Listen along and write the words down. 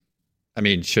I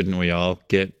mean, shouldn't we all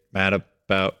get mad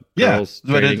about Yeah, girls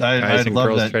but training, I guys and love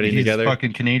girls that training he's together?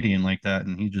 fucking Canadian like that,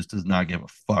 and he just does not give a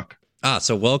fuck.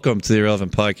 So welcome to the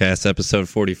Irrelevant Podcast, episode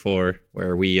 44,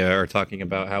 where we are talking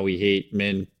about how we hate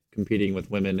men competing with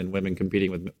women and women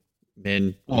competing with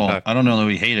men. Well, I don't know that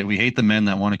we hate it. We hate the men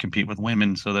that want to compete with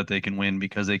women so that they can win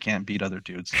because they can't beat other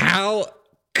dudes. How?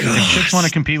 If chicks want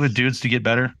to compete with dudes to get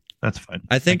better, that's fine.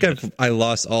 I think I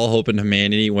lost all hope in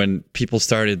humanity when people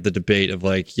started the debate of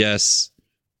like, yes,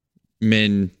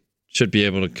 men should be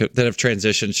able to, that have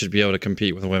transitioned should be able to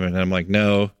compete with women. And I'm like,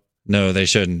 no, they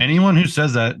shouldn't. Anyone who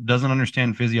says that doesn't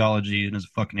understand physiology and is a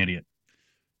fucking idiot.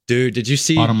 Dude, did you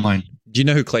see? Bottom line. Do you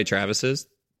know who Clay Travis is?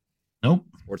 Nope.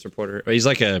 Sports reporter. He's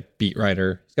like a beat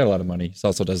writer. He's got a lot of money. He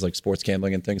also does like sports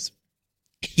gambling and things.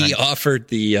 He offered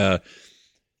the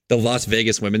Las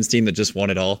Vegas women's team that just won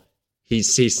it all.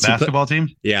 He's basketball team?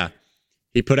 Yeah.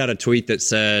 He put out a tweet that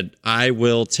said, I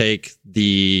will take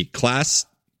the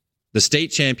state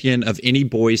champion of any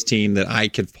boys team that I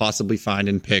could possibly find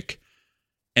and pick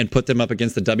and put them up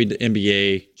against the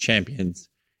WNBA champions,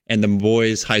 and the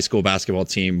boys high school basketball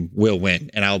team will win.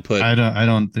 And I'll put. I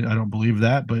don't believe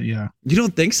that, but yeah. You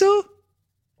don't think so?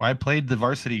 Well, I played the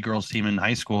varsity girls team in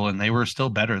high school, and they were still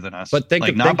better than us. But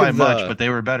not by much, but they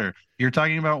were better. You're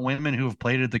talking about women who have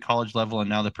played at the college level and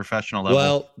now the professional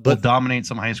level. Will dominate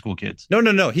some high school kids.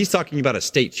 No. He's talking about a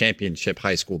state championship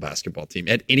high school basketball team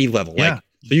at any level. Yeah. Like,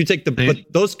 so you take but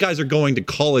those guys are going to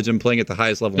college and playing at the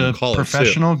highest level in college.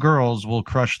 Professional girls will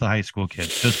crush the high school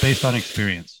kids just based on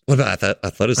experience. What about that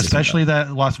athleticism? Especially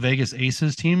that Las Vegas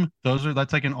Aces team.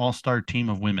 That's like an all-star team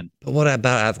of women. But what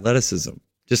about athleticism?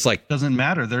 Just like doesn't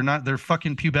matter. They're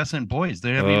fucking pubescent boys.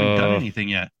 They haven't even done anything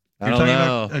yet. You're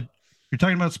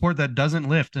talking about a sport that doesn't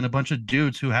lift and a bunch of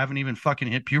dudes who haven't even fucking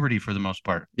hit puberty for the most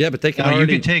part. Yeah, but they can. You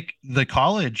can take the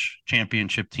college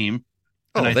championship team.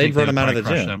 They'd run them out of the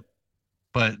gym. Them.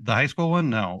 But the high school one,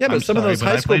 no. Yeah, but of those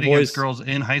high school boys against girls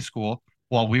in high school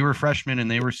while we were freshmen and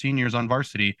they were seniors on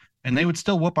varsity, and they would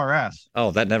still whoop our ass.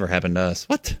 Oh, that never happened to us.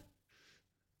 What?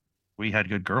 We had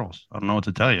good girls. I don't know what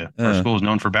to tell you. Our school is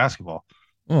known for basketball.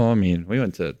 Well, I mean, we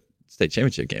went to state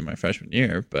championship game my freshman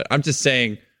year, but I'm just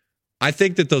saying, I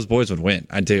think that those boys would win.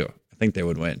 I do. I think they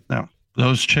would win. No,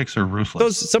 those chicks are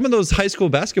ruthless. Some of those high school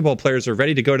basketball players are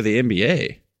ready to go to the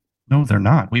NBA. No, they're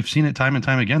not. We've seen it time and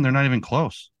time again. They're not even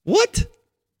close. What?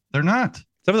 They're not.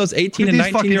 Some of those 18 and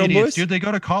 19-year-old boys? Dude, they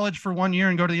go to college for 1 year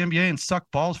and go to the NBA and suck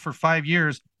balls for 5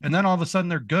 years, and then all of a sudden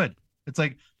they're good. It's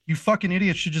like, you fucking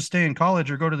idiots should just stay in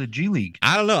college or go to the G League.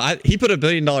 I don't know. He put $1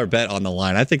 billion bet on the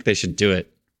line. I think they should do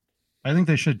it. I think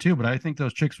they should too, but I think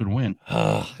those chicks would win.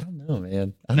 Oh, I don't know,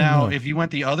 man. If you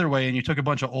went the other way and you took a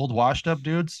bunch of old washed-up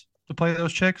dudes to play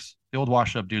those chicks, the old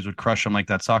washed-up dudes would crush them like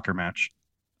that soccer match.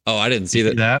 Oh, I didn't see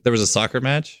that. There was a soccer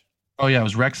match? Oh, yeah, it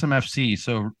was Wrexham FC.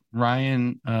 So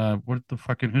Ryan,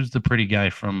 who's the pretty guy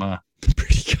from the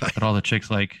pretty guy that all the chicks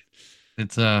like?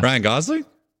 It's Ryan Gosling?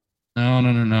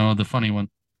 No, the funny one.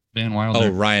 Van Wilder. Oh,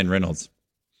 Ryan Reynolds.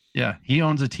 Yeah, he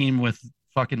owns a team with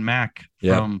fucking Mac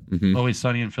from Always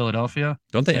Sunny in Philadelphia.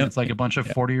 Don't they? It's like a bunch of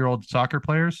 40-year-old soccer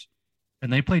players,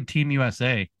 and they played Team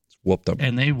USA. Whooped them.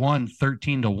 And they won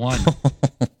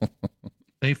 13-1.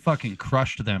 They fucking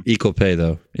crushed them. Equal pay,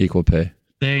 though. Equal pay.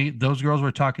 Those girls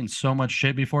were talking so much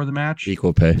shit before the match.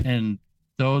 Equal pay. And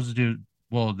those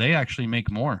they actually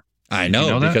make more. I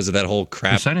know because of that whole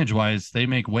crap. Percentage-wise, they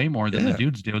make way more than the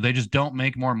dudes do. They just don't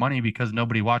make more money because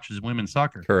nobody watches women's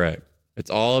soccer. Correct. It's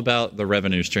all about the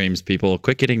revenue streams, people.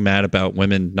 Quit getting mad about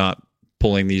women not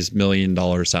pulling these $1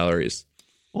 million salaries.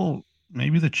 Well,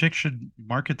 maybe the chicks should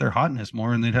market their hotness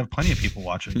more and they'd have plenty of people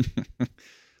watching.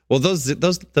 Well, the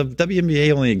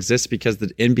WNBA only exists because the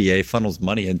NBA funnels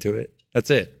money into it. That's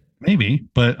it. Maybe,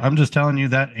 but I'm just telling you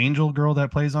that Angel girl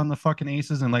that plays on the fucking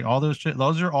Aces and like all those shit,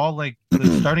 those are all like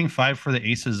the starting 5 for the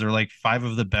Aces are like 5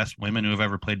 of the best women who have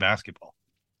ever played basketball.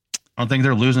 I don't think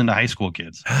they're losing to high school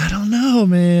kids. I don't know,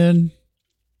 man.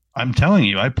 I'm telling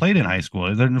you, I played in high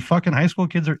school. The fucking high school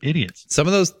kids are idiots. Some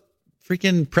of those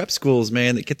freaking prep schools,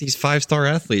 man, that get these 5-star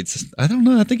athletes. I don't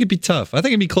know. I think it'd be tough. I think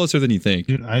it'd be closer than you think.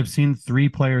 Dude, I've seen 3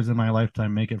 players in my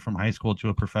lifetime make it from high school to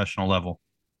a professional level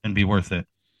and be worth it.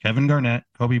 Kevin Garnett,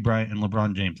 Kobe Bryant, and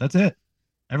LeBron James. That's it.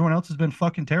 Everyone else has been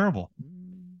fucking terrible.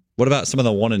 What about some of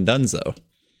the one and dones, though?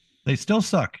 They still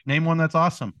suck. Name one that's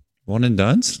awesome. One and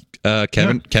dones?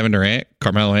 Kevin Durant,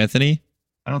 Carmelo Anthony.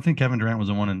 I don't think Kevin Durant was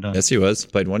a one and done. Yes, he was.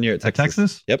 Played 1 year at Texas.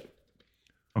 Texas? Yep.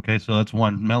 Okay, so that's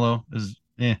one. Melo is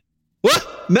What?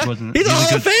 He's a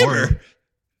Hall of Famer.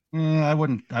 I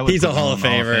wouldn't. He's a Hall of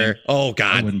Famer. Oh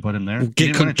God, I wouldn't put him there.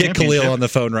 Get Khalil on the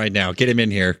phone right now. Get him in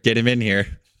here.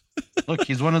 Look,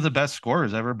 he's one of the best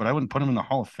scorers ever, but I wouldn't put him in the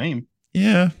Hall of Fame.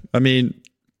 Yeah, I mean,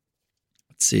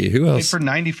 Let's see who Played else. for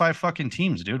 95 fucking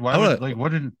teams, dude. Why would like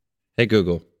what did? Hey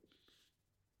Google,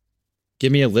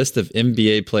 give me a list of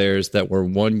NBA players that were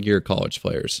 1-year college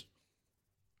players.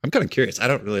 I'm kind of curious. I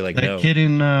don't really That know. kid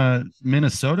in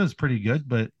Minnesota is pretty good,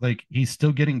 but like he's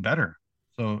still getting better.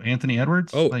 So Anthony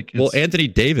Edwards, Anthony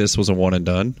Davis was a one and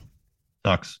done.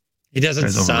 Sucks. He doesn't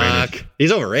Guy's suck. overrated.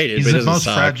 He's overrated. He's but he the doesn't most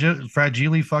suck.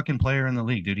 fragile fucking player in the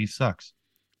league, dude. He sucks.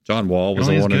 John Wall was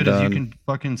a Only one as and good as you done. can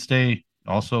fucking stay.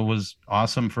 Also was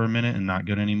awesome for a minute and not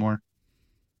good anymore.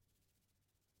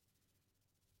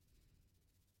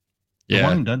 The Yeah,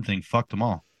 one and done thing fucked them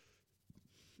all.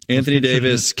 Anthony Those kids should've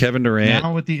Davis, Kevin Durant,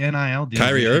 Now with the NIL deal,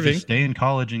 Kyrie you should Irving. just stay in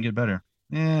college and get better.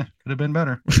 Yeah, could have been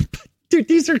better. dude.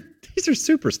 These are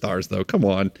superstars though. Come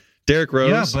on, Derrick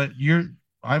Rose. Yeah, but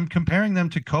I'm comparing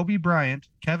them to Kobe Bryant,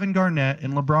 Kevin Garnett,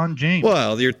 and LeBron James.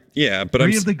 But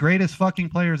Three of the greatest fucking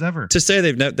players ever. to say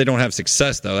they don't have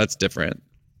success though. That's different.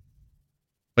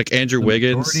 Like Andrew The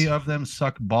Wiggins, majority of them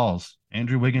suck balls.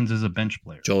 Andrew Wiggins is a bench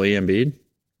player. Joel Embiid,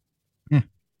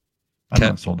 I'm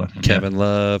not sold on him. Kevin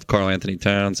Love, Karl Anthony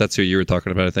Towns. That's who you were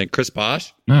talking about, I think. Chris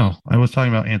Bosh. No, I was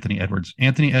talking about Anthony Edwards.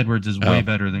 Anthony Edwards is way Oh.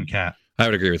 better than Cat. I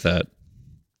would agree with that.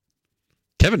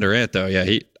 Kevin Durant, though, yeah,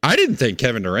 I didn't think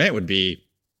Kevin Durant would be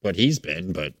what he's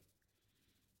been, but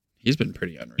he's been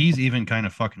pretty unreal. He's even kind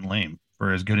of fucking lame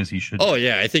for as good as he should be. Oh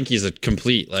yeah, I think he's a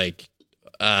complete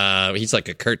he's like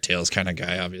a Kurt Tails kind of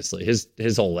guy. Obviously, his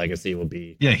whole legacy will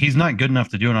be. Yeah, he's not good enough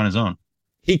to do it on his own.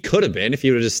 He could have been if he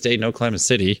would have just stayed in Oklahoma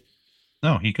City.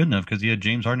 No, he couldn't have because he had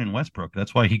James Harden and Westbrook.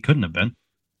 That's why he couldn't have been.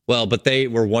 Well, but they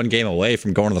were one game away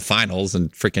from going to the finals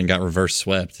and freaking got reverse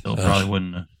swept. Still probably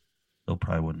wouldn't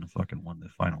have fucking won the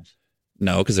finals.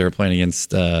 No, because they were playing against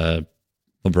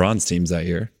LeBron's teams that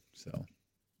year. So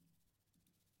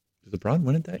did LeBron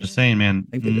win it that year? Just saying, man.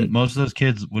 think they did. Most of those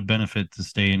kids would benefit to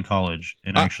stay in college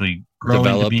and actually grow into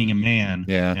develop. being a man.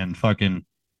 Yeah. And fucking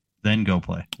then go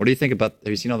play. What do you think about? Have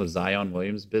you seen all the Zion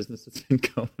Williams business that's been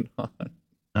going on?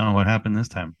 No, what happened this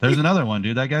time? There's another one,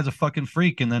 dude. That guy's a fucking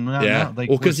freak. And then Yeah. like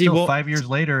Well, 'cause he still won't- 5 years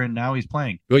later, and now he's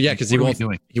playing. Well, yeah, because What are we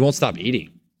doing? he won't stop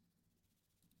eating.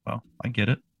 Well, I get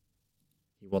it.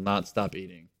 He will not stop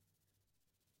eating.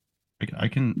 I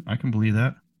can believe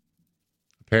that.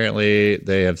 Apparently,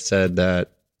 they have said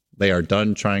that they are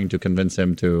done trying to convince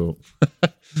him to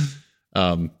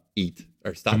eat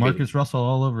or stop eating. Marcus Russell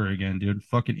all over again, dude.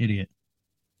 Fucking idiot.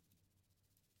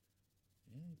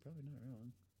 Yeah, you're probably not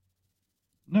wrong.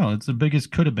 No, it's the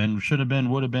biggest could have been, should have been,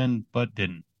 would have been, but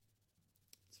didn't.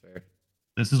 That's fair.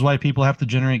 This is why people have to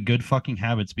generate good fucking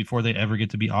habits before they ever get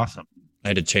to be awesome. I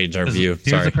had to change our Here's view. a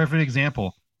Sorry. perfect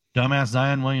example. Dumbass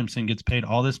Zion Williamson gets paid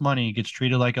all this money, gets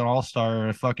treated like an all-star or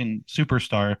a fucking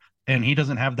superstar, and he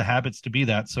doesn't have the habits to be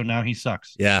that, so now he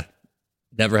sucks. Yeah.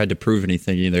 Never had to prove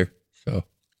anything either. So,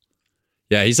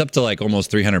 yeah, he's up to like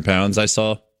almost 300 pounds, I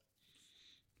saw.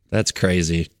 That's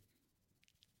crazy.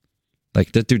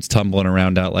 Like, that dude's tumbling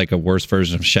around out like a worse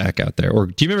version of Shaq out there. Or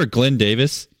do you remember Glenn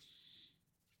Davis?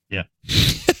 Yeah.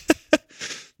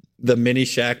 The mini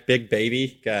Shaq, big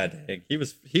baby. God dang. He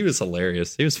was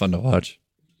hilarious. He was fun to watch.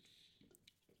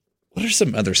 What are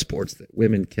some other sports that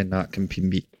women cannot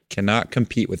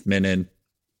compete with men in?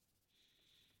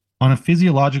 On a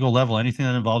physiological level, anything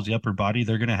that involves the upper body,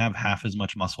 they're going to have half as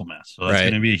much muscle mass. So that's Right.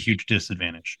 going to be a huge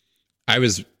disadvantage.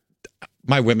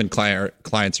 My women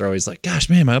clients are always like, gosh,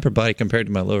 man, my upper body compared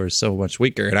to my lower is so much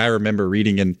weaker. And I remember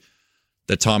reading in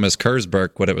the Thomas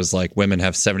Kurzberg what it was like. Women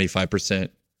have 75%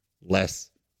 less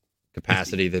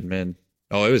capacity than men.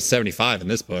 Oh, it was 75 in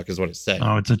this book is what it said.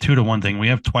 Oh, it's a 2-to-1 thing. We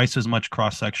have twice as much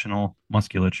cross-sectional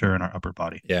musculature in our upper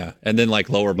body. Yeah. And then like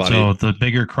lower body. So the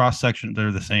bigger cross-section,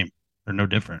 they're the same. They're no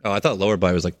different. Oh, I thought lower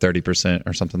body was like 30%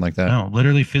 or something like that. No,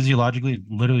 literally physiologically,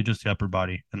 literally just the upper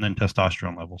body and then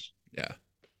testosterone levels. Yeah.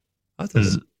 I thought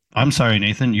Because I'm sorry,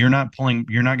 Nathan, you're not going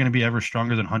to be ever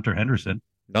stronger than Hunter Henderson.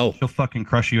 no. He'll fucking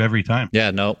crush you every time.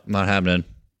 Yeah, no, not happening.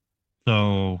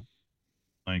 So,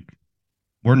 like,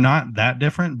 we're not that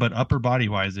different, but upper body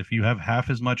wise, if you have half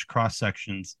as much cross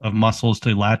sections of muscles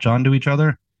to latch onto each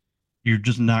other, you're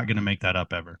just not going to make that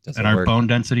up ever. Doesn't And our work. bone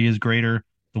density is greater.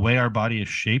 The way our body is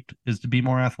shaped is to be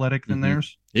more athletic than Mhm.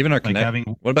 theirs. Even our Like having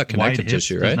what about wide connective hips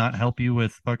tissue, does right? not help you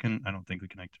with fucking. I don't think the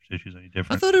connective tissue is any I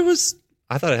different. thought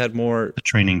it had more. The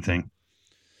training thing.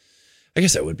 I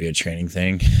guess that would be a training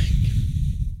thing.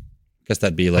 Guess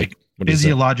that'd be like what is it?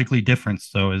 Physiologically different,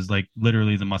 so is like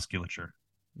literally the musculature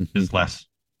Mhm, is less.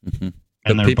 mhm. And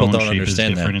But their people bone don't shape is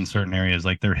understand different that. in certain areas.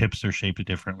 Like their hips are shaped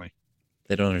differently.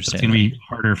 They don't It's understand. going to that. be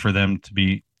harder for them to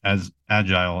be as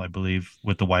agile, I believe,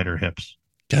 with the wider hips.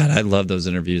 God, I love those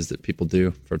interviews that people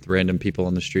do for random people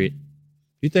on the street.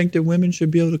 You think that women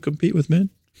should be able to compete with men?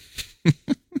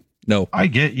 No. I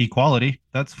get equality.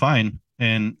 That's fine.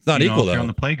 And It's not equal, if you're though. on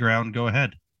the playground, go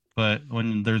ahead. But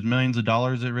when there's millions of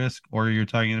dollars at risk, or you're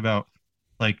talking about,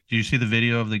 like, do you see the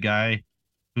video of the guy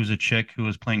who's a chick who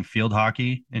was playing field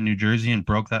hockey in New Jersey and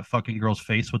broke that fucking girl's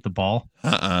face with the ball?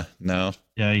 No.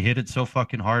 Yeah, he hit it so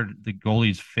fucking hard, the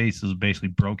goalie's face is basically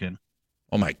broken.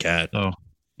 Oh my God. So,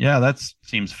 yeah, that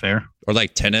seems fair. Or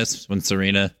like tennis when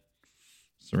Serena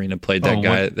played that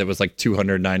guy that was like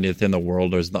 290th in the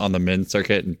world, or was on the men's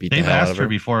circuit, and beat the They've hell out asked of her her.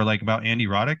 before, like, about Andy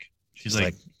Roddick. She's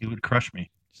like, he would crush me.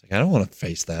 She's like, I don't want to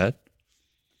face that.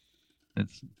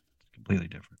 It's completely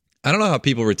different. I don't know how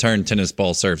people return tennis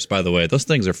ball serves, by the way. Those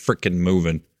things are freaking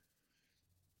moving.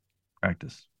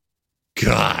 Practice.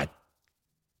 God.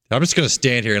 I'm just going to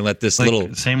stand here and let this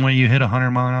Like, same way you hit a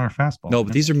 100-mile-an-hour fastball. No,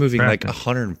 but these are moving Practice. like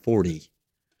 140.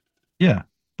 Yeah,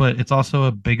 but it's also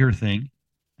a bigger thing.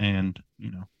 And,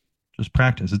 just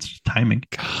practice. It's just timing.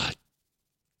 God.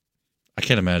 I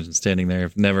can't imagine standing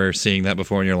there, never seeing that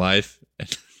before in your life.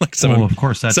 Like someone, of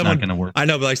course, that's not going to work. I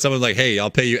know, but like someone's like, hey, I'll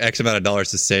pay you X amount of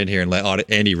dollars to stand here and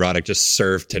let Andy Roddick just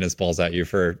serve tennis balls at you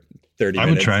for 30 minutes.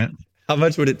 I would try it. How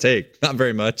much would it take? Not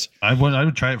very much. I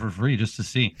would try it for free just to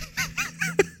see.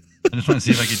 I just want to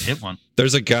see if I could hit one.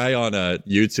 There's a guy on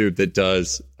YouTube that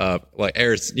does like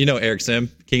Eric, Eric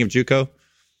Sim, King of Juco.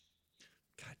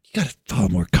 God, you gotta follow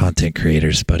more content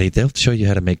creators, buddy. They'll show you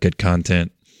how to make good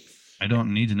content. I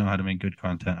don't need to know how to make good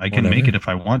content. I can make it if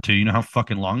I want to. You know how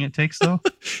fucking long it takes, though?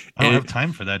 I don't have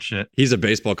time for that shit. He's a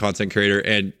baseball content creator,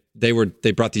 and they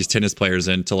brought these tennis players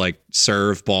in to like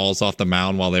serve balls off the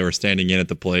mound while they were standing in at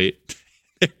the plate.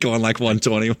 Going like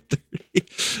 120,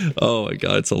 130. Oh my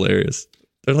God, it's hilarious.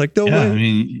 They're like, no way. I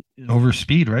mean, over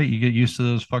speed, right? You get used to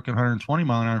those fucking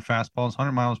 120-mile-an-hour fastballs.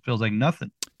 100 miles feels like nothing.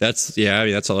 That's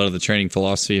a lot of the training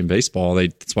philosophy in baseball.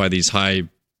 That's why these high,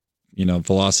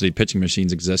 velocity pitching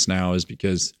machines exist now, is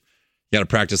because you got to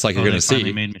practice like you're going to see.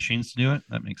 They made machines to do it.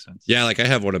 That makes sense. Yeah, like I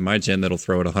have one in my gym that'll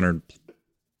throw at 100,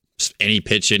 any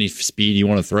pitch, any speed you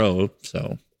want to throw.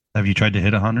 So, have you tried to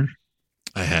hit 100?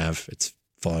 I have. It's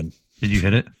fun. Did you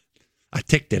hit it? I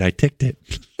ticked it.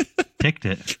 Ticked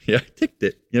it. Yeah, I ticked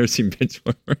it. You ever seen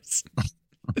Benchwarmers?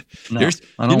 No,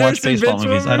 I don't watch baseball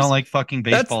movies. I don't like fucking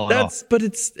baseball at all. But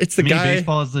it's the guy.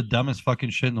 Baseball is the dumbest fucking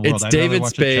shit in the world. It's David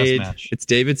Spade. It's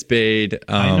David Spade.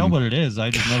 I know what it is. I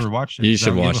just never watched it. You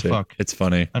should watch it. Fuck. It's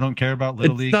funny. I don't care about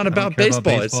Little League. It's not about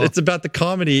baseball. It's about the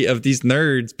comedy of these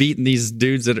nerds beating these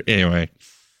dudes that are, anyway.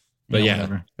 But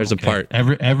whatever. There's a part.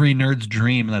 Every nerd's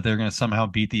dream that they're going to somehow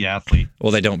beat the athlete.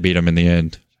 Well, they don't beat him in the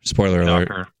end. Spoiler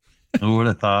alert. Who would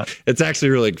have thought? It's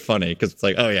actually really funny because it's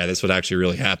like, oh yeah, this would actually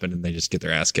really happen, and they just get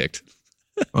their ass kicked.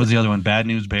 What was the other one? Bad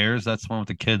News Bears? That's the one with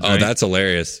the kids, right? Oh, that's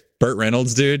hilarious. Burt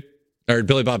Reynolds, dude. Or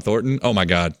Billy Bob Thornton. Oh my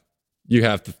God. You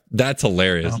have to. That's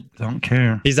hilarious. Don't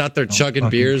care. He's out there chugging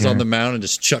beers on the mound and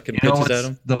just chucking pitches at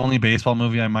him. The only baseball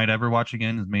movie I might ever watch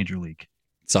again is Major League.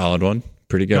 Solid one.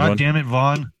 Pretty good one. God damn it,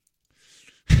 Vaughn.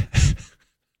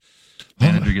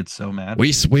 Manager gets so mad.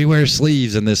 We wear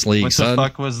sleeves in this league, what son. The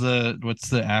fuck was what's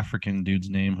the African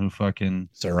dude's name who fucking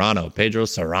Pedro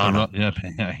Serrano.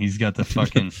 Yeah, he's got the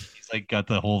fucking he's like got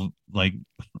the whole like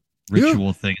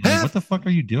ritual thing. Like, what the fuck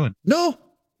are you doing? No,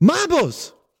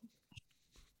 Mabos.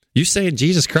 You saying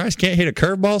Jesus Christ can't hit a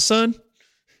curveball, son?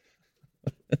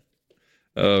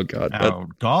 Oh God. Now,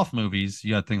 golf movies,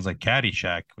 you got things like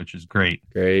Caddyshack, which is great.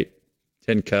 Great.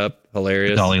 Tin Cup,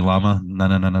 hilarious. Dalai Lama. No.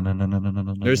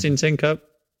 Never seen Tin Cup?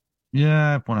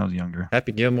 Yeah, when I was younger.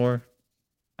 Happy Gilmore.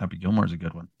 Happy Gilmore's a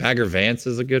good one. Bagger Vance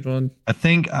is a good one. I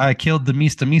think I killed the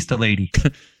Mista lady.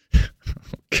 Oh,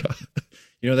 God.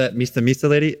 You know that Mista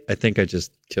lady? I think I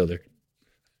just killed her.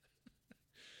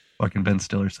 Fucking Ben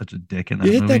Stiller's such a dick in that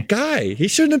movie. You hit that guy. He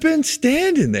shouldn't have been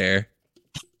standing there.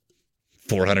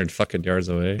 400 fucking yards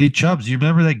away. Hey, Chubbs, you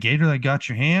remember that gator that got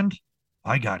your hand?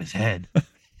 I got his head.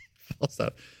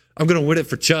 Also, I'm going to win it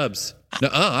for Chubbs.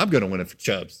 I'm going to win it for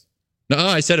Chubbs.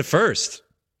 I said it first.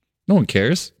 No one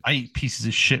cares. I eat pieces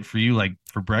of shit for you, like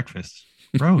for breakfast.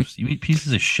 Gross. You eat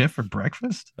pieces of shit for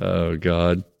breakfast? Oh,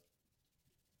 God.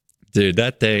 Dude,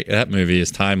 that movie is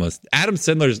timeless. Adam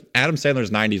Sandler's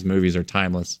 90s movies are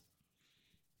timeless.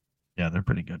 Yeah, they're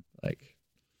pretty good. Like,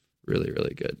 really,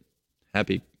 really good.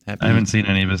 Happy. I haven't seen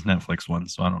any of his Netflix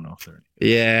ones, so I don't know if they're...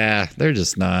 Yeah, they're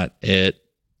just not it.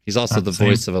 He's also the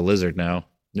voice of a lizard now.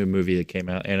 New movie that came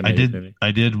out. Animated movie.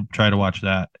 I did try to watch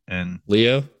that, and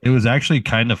Leo. It was actually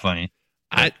kind of funny.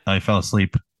 I fell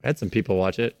asleep. I had some people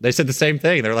watch it. They said the same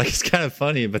thing. They're like, it's kind of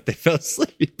funny, but they fell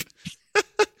asleep.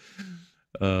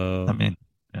 I mean,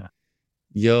 yeah.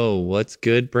 Yo, what's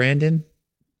good, Brandon?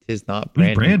 Tis not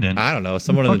Brandon. Who's Brandon? I don't know.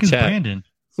 Someone in the chat. Brandon?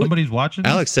 Somebody's watching.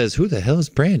 Alex says, "Who the hell is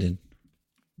Brandon?"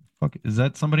 Fuck, is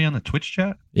that somebody on the Twitch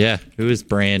chat? Yeah. Who is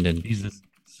Brandon? Jesus,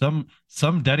 some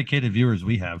dedicated viewers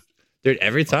we have. Dude,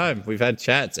 every time we've had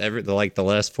chats, the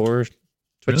last 4 Twitch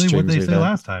Really, streams. what they we've say had.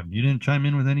 last time? You didn't chime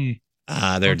in with any.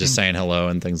 They're just saying hello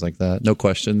and things like that. No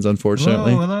questions,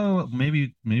 unfortunately. Hello.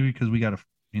 Maybe because we got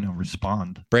to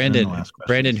respond.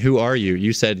 Brandon, who are you?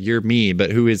 You said you're me,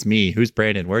 but who is me? Who's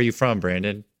Brandon? Where are you from,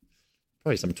 Brandon?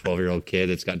 Probably some 12-year-old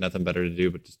kid that's got nothing better to do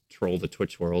but just troll the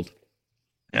Twitch world.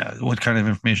 Yeah, what kind of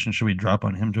information should we drop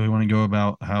on him? Do we want to go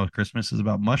about how Christmas is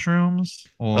about mushrooms?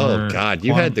 Or oh God,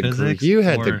 you had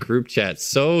the group chat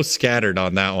so scattered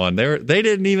on that one. They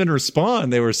didn't even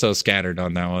respond. They were so scattered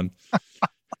on that one.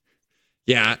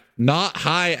 Yeah, not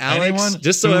hi, Alex. Anyone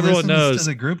just so everyone knows, to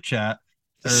the group chat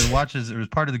or watches or is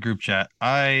part of the group chat,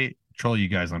 I troll you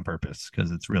guys on purpose because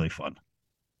it's really fun.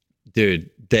 Dude,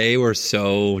 they were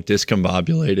so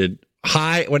discombobulated.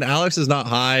 Hi, when Alex is not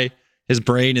high, his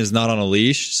brain is not on a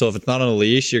leash. So if it's not on a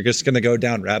leash, you're just going to go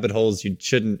down rabbit holes you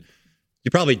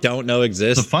probably don't know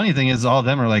exist. The funny thing is all of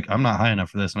them are like, I'm not high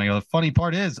enough for this. And I go, the funny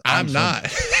part is I'm not.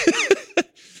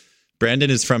 Brandon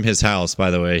is from his house,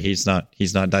 by the way. He's not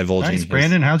divulging. Nice,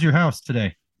 Brandon. How's your house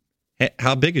today? Hey,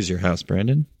 how big is your house,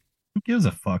 Brandon? Who gives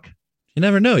a fuck? You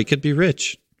never know. He could be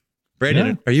rich.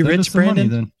 Brandon, are you rich, Brandon? Money,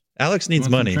 then. Alex needs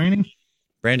money. Training?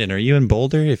 Brandon, are you in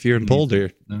Boulder? If you're in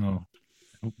Boulder. No,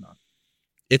 I hope not.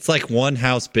 It's like one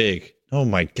house big. Oh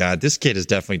my God. This kid is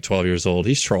definitely 12 years old.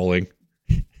 He's trolling.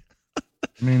 I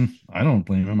mean, I don't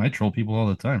blame him. I troll people all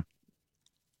the time.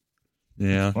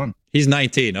 Yeah. He's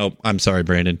 19. Oh, I'm sorry,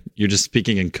 Brandon. You're just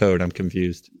speaking in code. I'm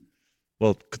confused.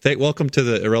 Well, welcome to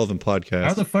the Irrelevant Podcast.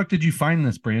 How the fuck did you find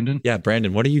this, Brandon? Yeah,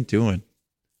 Brandon, what are you doing?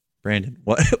 Brandon,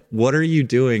 what are you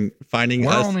doing finding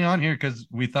We're us? only on here because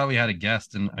we thought we had a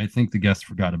guest, and I think the guest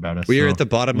forgot about us. We are at the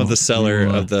bottom of the cellar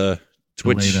of the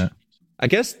Twitch. I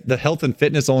guess the health and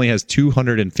fitness only has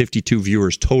 252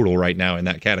 viewers total right now in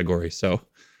that category. So,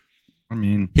 I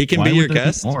mean, he can be your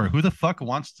guest. More? Who the fuck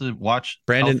wants to watch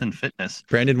Brandon, health and fitness?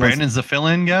 Brandon's the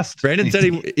fill-in guest. Brandon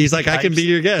said he's like, I can be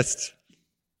your guest.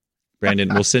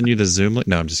 Brandon, we'll send you the Zoom link.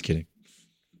 No, I'm just kidding.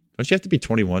 Don't you have to be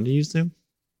 21 to use Zoom?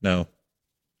 No.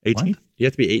 18? What? You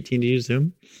have to be 18 to use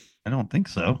Zoom? I don't think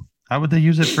so. How would they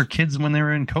use it for kids when they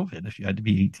were in COVID if you had to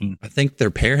be 18? I think their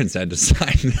parents had to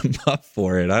sign them up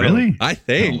for it. I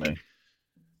think. No,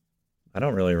 I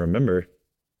don't really remember.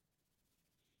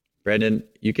 Brandon,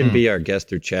 you can be our guest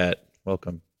through chat.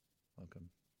 Welcome.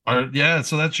 Yeah,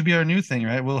 so that should be our new thing,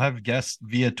 right? We'll have guests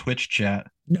via Twitch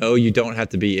chat. No, you don't have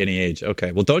to be any age.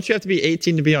 Okay. Well, don't you have to be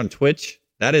 18 to be on Twitch?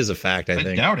 That is a fact, I think.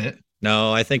 I doubt it.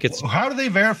 No, I think it's... How do they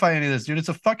verify any of this, dude? It's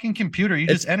a fucking computer. You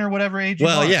just enter whatever age you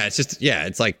want. Well, yeah,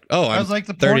 it's like, oh, I'm 39. I was like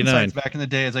the porn sites back in the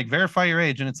day. It's like, verify your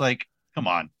age. And it's like, come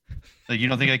on. Like, you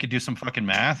don't think I could do some fucking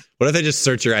math? What if they just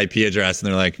search your IP address and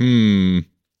they're like,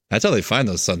 that's how they find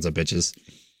those sons of bitches.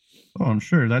 Oh, I'm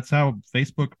sure. That's how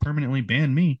Facebook permanently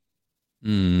banned me.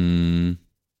 Create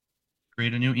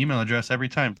a new email address every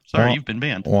time. Sorry, you've been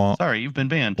banned. Sorry, you've been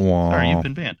banned. Sorry, you've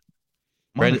been banned.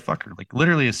 Motherfucker. Like,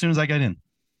 literally, as soon as I got in.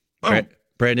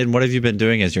 Brandon, what have you been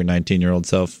doing as your 19-year-old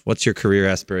self? What's your career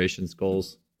aspirations,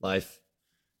 goals, life?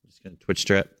 You're just going to Twitch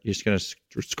strap? You're just going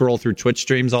to scroll through Twitch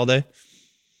streams all day?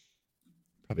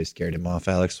 Probably scared him off,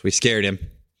 Alex. We scared him.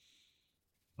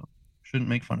 Shouldn't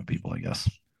make fun of people, I guess.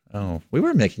 Oh, we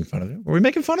were making fun of him. Were we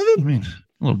making fun of him? I mean,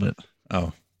 a little bit.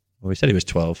 Oh, well, we said he was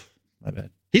 12. My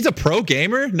bad. He's a pro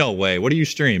gamer? No way. What do you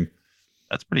stream?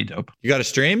 That's pretty dope. You got a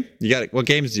stream? What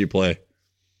games do you play?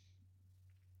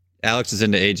 Alex is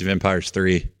into Age of Empires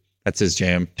 3. That's his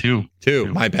jam. Two.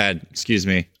 My bad. Excuse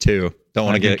me. 2. Don't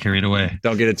want to get carried away.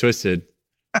 Don't get it twisted.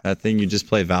 That thing you just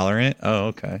play Valorant? Oh,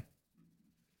 okay.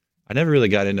 I never really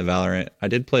got into Valorant. I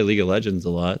did play League of Legends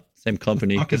a lot. Same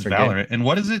company. What is Valorant? And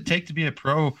what does it take to be a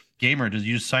pro gamer? Does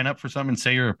you just sign up for something and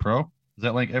say you're a pro? Is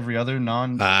that like every other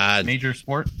non-major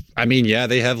sport? I mean, yeah,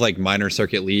 they have like minor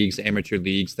circuit leagues, amateur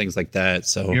leagues, things like that.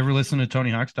 So, you ever listen to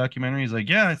Tony Hawk's documentary? He's like,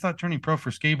 yeah, I thought turning pro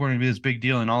for skateboarding would be this big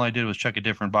deal, and all I did was check a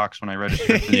different box when I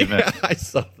registered for the event. Yeah, I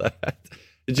saw that.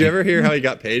 Did you ever hear how he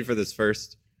got paid for this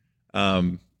first,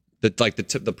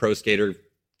 the pro skater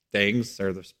things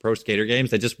or the pro skater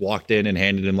games? They just walked in and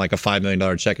handed him like a $5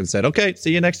 million check and said, "Okay,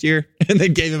 see you next year," and they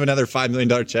gave him another $5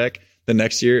 million check the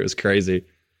next year. It was crazy.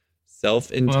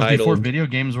 Self-entitled. Well, before video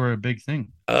games were a big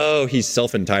thing. Oh, he's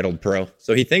self-entitled pro.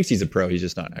 So he thinks he's a pro. He's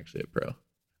just not actually a pro.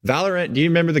 Valorant. Do you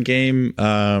remember the game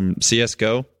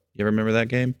CSGO? You ever remember that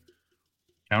game?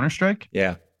 Counter-Strike?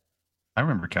 Yeah. I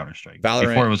remember Counter-Strike. Valorant.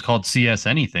 Before it was called CS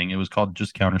anything, it was called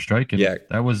just Counter-Strike. Yeah.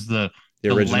 That was the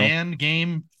LAN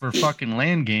game for fucking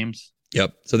LAN games.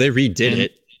 Yep. So they redid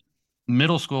it.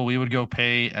 Middle school, we would go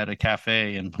pay at a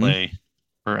cafe and play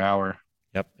per hour.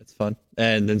 Yep, it's fun.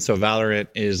 And then so Valorant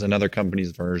is another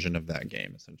company's version of that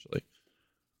game, essentially.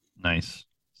 Nice.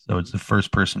 So it's a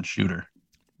first-person shooter.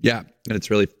 Yeah, and it's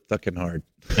really fucking hard.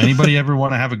 Anybody ever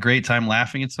want to have a great time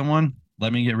laughing at someone?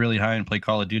 Let me get really high and play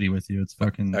Call of Duty with you. It's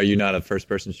fucking. Are you not a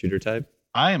first-person shooter type?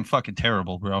 I am fucking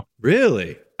terrible, bro.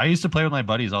 Really? I used to play with my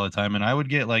buddies all the time, and I would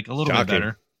get like a little bit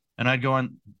better, and I'd go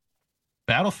on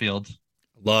Battlefield.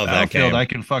 Love that Battlefield, game. I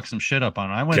can fuck some shit up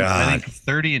on. I went, I think,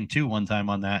 30-2 one time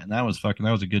on that, and that was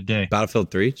a good day.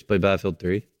 Battlefield 3? Did you play Battlefield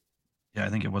 3? Yeah, I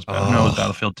think it was. No, it was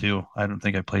Battlefield 2. I don't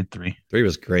think I played 3. 3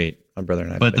 was great. My brother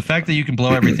and I. But the fact that you can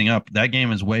blow everything up, that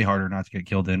game is way harder not to get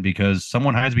killed in because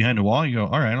someone hides behind a wall. You go,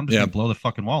 all right, I'm just gonna blow the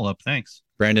fucking wall up. Thanks.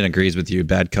 Brandon agrees with you.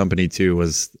 Bad Company 2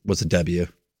 was a W.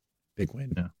 Big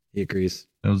win. Yeah. He agrees.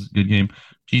 That was a good game.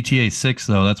 GTA 6,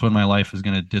 though, that's when my life is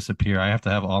going to disappear. I have to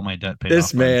have all my debt paid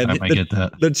off by the time I get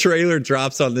that. The trailer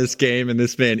drops on this game, and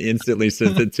this man instantly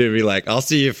sends it to me like, I'll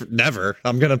see you never.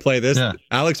 I'm going to play this. Yeah.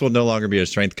 Alex will no longer be a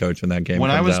strength coach when that game comes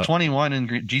out. When I was 21 and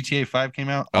GTA 5 came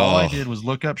out, all I did was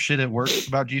look up shit at work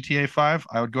about GTA 5.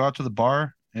 I would go out to the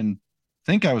bar and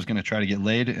think I was going to try to get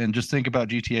laid and just think about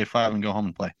GTA 5 and go home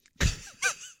and play.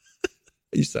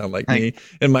 You sound like me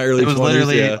in my early 20s. It was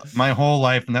literally my whole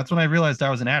life. And that's when I realized I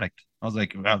was an addict. I was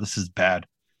like, wow, this is bad.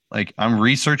 Like, I'm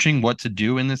researching what to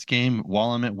do in this game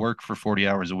while I'm at work for 40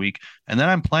 hours a week. And then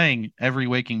I'm playing every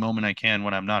waking moment I can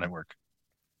when I'm not at work.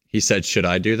 He said, should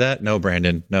I do that? No,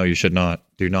 Brandon. No, you should not.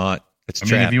 Do not. It's I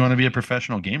mean, if you want to be a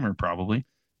professional gamer, probably.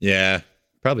 Yeah.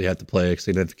 Probably have to play a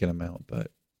significant amount.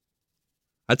 But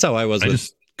that's how I was with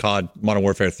COD Modern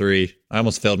Warfare 3. I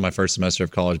almost failed my first semester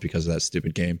of college because of that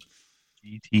stupid game.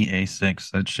 GTA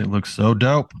 6, that shit looks so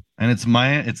dope, and it's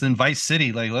in Vice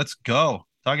City. Like, let's go.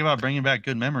 Talk about bringing back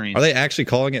good memories. Are they actually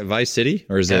calling it Vice City,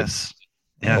 or is it? Yes.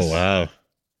 Oh wow!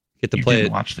 Get to play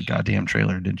didn't watch the goddamn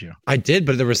trailer, did you? I did,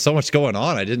 but there was so much going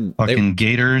on. I didn't. Fucking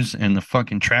gators and the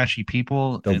fucking trashy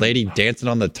people. The lady dancing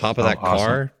on the top of that car.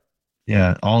 Awesome.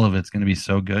 Yeah, all of it's gonna be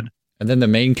so good. And then the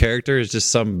main character is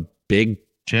just some big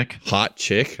hot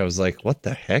chick. I was like, what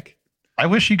the heck? I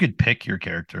wish you could pick your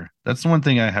character. That's the one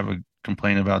thing I have a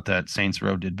complain about that Saints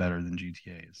Row did better than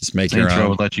GTA. Just make Saints your own. Row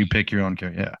would let you pick your own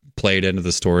character. Yeah. Play it into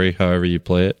the story however you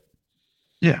play it.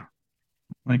 Yeah.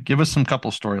 Like, give us some couple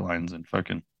storylines and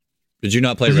fucking. Did you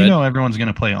not play Red? You know everyone's going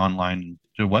to play online.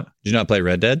 Do what? Did you not play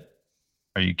Red Dead?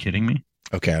 Are you kidding me?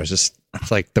 Okay, it's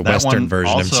like the Western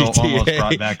version of GTA. Also almost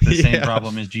brought back the same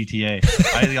problem as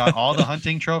GTA. I got all the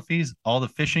hunting trophies, all the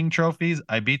fishing trophies.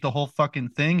 I beat the whole fucking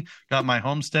thing. Got my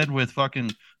homestead with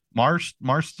fucking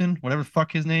Marston, whatever the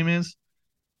fuck his name is.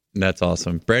 That's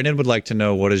awesome. Brandon would like to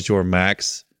know, what is your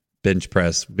max bench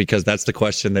press? Because that's the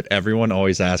question that everyone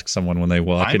always asks someone when they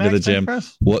walk into the gym.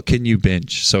 What can you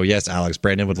bench? So yes, Alex,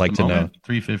 Brandon would like to know.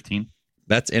 315.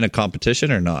 That's in a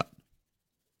competition or not?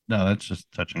 No, that's just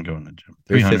touch and go in the gym.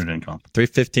 300 in comp.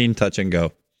 315 touch and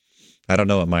go. I don't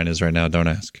know what mine is right now. Don't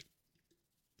ask.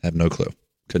 I have no clue.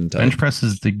 Couldn't tell. Bench press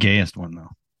is the gayest one, though.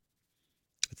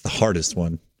 It's the hardest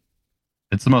one.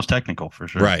 It's the most technical, for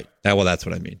sure. Right. Well, that's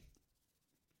what I mean.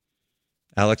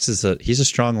 Alex he's a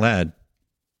strong lad.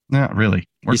 Not really.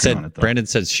 Working on it, though. Brandon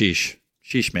said, sheesh.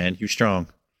 Sheesh, man. You strong.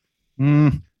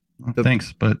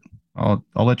 Thanks, but I'll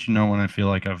let you know when I feel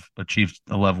like I've achieved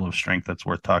a level of strength that's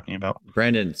worth talking about.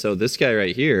 Brandon, so this guy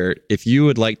right here, if you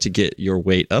would like to get your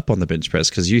weight up on the bench press,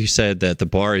 because you said that the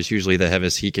bar is usually the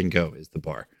heaviest he can go is the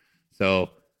bar. So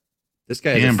this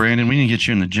guy Brandon, we need to get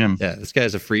you in the gym. Yeah, this guy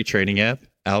has a free training app,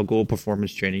 Al Ghul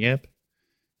Performance Training app,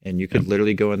 and you could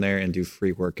literally go in there and do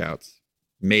free workouts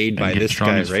made by this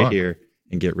guy right here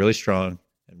and get really strong.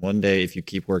 And one day, if you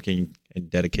keep working and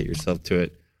dedicate yourself to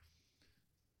it,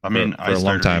 I mean, I started a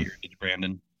long time.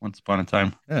 Brandon, once upon a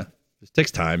time. Yeah, it takes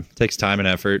time. It takes time and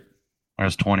effort. I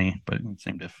was 20, but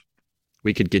same diff.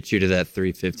 We could get you to that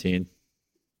 315.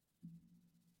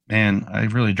 Man, I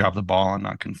really dropped the ball on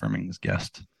not confirming this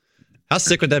guest. How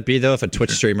sick would that be, though, if a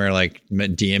Twitch streamer like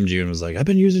DM'd you and was like, I've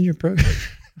been using your program?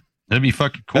 That'd be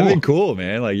fucking cool. That'd be cool,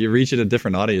 man. Like, you're reaching a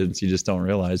different audience. You just don't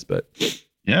realize, but...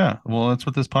 Yeah, well, that's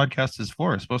what this podcast is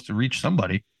for. It's supposed to reach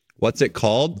somebody. What's it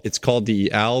called? It's called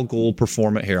the Al Ghul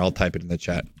Performance. Here, I'll type it in the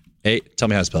chat. Hey, tell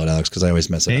me how to spell it, Alex, because I always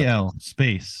mess it up. AL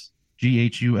space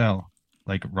GHUL,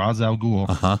 like Ra's al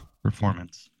Ghul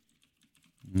Performance.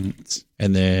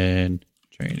 And then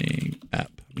training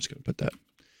app. I'm just gonna put that.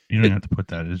 You don't have to put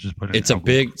that. It's just put it. It's a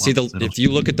big. See if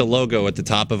you look at the logo at the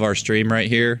top of our stream right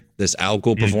here, this Al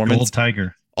Ghul Performance. Gold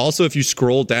tiger. Also, if you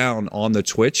scroll down on the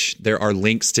Twitch, there are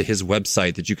links to his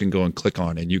website that you can go and click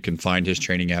on, and you can find his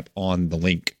training app on the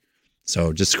link.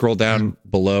 So just scroll down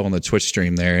below on the Twitch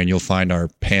stream there, and you'll find our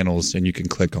panels, and you can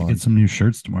click on. Get some new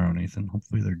shirts tomorrow, Nathan.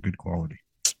 Hopefully, they're good quality.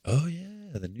 Oh yeah,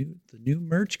 Yeah, the new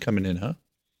merch coming in, huh?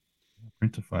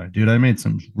 Printify. Dude, I made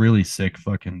some really sick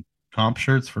fucking comp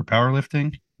shirts for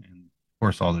powerlifting. And of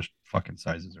course, all the fucking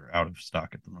sizes are out of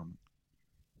stock at the moment.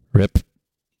 Rip.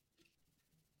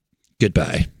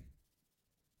 Goodbye.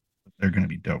 They're going to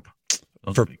be dope.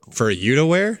 Those For will be cool. for you to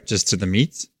wear just to the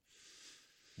meets?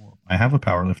 Well, I have a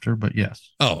powerlifter, but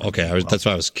yes. Oh, okay. That's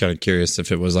why I was kind of curious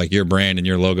if it was like your brand and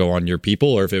your logo on your people,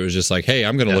 or if it was just like, hey,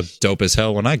 I'm going to look dope as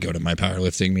hell when I go to my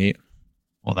powerlifting meet.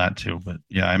 Well, that too. But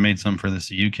yeah, I made some for the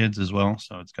CU kids as well.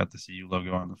 So it's got the CU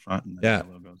logo on the front and the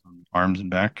logos on the arms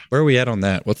and back. Where are we at on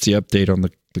that? What's the update on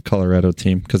the Colorado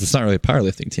team? Because it's not really a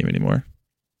powerlifting team anymore.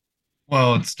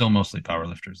 Well, it's still mostly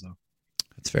powerlifters, though.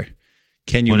 That's fair.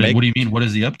 Can you What do you mean? What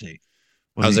is the update?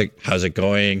 How's it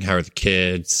going? How are the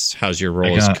kids? How's your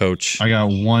role as coach? I got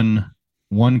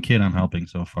one kid I'm helping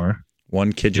so far.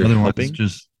 One kid you're helping?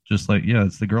 Just like, yeah,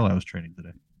 it's the girl I was training today.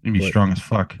 She's gonna be strong as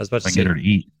fuck. I was about to get her to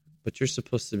eat. But you're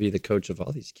supposed to be the coach of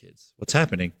all these kids. What's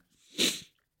happening?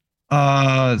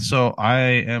 So I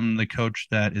am the coach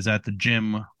that is at the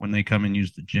gym when they come and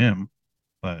use the gym,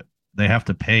 but they have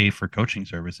to pay for coaching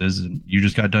services. And you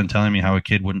just got done telling me how a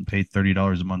kid wouldn't pay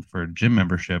 $30 a month for a gym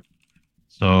membership.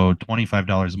 So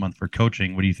 $25 a month for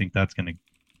coaching. What do you think that's going to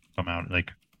come out?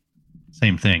 Like,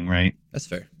 same thing, right? That's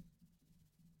fair.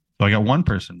 So I got one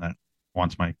person that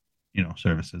wants my,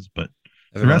 services, but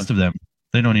the rest of them,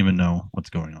 they don't even know what's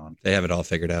going on. They have it all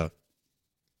figured out.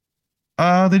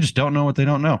 They just don't know what they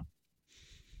don't know.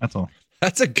 That's all.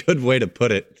 That's a good way to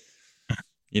put it.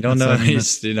 You don't know.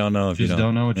 You don't know if you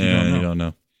don't know what you don't know. You don't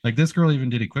know. Like this girl even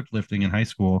did equipped lifting in high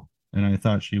school, and I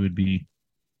thought she would be,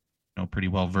 pretty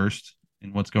well versed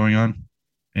in what's going on.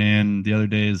 And the other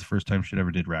day is the first time she'd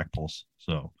ever did rack pulls.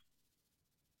 So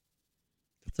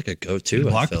it's like a go-to.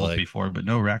 Block pulls before, but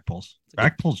no rack pulls.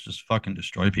 Rack pulls just fucking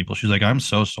destroy people. She's like, I'm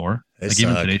so sore. Like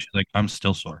even today, she's like, I'm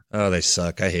still sore. Oh, they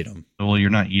suck. I hate them. Well, you're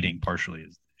not eating partially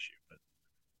is the issue. But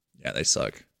yeah, they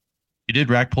suck. You did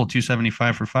rack pull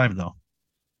 275 for 5 though.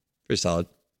 Pretty solid.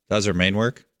 That was her main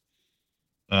work.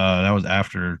 That was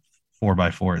after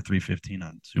 4x4 at 315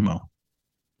 on sumo.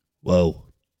 Whoa.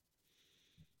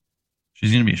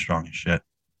 She's gonna be strong as shit.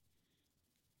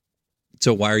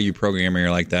 So why are you programming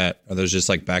her like that? Are those just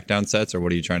like back down sets, or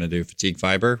what are you trying to do? Fatigue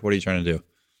fiber? What are you trying to do?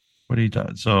 What do you do?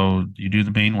 So you do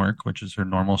the main work, which is her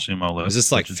normal sumo lift. Is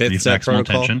this like fifth set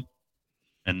protocol? Tension,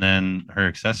 and then her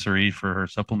accessory for her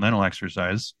supplemental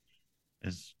exercise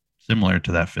is similar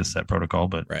to that fifth set protocol,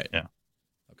 but right. Yeah.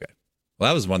 Okay. Well,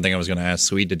 that was one thing I was going to ask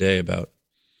Swede today about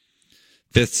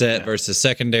fifth set versus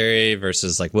secondary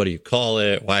versus like, what do you call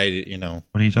it? Why,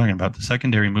 What are you talking about? The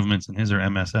secondary movements in his are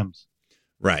MSMs.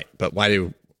 Right. But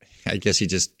I guess he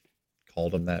just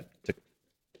called them that.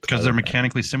 Because they're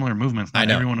mechanically similar movements. Not I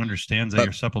know. Everyone understands that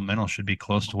your supplemental should be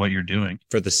close to what you're doing.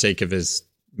 For the sake of his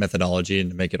methodology and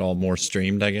to make it all more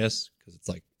streamed, I guess.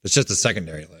 Because it's just a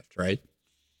secondary lift, right?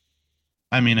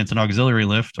 I mean, it's an auxiliary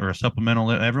lift or a supplemental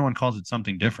lift. Everyone calls it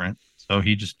something different. So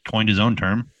he just coined his own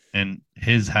term, and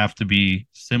his have to be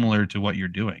similar to what you're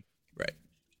doing. Right.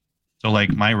 So like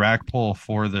my rack pull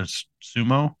for the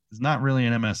sumo is not really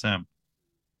an MSM.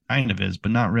 Kind of is,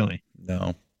 but not really.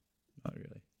 No, not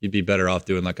really. You'd be better off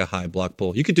doing like a high block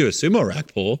pull. You could do a sumo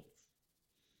rack pull.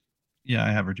 Yeah,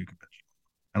 I have her do conventional.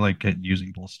 I like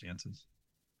using both stances.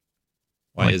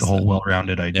 Why like is the whole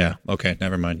well-rounded idea? Yeah. Okay.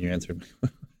 Never mind. You answered me.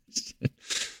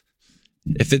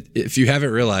 If you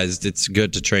haven't realized, it's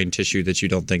good to train tissue that you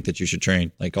don't think that you should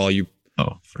train. Like all you.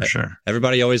 Oh, for sure.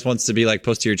 Everybody always wants to be like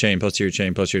posterior chain, posterior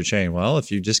chain, posterior chain. Well,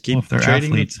 if you just keep if they're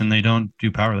trading athletes and they don't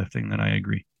do powerlifting, then I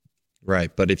agree.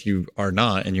 Right. But if you are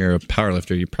not and you're a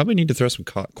powerlifter, you probably need to throw some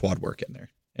quad work in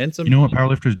there. And some. You know what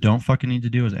powerlifters don't fucking need to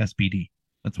do is SBD.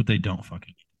 That's what they don't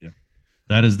fucking need to do.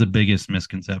 That is the biggest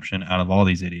misconception out of all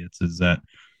these idiots is that,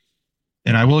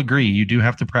 and I will agree, you do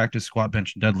have to practice squat,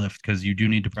 bench, and deadlift because you do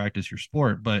need to practice your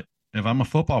sport. But if I'm a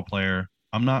football player,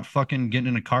 I'm not fucking getting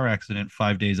in a car accident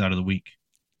 5 days out of the week.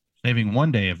 Saving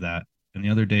 1 day of that, and the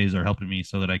other days are helping me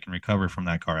so that I can recover from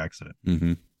that car accident.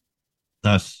 Mm-hmm.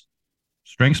 Thus,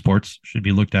 strength sports should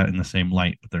be looked at in the same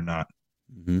light, but they're not.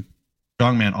 Mm-hmm.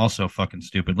 Strongman also fucking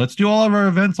stupid. Let's do all of our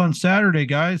events on Saturday,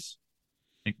 guys.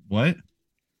 Like, what?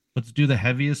 Let's do the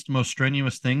heaviest, most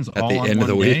strenuous things at all the on end one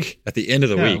of the day? week. At the end of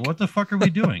the week. What the fuck are we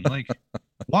doing? Like,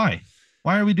 why?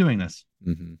 Why are we doing this?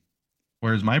 Mm-hmm.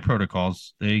 Whereas my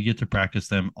protocols, they get to practice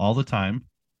them all the time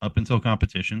up until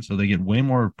competition. So they get way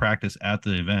more practice at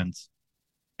the events.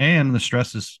 And the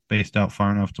stress is spaced out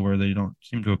far enough to where they don't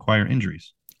seem to acquire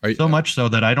injuries. So much so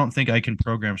that I don't think I can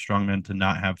program strongmen to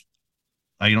not have,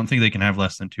 I don't think they can have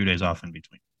less than 2 days off in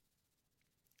between.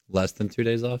 Less than 2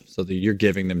 days off? So you're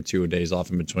giving them 2 days off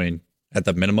in between. at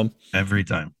the minimum. Every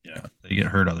time. Yeah. They get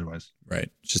hurt otherwise. Right.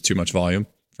 It's just too much volume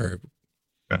for.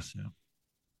 Yes,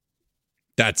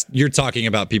 yeah. You're talking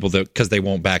about people that because they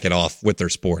won't back it off with their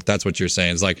sport. That's what you're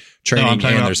saying. It's like training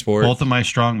and their sport. Both of my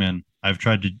strongmen, I've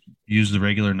tried to use the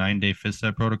regular 9-day fist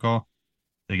set protocol.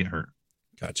 They get hurt.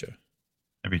 Gotcha.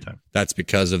 Every time. That's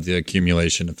because of the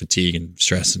accumulation of fatigue and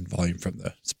stress and volume from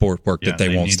the sport work that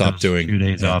they won't stop doing. 2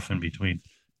 days off in between.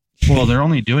 Well, they're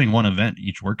only doing one event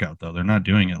each workout, though. They're not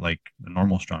doing it like the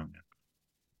normal strongman.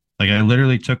 Like I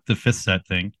literally took the fifth set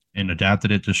thing and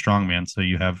adapted it to strongman. So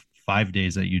you have 5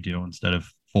 days that you do instead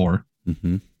of 4.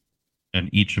 Mm-hmm. And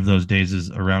each of those days is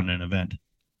around an event.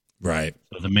 Right.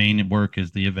 So the main work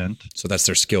is the event. So that's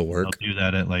their skill work. I'll do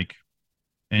that at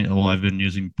I've been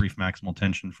using brief maximal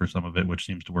tension for some of it, which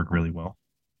seems to work really well.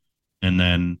 And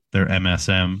then their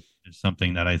MSM is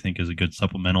something that I think is a good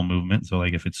supplemental movement. So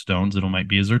like if it's stones, it might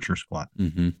be a Zercher squat.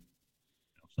 Mm-hmm.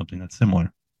 Something that's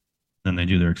similar. Then they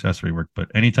do their accessory work.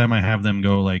 But anytime I have them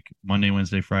go like Monday,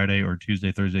 Wednesday, Friday, or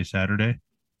Tuesday, Thursday, Saturday,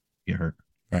 get hurt.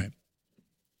 Right.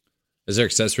 Is their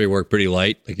accessory work pretty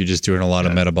light? Like you're just doing a lot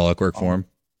of metabolic work for them?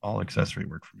 All accessory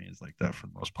work for me is like that for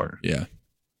the most part. Yeah.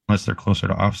 Unless they're closer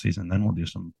to off season, then we'll do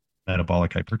some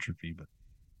metabolic hypertrophy, but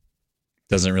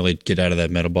doesn't really get out of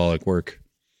that metabolic work.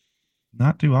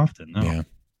 Not too often, no. Yeah.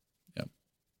 Yeah.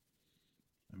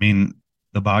 I mean,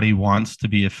 the body wants to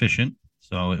be efficient,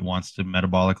 so it wants to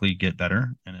metabolically get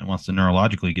better, and it wants to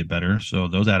neurologically get better. So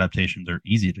those adaptations are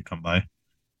easy to come by.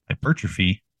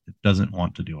 Hypertrophy, it doesn't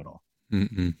want to do it all.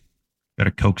 Got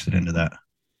to coax it into that.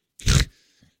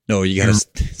 No, you got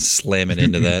to slam it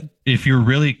into that. If you're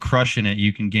really crushing it,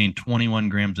 you can gain 21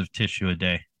 grams of tissue a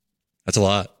day. That's a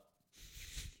lot.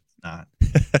 Not.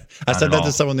 I said that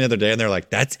to someone the other day, and they're like,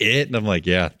 "That's it," and I'm like,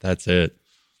 "Yeah, that's it."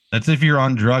 That's if you're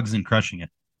on drugs and crushing it.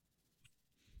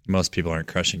 Most people aren't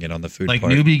crushing it on the food. Like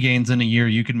part. Newbie gains in a year,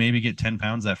 you could maybe get 10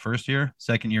 pounds that first year.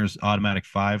 Second year is automatic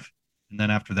 5, and then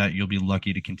after that, you'll be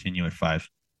lucky to continue at 5.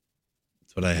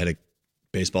 That's what I had a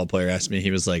baseball player ask me.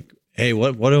 He was like, "Hey,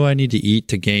 what do I need to eat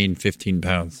to gain 15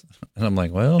 pounds?" And I'm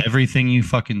like, "Well, everything you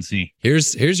fucking see.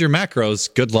 Here's your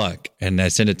macros. Good luck." And I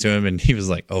sent it to him, and he was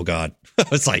like, "Oh God." I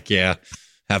was like, "Yeah,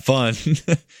 have fun."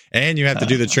 And you have to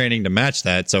do the training to match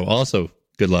that. So also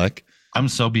good luck. I'm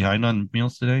so behind on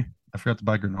meals today. I forgot to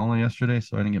buy granola yesterday,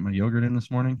 so I didn't get my yogurt in this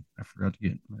morning. I forgot to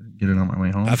get it on my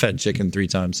way home. I've had chicken 3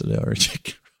 times today already.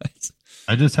 Chicken rice.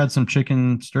 I just had some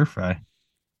chicken stir fry.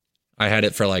 I had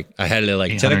it at like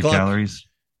 10 o'clock. Calories.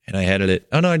 And I had it.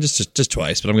 Oh no, I just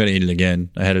twice, but I'm gonna eat it again.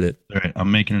 I had it. All right, I'm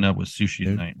making it up with sushi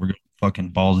tonight. We're going fucking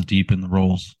balls deep in the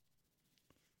rolls.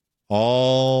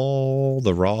 All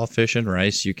the raw fish and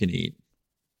rice you can eat.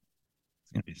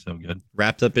 It's gonna be so good.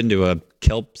 Wrapped up into a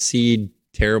kelp seed,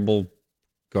 terrible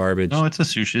garbage. No, it's a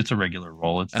sushi. It's a regular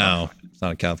roll. It's not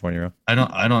I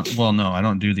don't. Well, no, I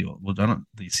don't do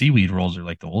the seaweed rolls are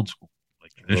like the old school,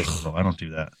 like traditional roll. I don't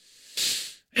do that.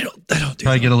 I don't do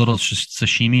Probably get a little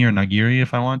sashimi or nigiri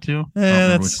if I want to.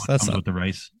 Yeah, that's not with the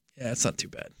rice. Yeah, it's not too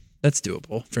bad. That's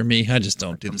doable for me. I just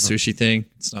don't do the sushi thing.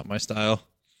 It's not my style.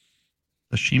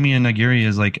 Sashimi and nigiri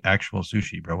is like actual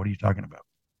sushi, bro. What are you talking about?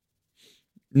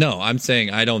 No, I'm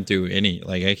saying I don't do any.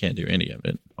 Like I can't do any of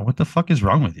it. What the fuck is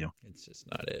wrong with you? It's just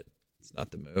not it. It's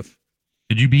not the move.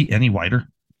 Did you be any whiter?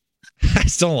 I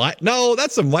still like. No,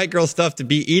 that's some white girl stuff to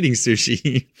be eating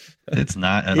sushi. It's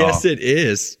not at all. Yes, it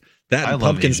is. That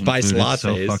pumpkin spice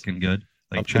latte is so fucking good.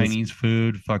 Like Chinese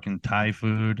food, fucking Thai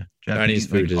food, Japanese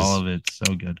food, like, all of it's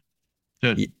so good.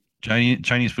 Dude,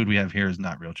 Chinese food we have here is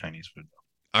not real Chinese food.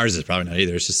 Ours is probably not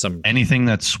either. It's just anything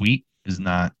that's sweet is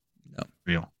not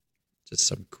real. Just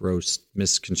some gross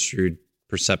misconstrued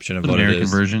perception of the what American it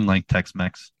is. version, like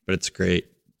Tex-Mex. But it's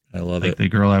great. I love it. The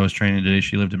girl I was training today,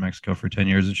 she lived in Mexico for 10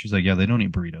 years, and she's like, "Yeah, they don't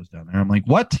eat burritos down there." I'm like,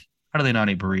 "What? How do they not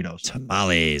eat burritos?"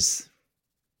 Tamales.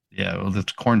 Yeah, well,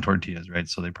 it's corn tortillas, right?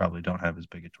 So they probably don't have as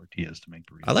big a tortillas to make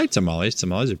burritos. I like tamales.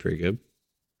 Tamales are pretty good.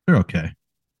 They're okay.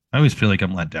 I always feel like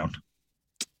I'm let down.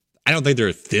 I don't think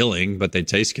they're filling, but they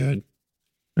taste good.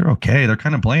 They're okay. They're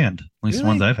kind of bland. At least the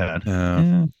ones I've had.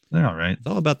 Yeah, they're all right. It's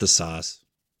all about the sauce.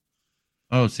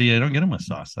 Oh, see, I don't get them with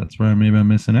sauce. That's where maybe I'm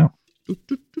missing out. Throw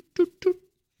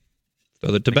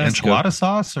the Tabasco. Like enchilada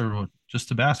sauce or just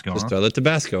Tabasco? Just throw the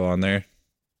Tabasco on there,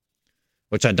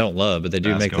 which I don't love, but they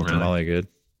do make the tamale good.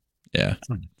 Yeah. It's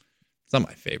not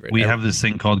my favorite. We have this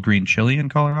thing called green chili in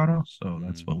Colorado, so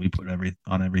that's what we put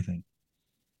on everything.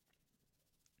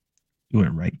 Do it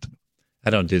right. I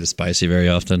don't do the spicy very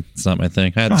often. It's not my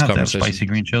thing. I had this conversation. Have spicy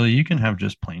green chili. You can have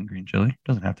just plain green chili. It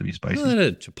doesn't have to be spicy.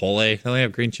 Chipotle. They only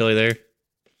have green chili there.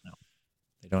 No,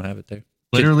 they don't have it there.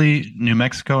 Literally, New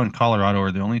Mexico and Colorado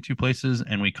are the only two places,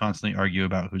 and we constantly argue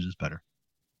about whose is better.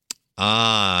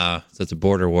 Ah, so it's a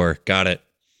border war. Got it.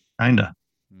 Kinda.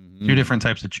 Mm-hmm. 2 different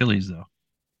types of chilies, though.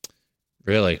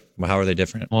 Really? Well, how are they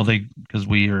different? Well, because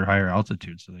we are higher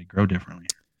altitude, so they grow differently.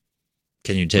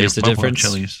 Can you taste the Pueblo difference?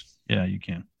 Chilies. Yeah, you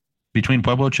can. Between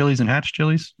Pueblo chilies and Hatch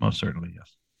chilies, most certainly,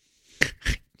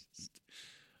 yes.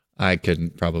 I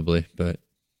couldn't probably, but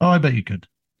Oh, I bet you could.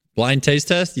 blind taste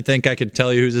test. You think I could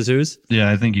tell you whose is whose? Yeah,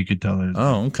 I think you could tell it.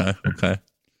 Oh, okay, okay.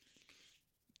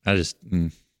 I just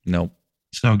nope.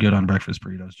 So good on breakfast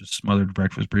burritos. Just smothered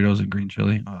breakfast burritos and green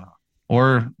chili.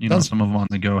 Or, some of them on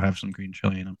the go have some green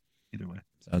chili in them. Either way.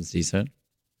 Sounds decent.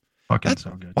 Fucking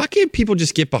so good. Why can't people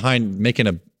just get behind making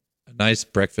a nice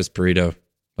breakfast burrito?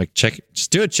 Like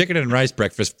just do a chicken and rice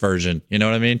breakfast version. You know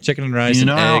what I mean? Chicken and rice. You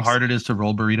know and how eggs. hard it is to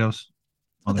roll burritos?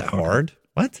 Not that hard.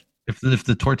 What? If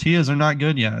the tortillas are not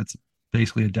good, yeah, it's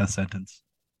basically a death sentence.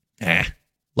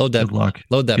 Load that. Good luck.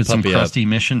 Load that Get some puppy up. crusty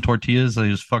Mission tortillas. They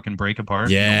just fucking break apart.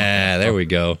 Yeah, there we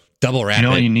go. Double wrap. You know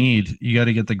it. what you need? You got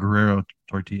to get the Guerrero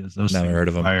tortillas. Those Never things heard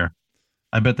of them. fire.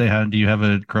 I bet they have. Do you have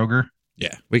a Kroger?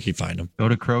 Yeah, we can find them. Go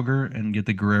to Kroger and get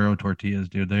the Guerrero tortillas,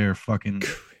 dude. They are fucking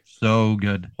so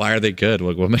good. Why are they good?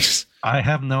 What makes? I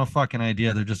have no fucking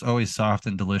idea. They're just always soft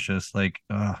and delicious. Like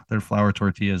their flour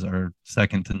tortillas are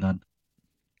second to none.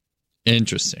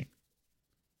 Interesting.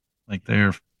 Like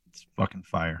it's fucking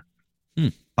fire.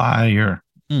 Fire.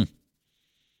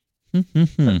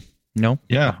 No.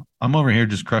 Yeah, I'm over here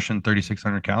just crushing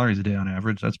 3,600 calories a day on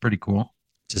average. That's pretty cool.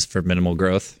 Just for minimal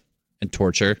growth and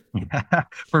torture.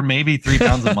 For maybe 3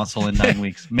 pounds of muscle in 9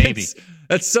 weeks. Maybe.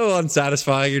 That's so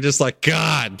unsatisfying. You're just like,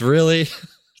 God, really?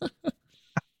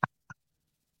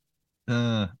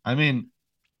 I mean,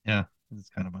 yeah, it's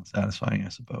kind of unsatisfying, I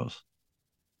suppose.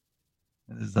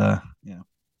 It is, yeah.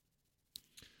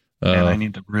 And I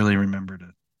need to really remember to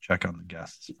check on the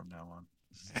guests from now on.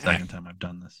 This is the second time I've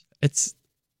done this.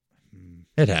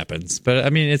 It happens, but I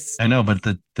mean, I know, but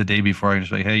the day before, I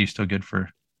just like, hey, you still good for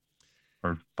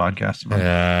podcast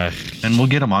tomorrow? And we'll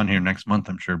get them on here next month,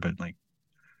 I'm sure. But like,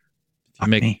 if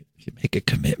you make a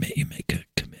commitment, you make a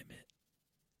commitment.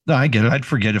 No, I get it. I'd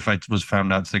forget if I was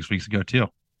found out 6 weeks ago too.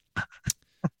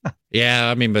 Yeah,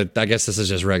 I mean, but I guess this is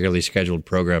just regularly scheduled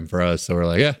program for us. So we're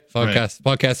like, yeah, podcast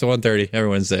at 1:30 every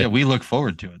Wednesday. Yeah, we look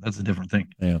forward to it. That's a different thing.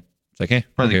 Yeah, it's like, hey,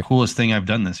 probably the coolest thing I've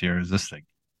done this year is this thing.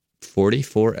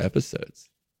 44 episodes.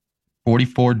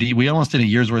 44 D. We almost did a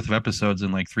year's worth of episodes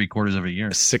in like 3/4 of a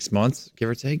year. 6 months, give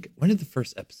or take. When did the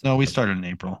first episode? No, we started in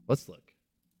April. Let's look.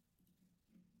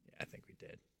 Yeah, I think we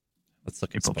did. Let's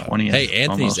look. April 20th. Hey,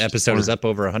 Anthony's episode is up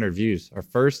over 100 views. Our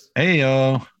first.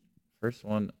 First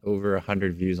one over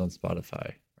 100 views on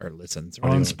Spotify or listens.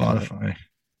 On Spotify.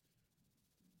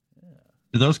 Yeah.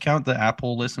 Do those count the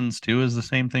Apple listens too as the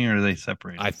same thing, or are they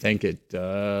separated? I think it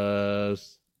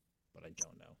does, but I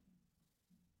don't know.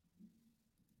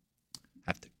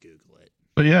 Have to Google it.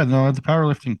 But yeah, no, the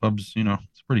powerlifting clubs,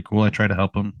 it's pretty cool. I try to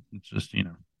help them. It's just,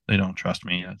 they don't trust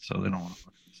me yet, so they don't want to.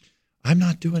 I'm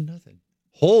not doing nothing.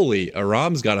 Holy,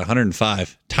 Aram's got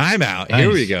 105. Timeout. Nice.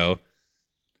 Here we go.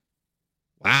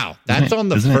 Wow, that's on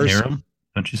the first. Aram?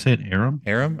 Don't you say it Aram?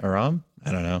 Aram?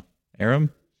 I don't know. Aram?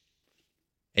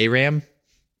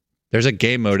 There's a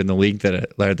game mode in the league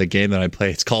the game that I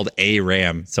play. It's called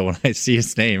Aram. So when I see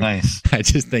his name, nice. I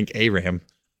just think Aram.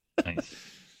 Nice.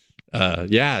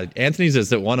 Yeah, Anthony's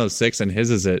is at 106 and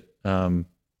his is at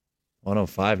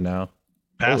 105 now.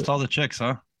 Passed all the chicks,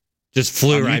 huh? Just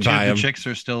flew right by him. The chicks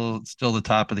are still the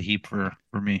top of the heap for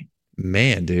me.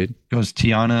 Man, dude. Goes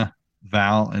Tiana,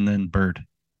 Val, and then Bird.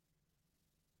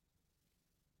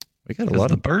 We got a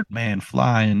lot of Bird man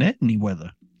fly in any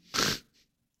weather.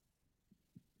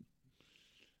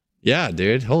 Yeah,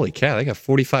 dude. Holy cow. They got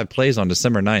 45 plays on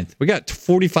December 9th. We got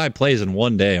 45 plays in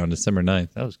one day on December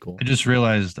 9th. That was cool. I just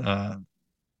realized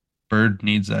Bird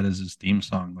needs that as his theme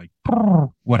song. Like,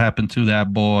 what happened to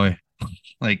that boy?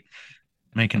 Like,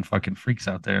 making fucking freaks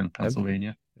out there in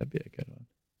Pennsylvania. That'd be a good one.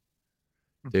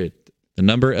 Dude, the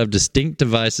number of distinct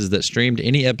devices that streamed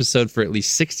any episode for at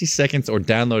least 60 seconds or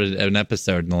downloaded an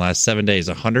episode in the last 7 days,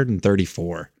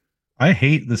 134. I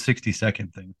hate the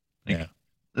 60-second thing. Like, yeah.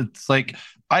 It's like,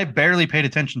 I barely paid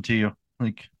attention to you.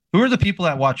 Like, who are the people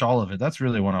that watch all of it? That's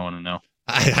really what I want to know.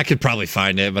 I could probably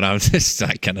find it, but I'm just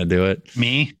not going to do it.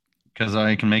 Me? Because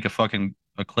I can make a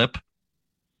clip.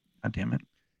 God damn it.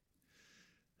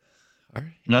 All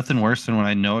right. Nothing worse than when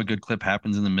I know a good clip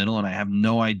happens in the middle and I have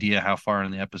no idea how far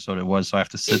in the episode it was. So I have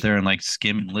to sit there and like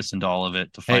skim and listen to all of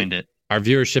it to find it. Our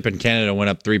viewership in Canada went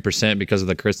up 3% because of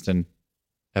the Kristen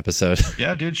episode.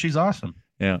 Yeah, dude, she's awesome.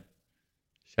 Yeah.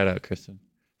 Shout out, Kristen.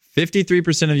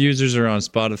 53% of users are on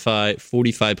Spotify.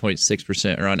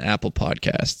 45.6% are on Apple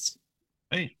Podcasts.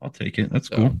 Hey, I'll take it. That's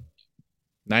cool.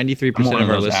 93% I'm one of of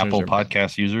our those listeners Apple are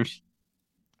podcast users.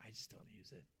 I just don't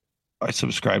use it. I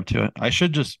subscribe to it. I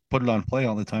should just put it on play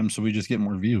all the time so we just get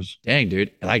more views. Dang,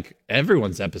 dude. Like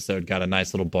everyone's episode got a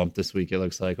nice little bump this week, it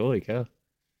looks like. Holy cow.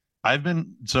 I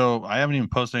haven't even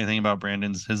posted anything about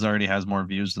Brandon's. His already has more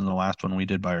views than the last one we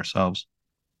did by ourselves.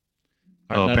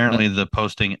 So apparently the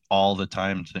posting all the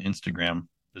time to Instagram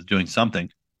is doing something.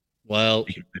 Well,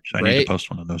 I need to post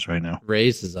one of those right now.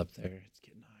 Ray's is up there. It's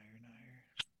getting higher and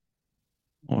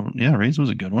higher. Well, yeah, Ray's was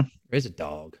a good one. Ray's a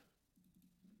dog.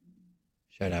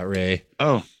 Shout out Ray.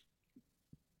 Oh,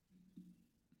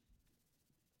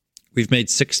 we've made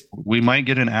 6. We might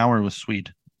get an hour with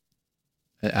Swede.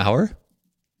 An hour?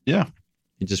 Yeah.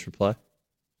 You just reply?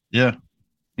 Yeah.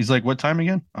 He's like, what time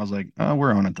again? I was like, oh,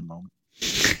 we're on at the moment.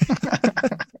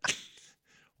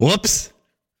 Whoops.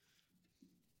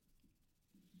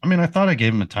 I mean, I thought I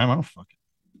gave him a time. I don't fuck it.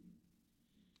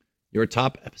 Your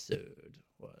top episode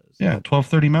was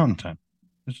 12:30 Mountain Time.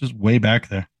 It's just way back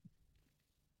there.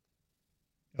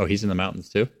 Oh, he's in the mountains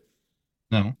too?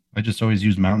 No, I just always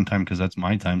use Mountain Time because that's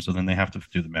my time. So then they have to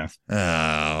do the math.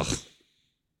 Oh,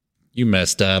 you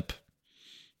messed up.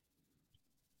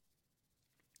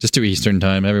 Just do Eastern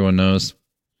time. Everyone knows.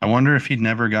 I wonder if he'd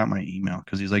never got my email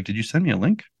because he's like, did you send me a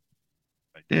link?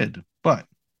 I did, but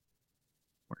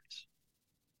words.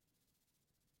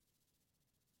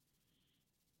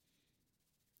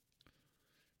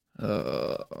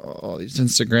 All these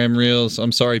Instagram reels.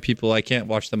 I'm sorry, people. I can't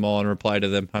watch them all and reply to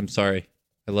them. I'm sorry.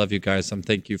 I love you guys.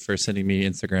 Thank you for sending me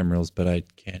Instagram reels, but I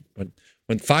can't.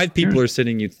 When 5 people are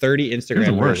sending you 30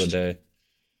 Instagram reels a day,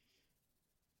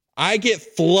 I get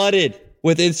flooded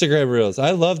with Instagram reels.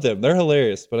 I love them. They're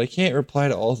hilarious, but I can't reply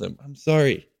to all of them. I'm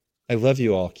sorry. I love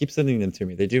you all. Keep sending them to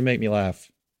me. They do make me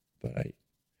laugh, but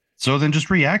So then just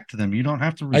react to them. You don't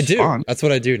have to respond. I do. That's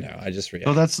what I do now. I just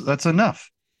react. So that's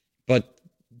enough. But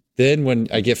then when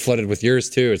I get flooded with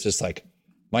yours too, it's just like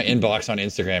my inbox on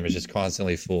Instagram is just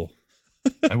constantly full.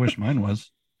 I wish mine was.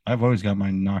 I've always got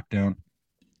mine knocked down.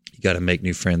 You got to make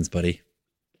new friends, buddy.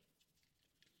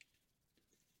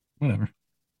 Whatever.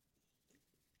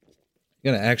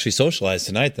 You're going to actually socialize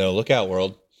tonight, though. Look out,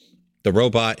 world. The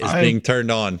robot is being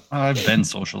turned on. I've been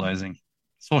socializing.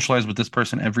 Socialize with this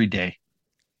person every day.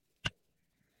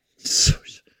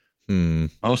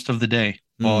 Most of the day.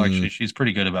 Well, actually, she's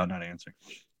pretty good about not answering.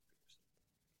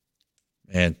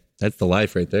 Man, that's the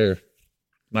life right there.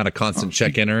 Not a constant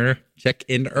check-in-er.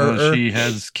 She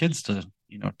has kids to,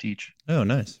 teach. Oh,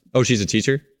 nice. Oh, she's a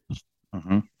teacher?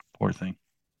 Poor thing.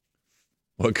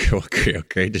 What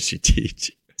grade does she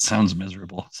teach? Sounds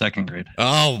miserable. 2nd grade.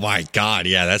 Oh, my God.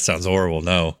 Yeah, that sounds horrible.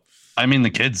 No. I mean, the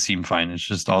kids seem fine. It's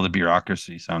just all the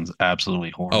bureaucracy sounds absolutely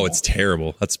horrible. Oh, it's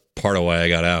terrible. That's part of why I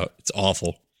got out. It's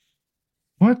awful.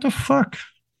 What the fuck?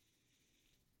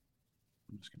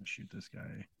 I'm just going to shoot this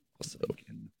guy. Also,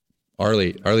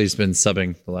 Arlie's been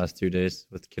subbing the last 2 days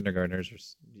with kindergartners or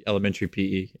elementary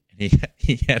PE. And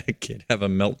he had a kid have a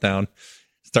meltdown,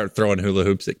 start throwing hula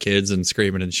hoops at kids and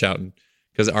screaming and shouting.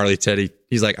 Because Arlie said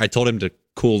he's like, I told him to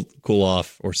cool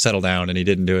off or settle down, and he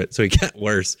didn't do it. So he got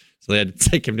worse. So they had to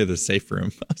take him to the safe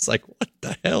room. I was like, what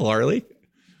the hell, Arlie?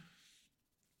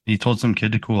 He told some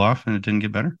kid to cool off and it didn't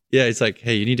get better? Yeah, he's like,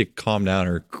 hey, you need to calm down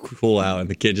or cool out. And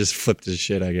the kid just flipped his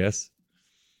shit, I guess.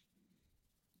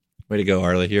 Way to go,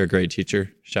 Arlie. You're a great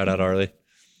teacher. Shout out, Arlie.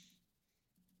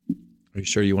 Are you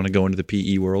sure you want to go into the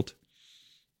PE world?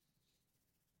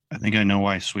 I think I know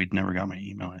why Swede never got my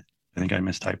email. I think I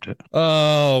mistyped it.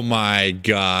 Oh, my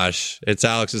gosh. It's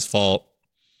Alex's fault.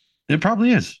 It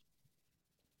probably is.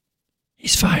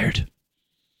 He's fired.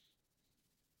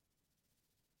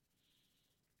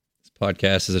 This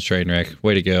podcast is a train wreck.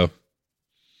 Way to go.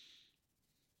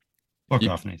 Fuck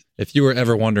off, Nathan. If you were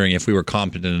ever wondering if we were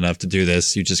competent enough to do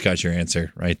this, you just got your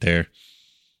answer right there.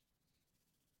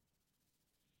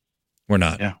 We're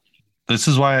not. Yeah. This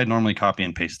is why I normally copy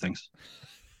and paste things.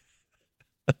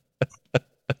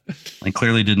 I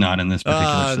clearly did not in this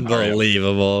particular scenario.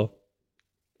 Unbelievable.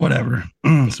 Whatever.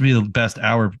 This will be the best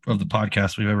hour of the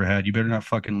podcast we've ever had. You better not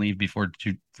fucking leave before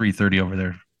 3:30 over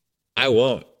there. I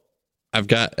won't. I've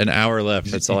got an hour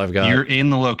left. That's all I've got. You're in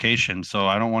the location, so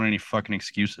I don't want any fucking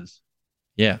excuses.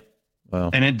 Yeah. Well,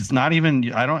 and it's not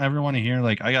even, I don't ever want to hear,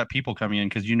 like, I got people coming in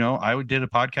because, I did a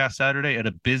podcast Saturday at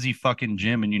a busy fucking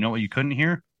gym, and you know what you couldn't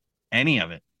hear? Any of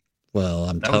it.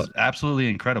 Well, that was absolutely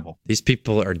incredible. These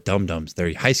people are dum-dums.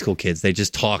 They're high school kids. They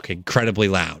just talk incredibly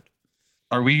loud.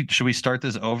 Should we start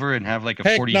this over and have like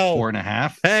a 44 and a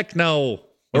half? Heck no.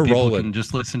 We're rolling. Can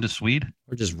just listen to Swede?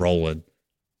 We're just rolling.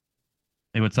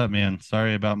 Hey, what's up, man?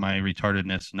 Sorry about my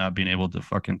retardedness not being able to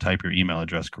fucking type your email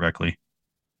address correctly.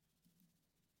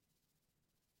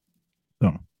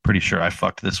 So, pretty sure I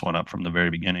fucked this one up from the very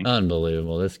beginning.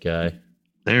 Unbelievable. This guy.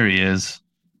 There he is.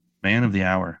 Man of the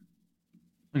hour.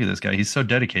 Look at this guy. He's so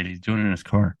dedicated. He's doing it in his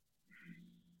car.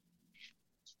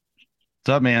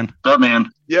 What's up, man? What's up, man?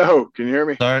 Yo, can you hear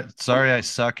me? Sorry, I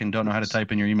suck and don't know how to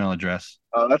type in your email address.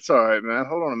 Oh, that's all right, man.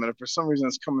 Hold on a minute. For some reason,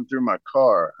 it's coming through my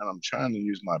car, and I'm trying to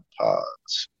use my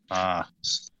pods.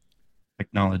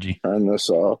 Technology. Turn this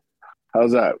off.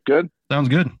 How's that? Good? Sounds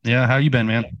good. Yeah, how you been,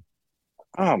 man?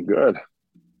 Oh, I'm good.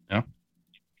 Yeah.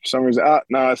 For some reason,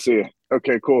 now I see you.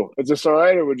 Okay, cool. Is this all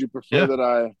right, or would you prefer that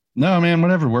I? No, man.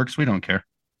 Whatever works. We don't care.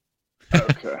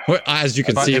 Okay. Well, as you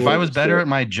can see, if I was better at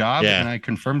my job and I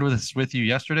confirmed with you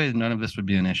yesterday, none of this would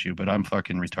be an issue. But I'm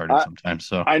fucking retarded sometimes.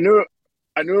 So I knew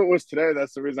it was today.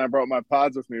 That's the reason I brought my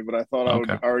pods with me. But I thought I would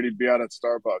already be out at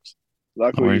Starbucks.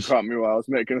 Luckily, you caught me while I was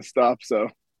making a stop. So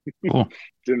cool.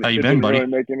 How you been, buddy?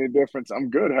 Didn't really make any difference. I'm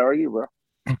good. How are you, bro?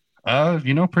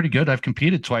 Pretty good. I've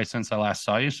competed twice since I last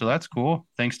saw you, so that's cool.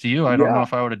 Thanks to you. I don't know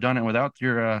if I would have done it without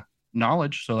your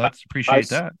knowledge. So appreciate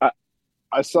that.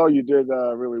 I saw you did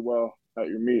really well at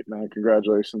your meet, man.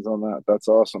 Congratulations on that. That's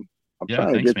awesome. I'm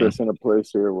trying to get this in a place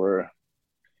here where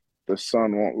the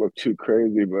sun won't look too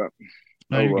crazy, but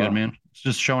no, you're good, man. It's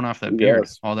just showing off that beard,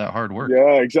 all that hard work.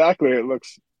 Yeah, exactly. It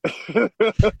looks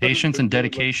patience and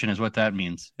dedication is what that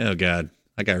means. Oh God,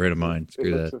 I got rid of mine.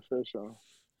 Screw that. Official.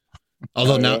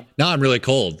 Although now I'm really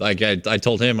cold. Like I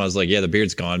told him, I was like, yeah, the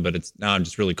beard's gone, but now I'm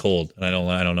just really cold, and I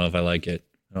don't know if I like it.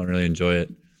 I don't really enjoy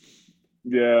it.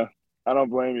 Yeah, I don't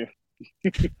blame you.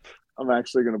 I'm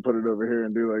actually going to put it over here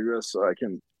and do like this so I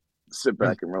can sit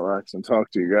back and relax and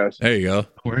talk to you guys. There you go.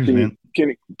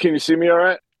 Can you see me all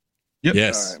right? Yep.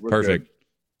 Yes. Right, perfect. Good.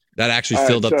 That actually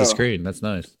filled up the screen. That's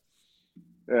nice.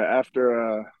 Yeah.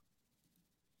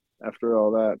 After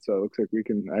all that, so it looks like we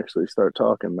can actually start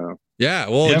talking now. Yeah.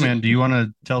 Well, yeah, man. Do you want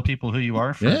to tell people who you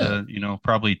are for the,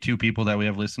 probably 2 people that we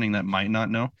have listening that might not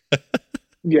know?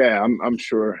 Yeah, I'm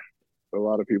sure a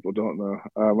lot of people don't know.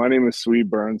 My name is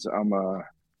Swede Burns. I'm a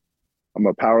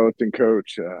powerlifting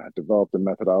coach. Developed a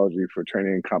methodology for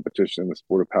training and competition in the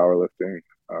sport of powerlifting.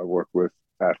 I work with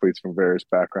athletes from various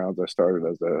backgrounds. I started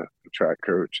as a track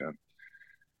coach and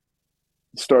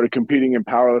started competing in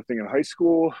powerlifting in high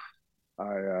school.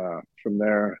 From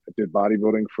there, I did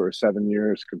bodybuilding for 7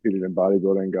 years, competed in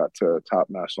bodybuilding, got to top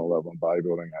national level in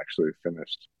bodybuilding, actually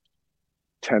finished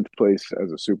 10th place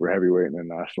as a super heavyweight in a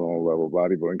national level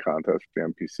bodybuilding contest for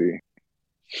the NPC.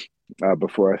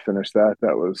 Before I finished that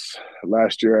was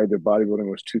last year. I did bodybuilding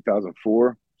was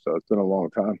 2004, so it's been a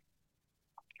long time.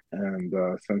 And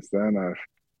since then,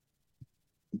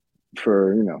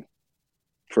 for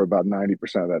about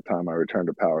 90% of that time, I returned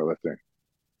to powerlifting.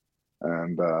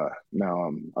 And now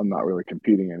I'm not really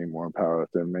competing anymore in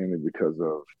powerlifting, mainly because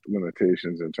of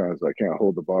limitations in terms of I can't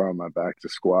hold the bar on my back to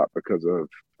squat because I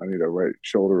need a right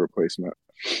shoulder replacement.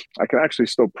 I can actually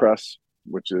still press,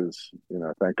 which is,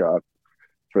 thank God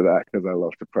for that, because I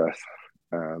love to press.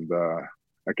 And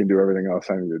I can do everything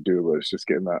else I need to do, but it's just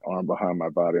getting that arm behind my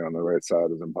body on the right side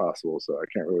is impossible. So I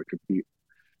can't really compete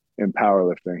in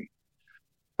powerlifting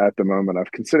at the moment.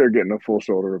 I've considered getting a full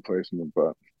shoulder replacement,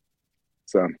 but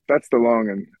so that's the long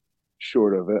and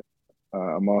short of it.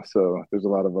 There's a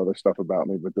lot of other stuff about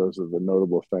me, but those are the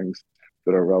notable things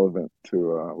that are relevant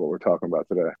to what we're talking about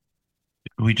today.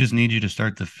 We just need you to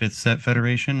start the 5th set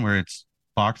federation where it's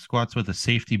box squats with a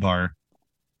safety bar,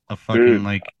 a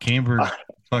fucking camber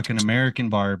fucking American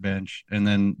bar bench, and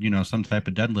then, some type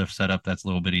of deadlift setup that's a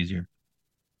little bit easier.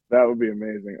 That would be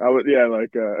amazing. I would,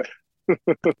 like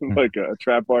a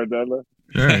trap bar deadlift.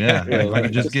 Sure, yeah. If I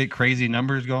could just get crazy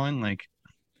numbers going,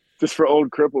 just for old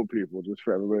crippled people, just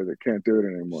for everybody that can't do it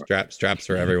anymore. Straps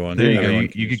for everyone. There you go.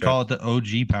 You could call it the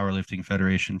OG Powerlifting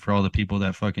Federation for all the people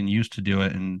that fucking used to do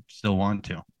it and still want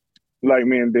to. Like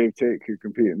me and Dave Tate could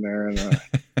compete in there, and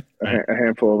a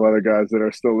handful of other guys that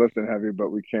are still lifting heavy,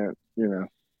 but we can't, Yeah,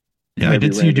 I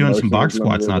did see you doing some box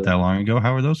squats not that long ago.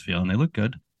 How are those feeling? They look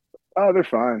good. Oh, they're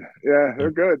fine. Yeah, they're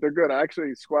good. They're good. I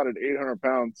actually squatted 800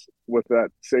 pounds with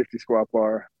that safety squat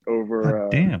bar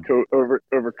over over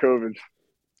COVID.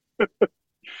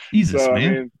 Jesus, so, man. I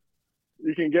mean,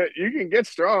 you can get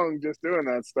strong just doing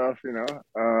that stuff, that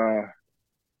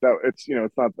it's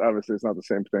it's not the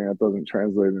same thing. That doesn't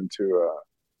translate into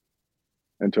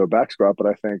a back squat, but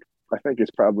I think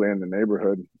it's probably in the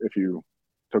neighborhood if you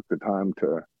took the time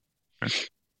to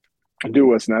do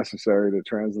what's necessary to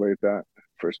translate that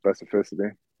for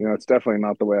specificity. It's definitely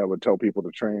not the way I would tell people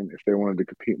to train if they wanted to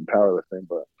compete in powerlifting,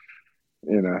 but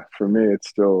for me, it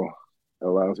still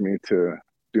allows me to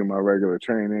do my regular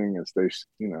training and stay,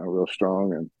 real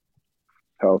strong and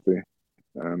healthy.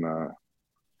 And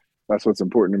that's what's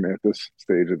important to me at this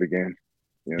stage of the game.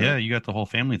 You know? Yeah, you got the whole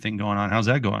family thing going on. How's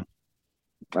that going?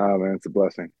 Ah, man, it's a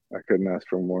blessing. I couldn't ask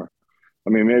for more. I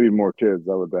mean, maybe more kids.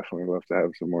 I would definitely love to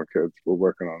have some more kids. We're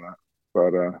working on that.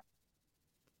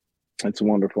 But it's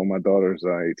wonderful. My daughter's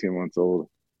 18 months old.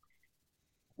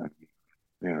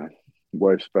 Yeah,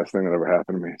 wife's best thing that ever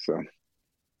happened to me. So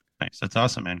Nice. That's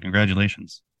awesome, man.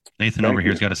 Congratulations. Nathan over thank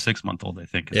here's you. got a 6-month-old, I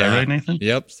think. Is that Yeah. right, Nathan?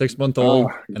 Yep. 6-month Oh,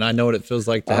 old. And I know what it feels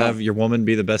like to have your woman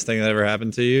be the best thing that ever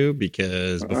happened to you,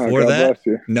 because before God that, bless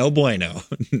you. no bueno.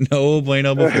 No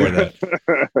bueno before that.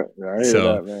 Yeah, I hear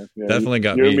So, that, man. Yeah, definitely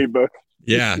got you me. and me both.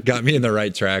 Yeah, got me in the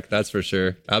right track. That's for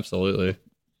sure. Absolutely.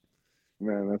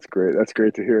 Man, that's great. That's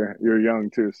great to hear. You're young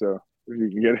too, so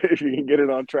if you can get it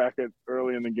on track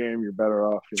early in the game, you're better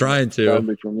off. Trying to.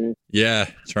 Sadly for me, Yeah,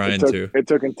 trying to. it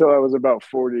took until I was about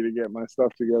 40 to get my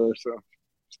stuff together. So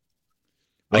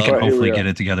I can but here we hopefully are. get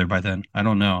it together by then. I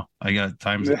don't know. I got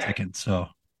time's a ticking, so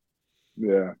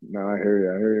Yeah, no, I hear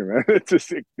you. I hear you, man. It's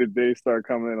just the days start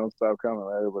coming, they don't stop coming,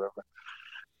 right? Or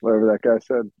whatever that guy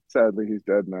said. Sadly, he's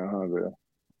dead now, huh?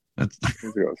 that's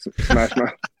Smash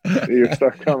Mouth. The years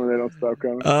start coming, they don't stop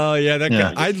coming. Oh yeah, that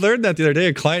Yeah. guy. I learned that the other day.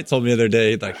 A client told me the other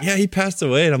day, like, yeah, he passed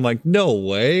away, and I'm like, no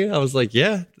way. I was like,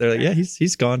 yeah. They're like, yeah,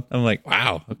 he's gone. I'm like,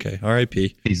 wow, okay,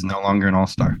 R.I.P. he's no longer an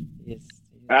all-star.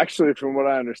 Actually, from what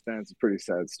I understand, it's a pretty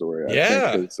sad story.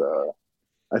 Yeah.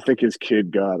 I think his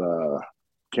kid got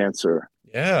cancer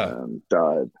Yeah, and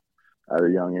died at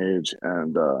a young age,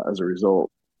 and as a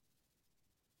result,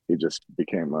 he just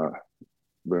became a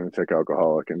lunatic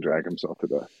alcoholic and drank himself to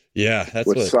death. yeah, that's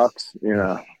Which what sucks. You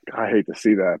know, I hate to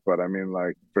see that, but I mean,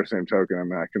 like, for the same token, I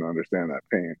mean, I can understand that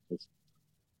pain.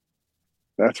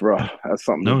 That's rough. That's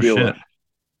something No to deal shit. with.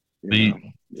 You know?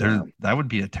 Yeah. That would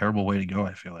be a terrible way to go,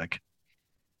 I feel like.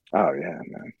 Oh yeah,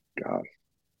 man. God.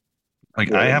 Like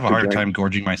Yeah, I have a to hard drink. time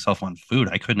gorging myself on food.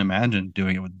 I couldn't imagine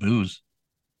doing it with booze.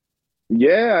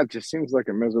 Yeah, it just seems like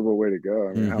a miserable way to go.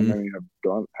 I mean, how Mhm. many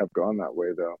have gone that way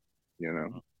though? You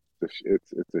know,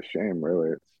 it's a shame,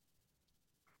 really.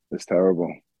 It's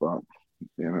terrible, but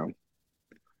you know,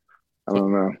 I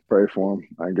don't know. Pray for him.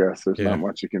 I guess there's Yeah. not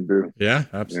much you can do. Yeah, You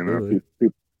know, absolutely.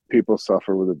 people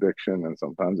suffer with addiction, and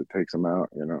sometimes it takes them out.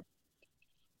 You know,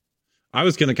 I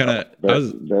was gonna kind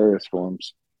of, various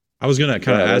forms. I was gonna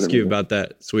kind of Yeah, ask you about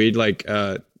that, Swede. Like,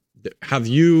 have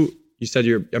you? You said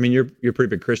you're. I mean, you're a pretty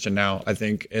big Christian now, I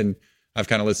think, and I've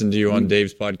kind of listened to you on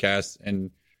Dave's podcast.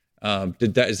 And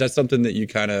is that something that you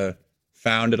kind of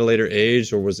found at a later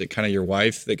age, or was it kind of your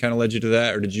wife that kind of led you to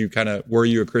that, or were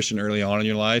you a Christian early on in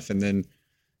your life and then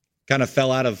kind of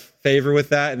fell out of favor with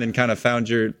that, and then kind of found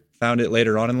it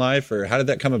later on in life, or how did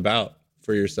that come about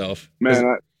for yourself?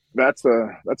 Man, that's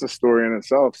a story in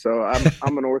itself. So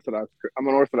I'm an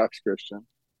Orthodox Christian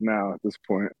now at this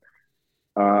point.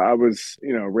 I was,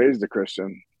 raised a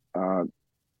Christian. And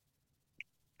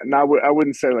I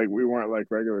wouldn't say like we weren't like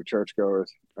regular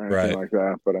churchgoers or anything Right. like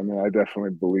that, but I mean, I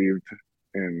definitely believed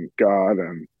in God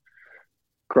and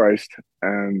Christ,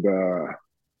 and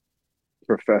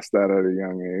professed that at a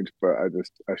young age. But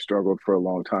I struggled for a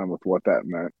long time with what that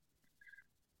meant.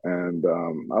 And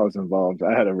I was involved.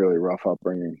 I had a really rough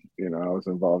upbringing. I was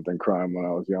involved in crime when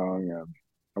I was young, and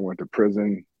I went to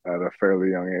prison at a fairly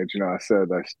young age. I said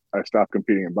I stopped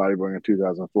competing in bodybuilding in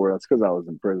 2004. That's because I was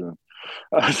in prison.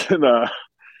 I was in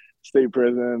state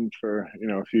prison for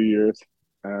a few years,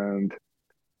 and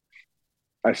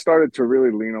I started to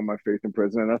really lean on my faith in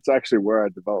prison. And that's actually where I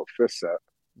developed fifth set.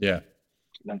 Yeah.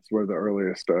 That's where the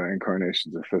earliest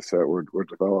incarnations of fifth set were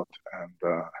developed.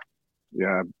 And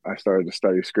yeah, I started to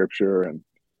study scripture, and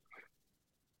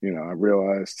I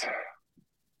realized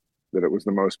that it was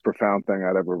the most profound thing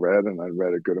I'd ever read, and I'd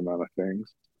read a good amount of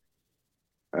things.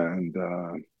 And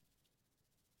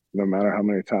no matter how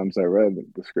many times I read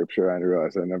the scripture, I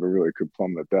realized I never really could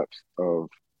plumb the depths of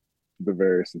the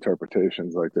various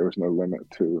interpretations. Like, there was no limit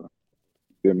to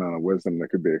the amount of wisdom that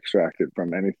could be extracted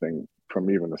from anything,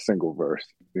 from even a single verse.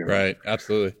 Right.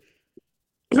 Absolutely.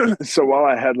 So while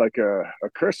I had like a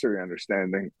cursory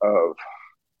understanding of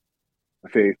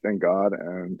faith in God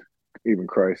and even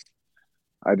Christ,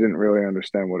 I didn't really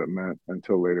understand what it meant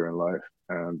until later in life.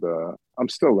 And I'm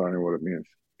still learning what it means.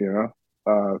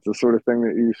 It's the sort of thing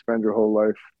that you spend your whole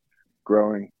life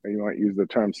growing. And you might use the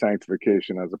term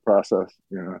sanctification as a process,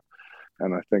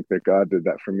 and I think that God did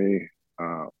that for me,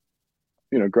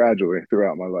 gradually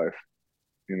throughout my life,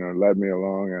 led me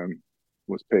along and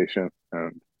was patient.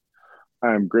 And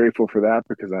I am grateful for that,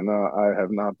 because I know I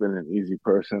have not been an easy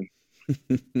person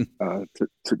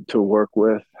to work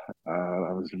with.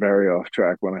 I was very off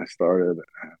track when I started,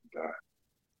 and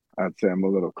I'd say I'm a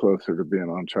little closer to being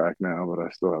on track now, but I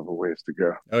still have a ways to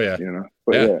go. Oh yeah.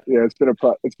 But Yeah. yeah, it's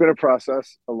been a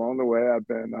process along the way. I've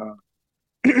been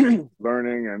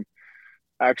learning. And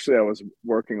actually, I was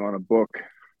working on a book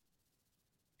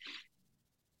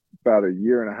about a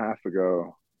year and a half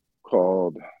ago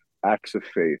called Acts of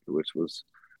Faith, which was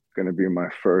going to be my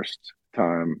first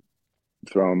time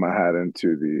throwing my hat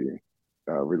into the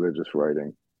religious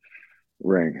writing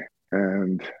ring.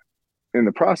 And in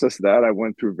the process of that, I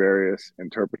went through various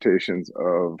interpretations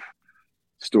of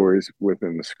stories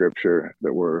within the scripture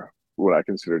that were what I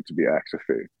considered to be acts of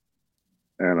faith.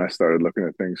 And I started looking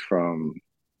at things from,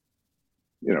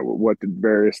 what did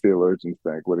various theologians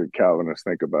think? What did Calvinists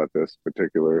think about this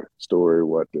particular story?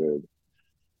 What did,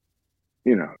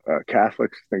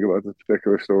 Catholics think about this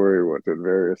particular story? What did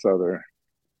various other.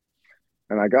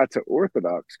 And I got to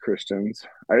Orthodox Christians.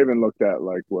 I even looked at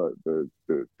like what the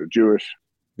Jewish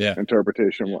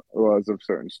interpretation was of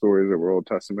certain stories that were Old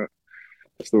Testament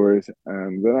stories.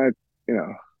 And then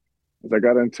as I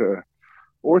got into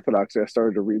Orthodoxy, I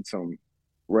started to read some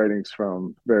writings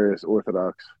from various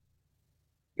Orthodox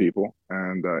people,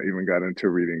 and even got into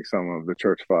reading some of the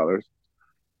church fathers,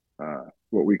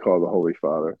 what we call the Holy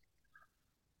Father.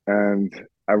 And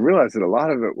I realized that a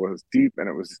lot of it was deep, and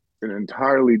it was an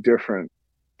entirely different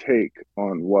take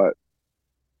on what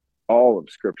all of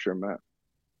Scripture meant,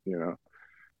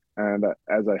 And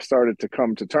as I started to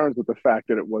come to terms with the fact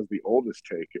that it was the oldest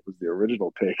take, it was the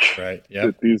original take. Right. Yeah.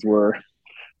 That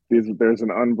there's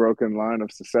an unbroken line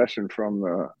of succession from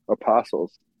the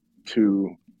apostles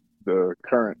to the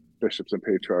current bishops and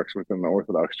patriarchs within the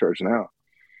Orthodox Church now.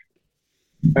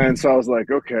 And so I was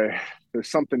like, okay, there's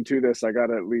something to this. I got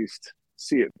to at least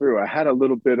see it through. I had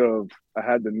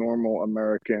the normal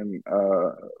American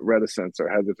reticence or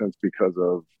hesitance because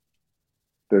of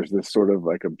there's this sort of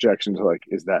like objection to like,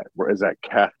 is that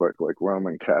Catholic, like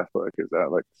Roman Catholic? Is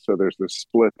that like, so there's this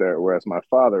split there, whereas my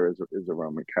father is a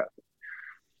Roman Catholic.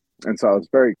 And so I was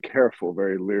very careful,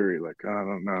 very leery, like, I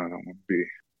don't know, I don't want to be,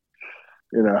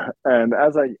 and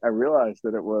as I realized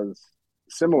that it was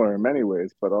similar in many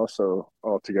ways, but also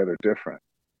altogether different.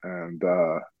 And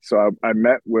so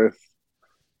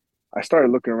I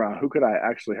started looking around, who could I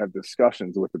actually have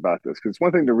discussions with about this? Because it's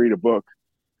one thing to read a book,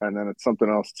 and then it's something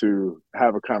else to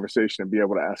have a conversation and be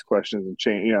able to ask questions and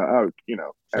change, sure.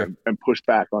 and push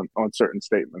back on certain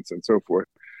statements and so forth.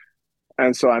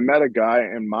 And so I met a guy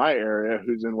in my area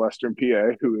who's in Western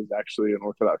PA, who is actually an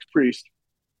Orthodox priest.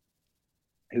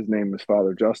 His name is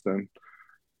Father Justin.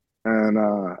 And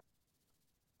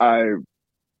I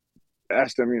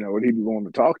asked him, would he be willing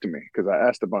to talk to me? Because I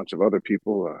asked a bunch of other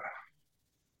people.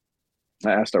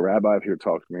 I asked a rabbi if he would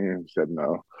talk to me, and he said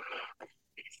no.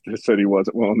 He said he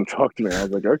wasn't willing to talk to me. I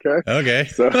was like, okay. Okay.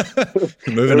 So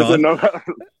moving on. No,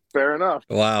 fair enough.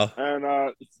 Wow.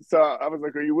 And so I was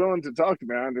like, are you willing to talk to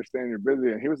me? I understand you're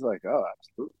busy. And he was like, oh,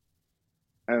 absolutely.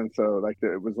 And so like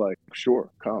it was like, sure,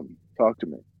 come talk to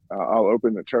me. I'll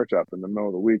open the church up in the middle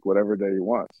of the week, whatever day you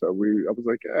want. So I was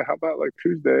like, yeah, how about like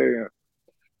Tuesday,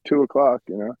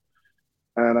 2:00,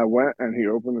 And I went, and he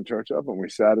opened the church up, and we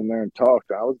sat in there and talked.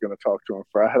 I was going to talk to him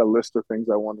I had a list of things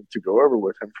I wanted to go over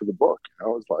with him for the book. It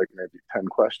was like maybe 10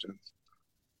 questions.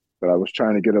 But I was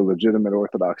trying to get a legitimate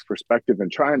Orthodox perspective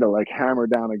and trying to like hammer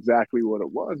down exactly what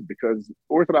it was, because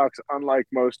Orthodox, unlike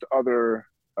most other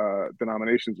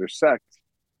denominations or sects,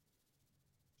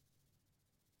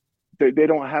 they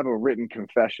don't have a written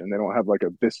confession. They don't have like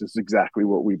this is exactly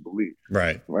what we believe.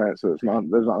 Right. So there's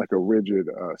not like a rigid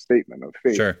statement of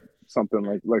faith. Sure.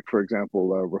 Something like for example,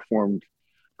 Reformed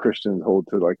Christians hold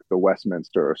to like the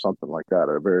Westminster or something like that,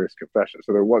 or various confessions.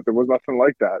 So there was nothing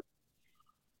like that.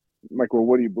 I'm like, well,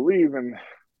 what do you believe? And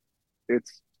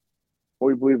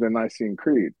we believe the Nicene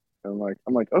Creed. And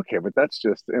I'm like, okay, but that's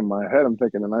just in my head. I'm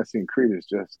thinking the Nicene Creed is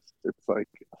it's like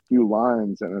a few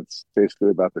lines, and it's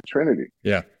basically about the Trinity.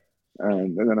 Yeah.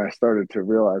 And then I started to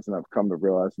realize, and I've come to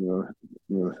realize in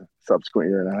the subsequent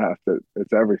year and a half, that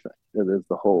it's everything. It is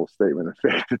the whole statement of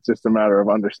faith. It's just a matter of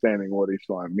understanding what each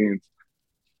line means.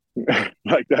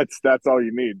 Like that's all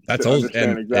you need. That's to old,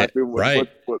 understand exactly what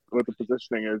the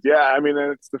positioning is. Yeah, I mean,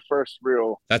 and it's the first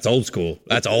real. That's old school.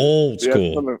 That's old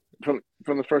school.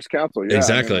 From the first council. Yeah,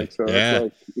 exactly. I mean, so yeah.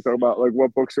 Like, you talk about like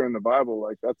what books are in the Bible.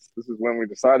 Like this is when we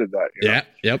decided that. Yeah.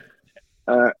 Yep.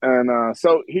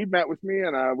 So he met with me,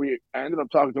 and I ended up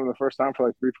talking to him the first time for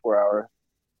like 3-4 hours,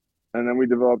 and then we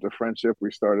developed a friendship.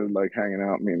 We started like hanging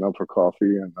out, meeting up for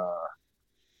coffee, and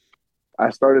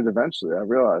I started eventually. I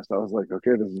realized I was like,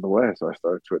 okay, this is the way. So I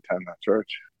started to attend that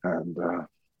church and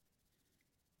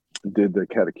did the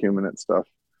catechumenate stuff,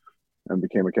 and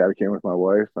became a catechumen with my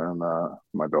wife and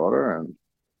my daughter, and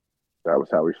that was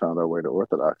how we found our way to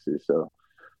Orthodoxy. So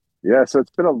yeah, so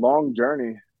it's been a long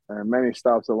journey and many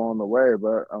stops along the way,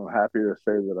 but I'm happy to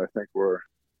say that I think we're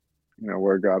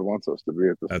where God wants us to be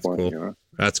at this That's point. cool.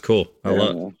 That's cool. I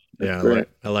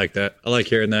like that. I like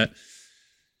hearing that.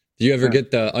 Do you ever get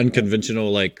the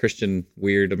unconventional, like Christian,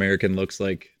 weird American looks?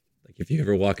 Like if you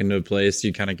ever walk into a place,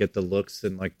 you kind of get the looks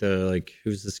and like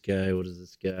who's this guy? What is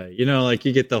this guy? Like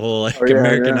you get the whole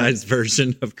Americanized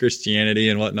version of Christianity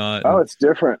and whatnot. Oh, it's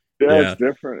different. Yeah, it's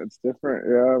different. It's different.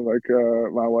 Yeah, like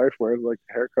my wife wears like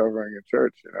hair covering in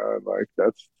church. And, like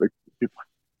that's the people.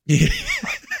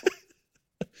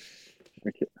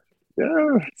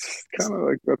 Yeah, it's kind of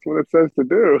like that's what it says to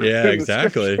do. Yeah,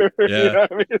 exactly. Yeah,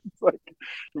 I mean, it's like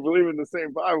we believe in the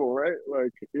same Bible, right?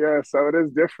 Like, yeah, so it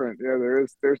is different. Yeah,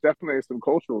 there's definitely some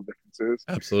cultural differences.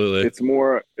 Absolutely, it's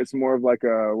more of like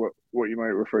what you might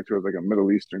refer to as like a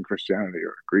Middle Eastern Christianity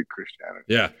or Greek Christianity.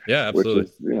 Yeah, absolutely.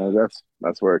 Which is,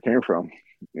 that's where it came from.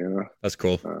 That's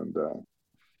cool. And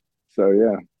so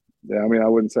yeah. I mean, I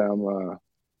wouldn't say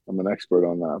I'm an expert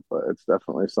on that, but it's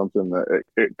definitely something that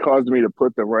it caused me to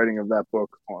put the writing of that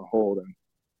book on hold and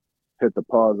hit the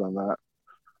pause on that.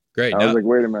 Great. I was like,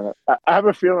 wait a minute. I have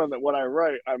a feeling that what I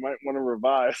write, I might want to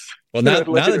revise. Well, now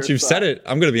that you've said it,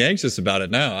 I'm going to be anxious about it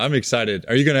now. I'm excited.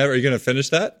 Are you going to finish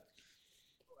that?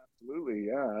 Absolutely.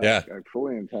 Yeah. Yeah. I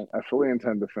fully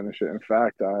intend to finish it. In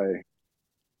fact,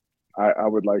 I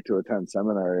would like to attend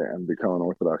seminary and become an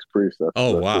Orthodox priest. That's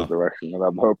the direction that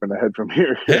I'm hoping to head from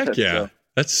here. Heck yeah. So,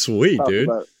 that's sweet, dude.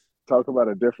 Talk about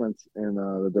a difference in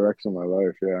the direction of my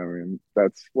life. Yeah, I mean,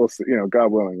 we'll see.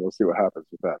 God willing, we'll see what happens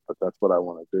with that. But that's what I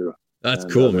want to do. That's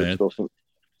cool, man.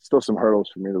 Still some hurdles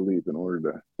for me to leap in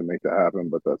order to make that happen.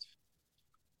 But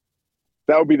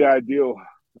that would be the ideal,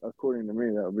 according to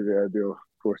me. That would be the ideal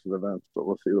course of events. But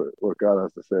we'll see what God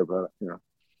has to say about it.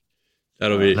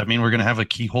 That'll be. Does that mean we're gonna have a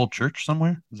keyhole church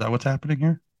somewhere? Is that what's happening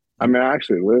here? I mean, I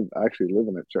actually live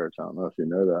in a church. I don't know if you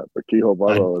know that, but Keyhole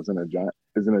Barbell is in a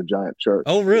giant church.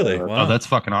 Oh, really? Wow. Oh, that's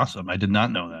fucking awesome. I did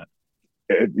not know that.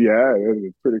 It's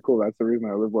pretty cool. That's the reason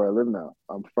I live where I live now.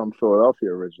 I'm from Philadelphia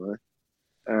originally,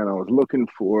 and I was looking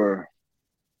for.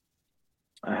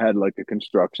 I had like a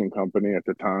construction company at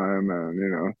the time,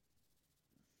 and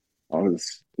I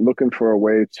was looking for a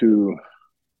way to.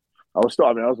 I was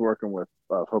working with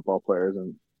football players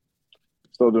and.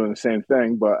 Still doing the same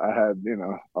thing, but I had,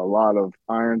 a lot of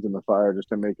irons in the fire just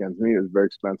to make ends meet. It was very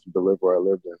expensive to live where I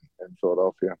lived in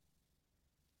Philadelphia.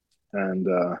 And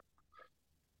I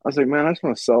was like, man, I just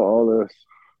want to sell all this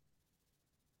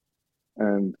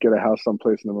and get a house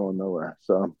someplace in the middle of nowhere.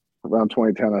 So around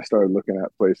 2010, I started looking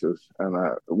at places and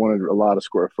I wanted a lot of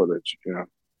square footage,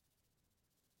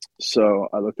 So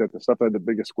I looked at the stuff that had the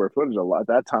biggest square footage. At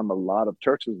that time, a lot of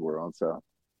churches were on sale.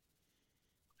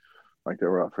 Like they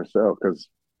were up for sale because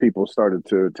people started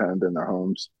to attend in their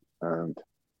homes and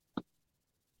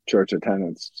church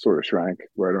attendance sort of shrank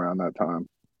right around that time.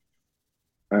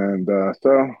 And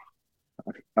so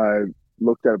I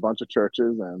looked at a bunch of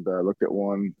churches and looked at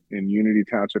one in Unity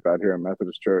Township out here, a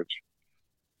Methodist church.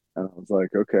 And I was like,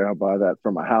 okay, I'll buy that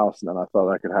for my house. And then I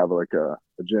thought I could have like a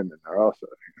gym in there also,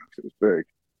 because it was big.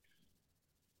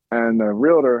 And the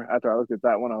realtor, after I looked at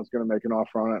that one, I was going to make an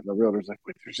offer on it. And the realtor's like,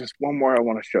 wait, there's just one more I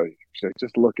want to show you. She's like,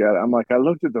 just look at it. I'm like, I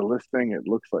looked at the listing. It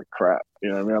looks like crap.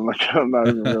 You know what I mean? I'm like, I'm not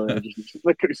even really interested. She's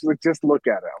like, just look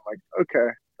at it. I'm like,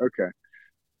 okay.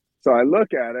 So I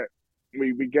look at it.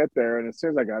 We get there. And as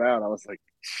soon as I got out, I was like,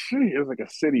 gee, it was like a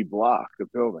city block, the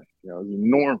building. It was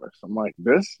enormous. I'm like,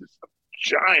 this is a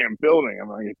giant building. I'm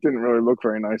like, it didn't really look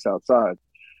very nice outside.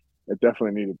 It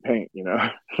definitely needed paint,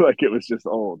 like it was just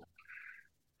old.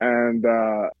 And,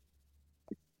 kind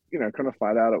of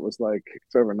find out it was like,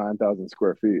 it's over 9,000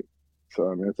 square feet. So,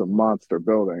 I mean, it's a monster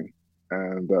building.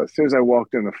 And as soon as I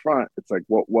walked in the front, it's like,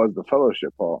 what was the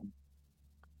fellowship hall?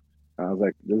 And I was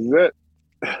like, this is it.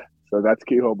 So that's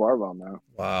Keyhole Barbell now.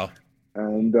 Wow.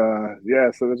 And,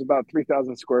 so there's about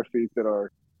 3,000 square feet that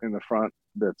are in the front.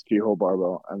 That's Keyhole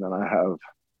Barbell. And then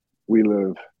we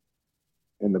live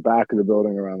in the back of the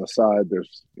building around the side.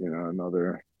 There's,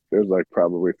 there's like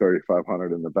probably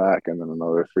 3,500 in the back and then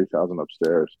another 3,000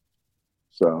 upstairs.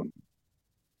 So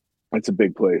it's a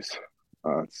big place.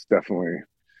 It's definitely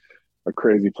a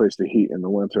crazy place to heat in the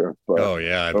winter. But oh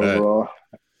yeah, overall,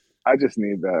 I just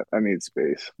need that. I need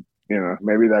space.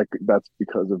 Maybe that's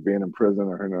because of being in prison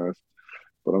or who knows.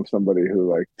 But I'm somebody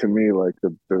who, like, to me, like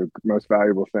the most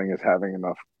valuable thing is having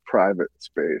enough private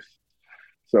space.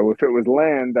 So if it was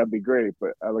land, that'd be great.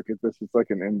 But I look at this, it's like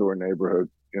an indoor neighborhood,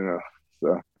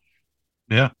 So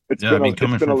yeah, it's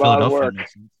been a lot of work.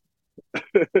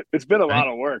 It's been a lot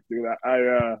of work, dude.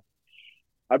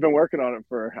 I've been working on it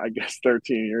for, I guess,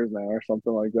 13 years now or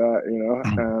something like that,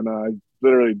 And I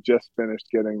literally just finished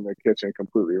getting the kitchen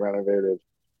completely renovated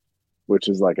which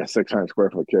is like a 600 square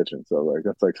foot kitchen. So like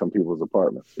that's like some people's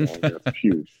apartments. You know? It's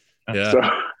huge. Yeah. So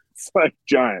it's like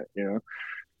giant, you know.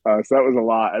 So that was a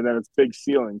lot, and then it's big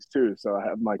ceilings too. So I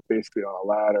have like basically on a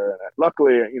ladder, and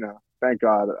luckily, you know, thank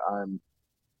God, I'm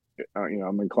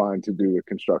inclined to do the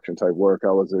construction type work.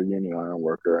 I was a union iron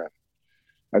worker, and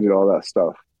I did all that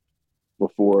stuff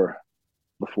before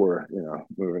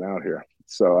moving out here.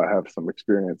 So I have some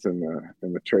experience in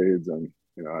the trades, and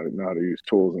I know how to use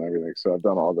tools and everything. So I've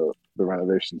done all the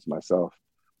renovations myself,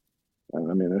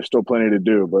 and I mean, there's still plenty to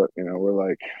do, but we're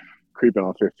like creeping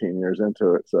on 15 years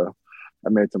into it. So I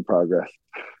made some progress.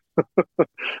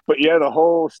 But yeah, the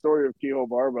whole story of Keyhole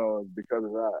Barbell is because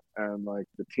of that, and like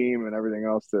the team and everything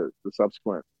else, the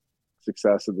subsequent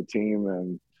success of the team,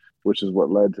 and which is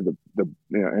what led to the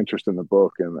interest in the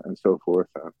book and so forth.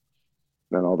 And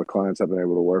then all the clients I've been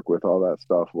able to work with, all that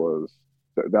stuff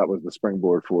that was the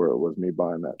springboard for it, was me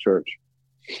buying that church.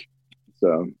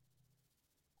 So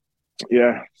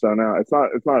yeah, so now it's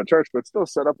not a church, but it's still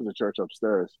set up as a church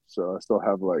upstairs. So I still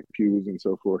have like pews and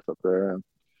so forth up there, and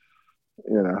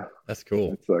that's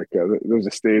cool. It's like there's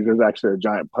a stage. There's actually a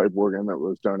giant pipe organ that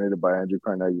was donated by Andrew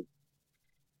Carnegie.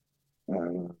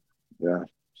 Yeah,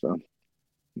 so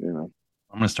I'm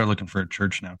gonna start looking for a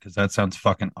church now, because that sounds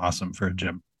fucking awesome for a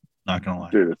gym. Not gonna lie,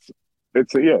 dude.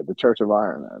 It's the Church of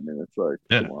Iron. I mean, it's like,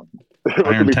 come on.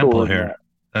 Iron Temple here.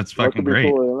 That's fucking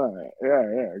great.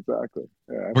 Yeah, exactly.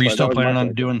 Yeah. Were you still planning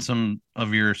on doing some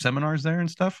of your seminars there and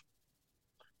stuff?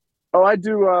 Oh, I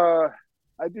do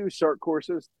CERT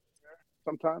courses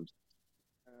sometimes,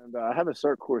 and I have a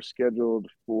CERT course scheduled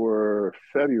for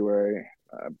February.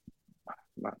 I'm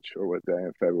not sure what day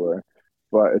in February,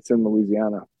 but it's in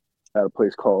Louisiana at a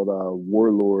place called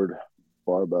Warlord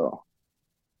Barbell.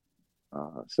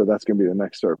 So that's going to be the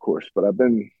next CERT course. But I've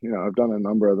done a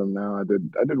number of them now. I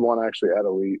did one actually at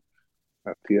Elite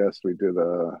at PS. We did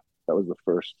that was the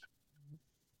first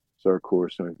CERT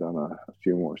course, and we've done a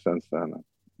few more since then.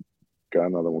 Got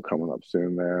another one coming up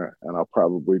soon there, and I'll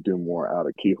probably do more out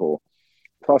of Keyhole.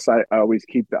 Plus, I always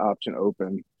keep the option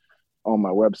open on my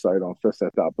website on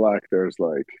fistset.black. There's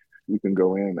like, you can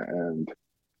go in and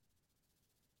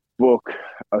book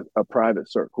a private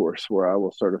CERT course where I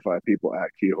will certify people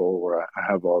at Keyhole, where I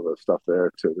have all the stuff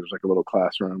there too. There's like a little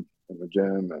classroom in the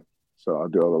gym, and so I'll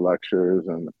do all the lectures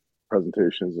and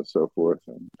presentations and so forth,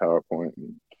 and PowerPoint,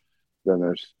 and then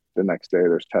there's the next day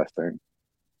there's testing.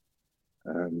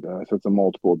 And so it's a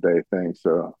multiple day thing,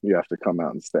 so you have to come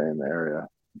out and stay in the area.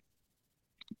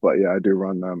 But yeah, I do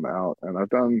run them out, and I've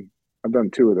done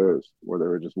two of those where they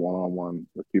were just one-on-one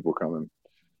with people coming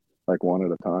like one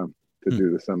at a time to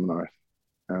do the seminars.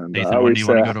 And Nathan, when do you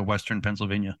want to go to Western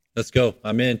Pennsylvania? Let's go.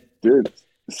 I'm in. Dude,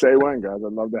 say when, guys.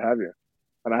 I'd love to have you.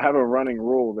 And I have a running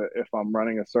rule that if I'm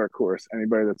running a CERT course,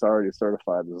 anybody that's already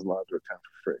certified is allowed to attend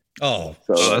for free. Oh,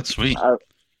 so that's sweet.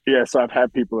 So I've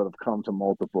had people that have come to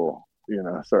multiple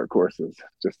CERT courses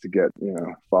just to get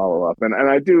follow up, and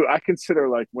I consider,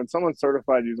 like, when someone's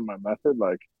certified using my method,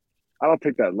 like, I don't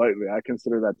take that lightly. I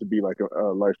consider that to be like a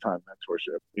lifetime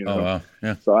mentorship. Oh, wow.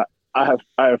 Yeah. So I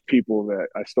have people that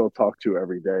I still talk to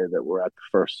every day that were at the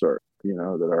first CERT,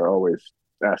 that are always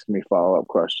asking me follow up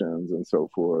questions and so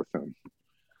forth, and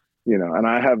and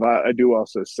I do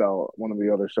also sell, one of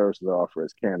the other services I offer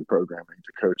is canned programming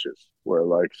to coaches, where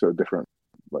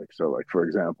for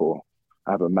example,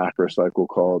 I have a macro cycle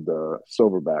called the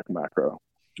Silverback macro,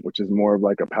 which is more of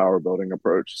like a power building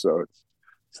approach. So it's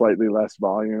slightly less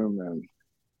volume, and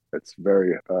it's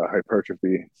very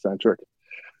hypertrophy centric.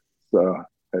 So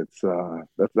it's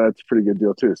that's a pretty good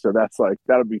deal too. So that's like,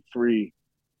 that'll be three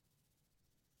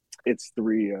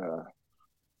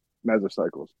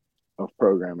mesocycles of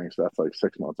programming. So that's like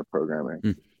 6 months of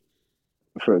programming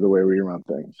for the way we run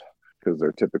things, because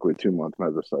they're typically 2-month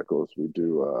mesocycles. We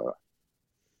do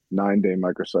 9-day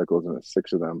microcycles, and it's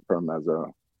 6 of them per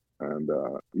meso. And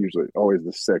usually always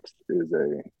the 6th is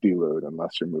a deload,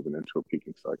 unless you're moving into a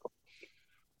peaking cycle.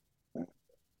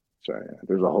 So yeah,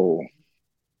 there's a whole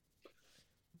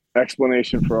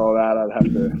explanation for all that. I'd have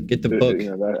to get the book.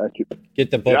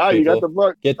 Get the book. Yeah, people. You got the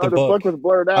book. Get the book. The book was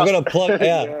blurred out. I'm gonna plug.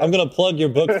 Yeah, I'm gonna plug your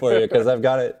book for you, because I've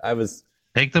got it.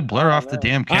 Take the blur off the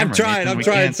damn camera. I'm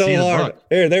trying so hard.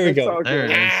 There we go. There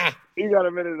it is. You got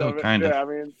a minute of it. Kind of. Yeah, I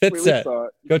mean, Fitset.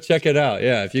 Go check it out.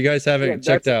 Yeah, if you guys haven't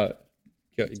checked out,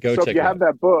 go check it out. So if you have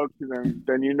that book,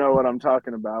 then you know what I'm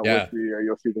talking about. Yeah. With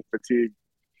you'll see the fatigue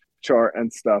chart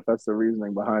and stuff. That's the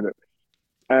reasoning behind it.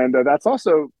 And that's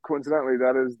also, coincidentally,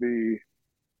 that is the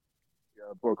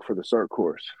book for the CERT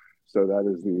course. So that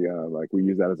is we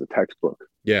use that as a textbook.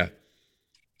 Yeah.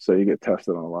 So you get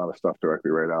tested on a lot of stuff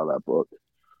directly right out of that book.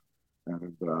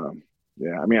 And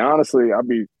yeah, I mean, honestly, I'll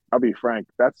be I'll be frank,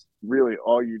 that's really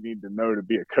all you need to know to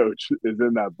be a coach is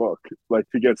in that book, like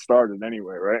to get started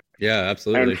anyway, right? Yeah, And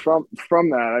absolutely. from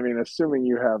that, I mean, assuming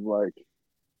you have like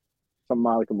some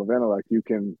modicum of intellect, you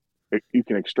can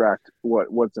extract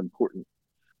what's important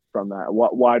from that.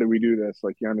 Why do we do this?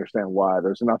 Like you understand why.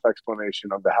 There's enough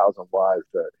explanation of the hows and whys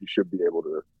that you should be able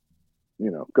to,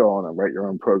 go on and write your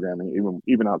own programming,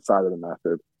 even outside of the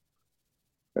method,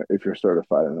 if you're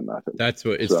certified in the method. That's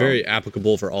what it's So, very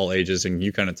applicable for all ages. And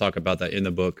you kind of talk about that in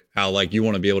the book, how like you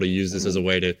want to be able to use this as a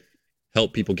way to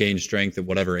help people gain strength at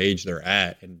whatever age they're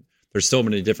at. And there's so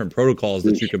many different protocols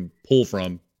that you can pull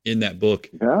from in that book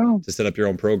to set up your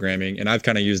own programming. And I've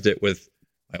kind of used it with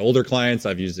my older clients.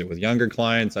 I've used it with younger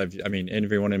clients. I mean,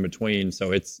 everyone in between.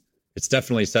 So it's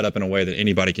definitely set up in a way that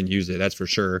anybody can use it. That's for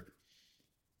sure.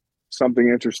 Something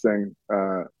interesting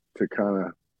to kind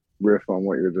of riff on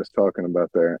what you're just talking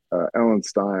about there. Ellen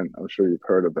Stein, I'm sure you've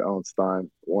heard of Ellen Stein,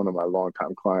 one of my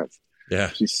longtime clients. Yeah.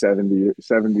 She's 70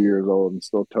 years old and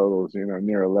still totals,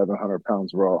 near 1,100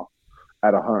 pounds raw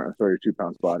at 132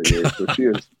 pounds body weight. So she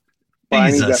is, by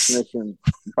any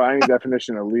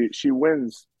definition, elite. She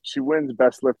wins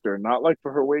best lifter, not like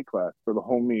for her weight class, for the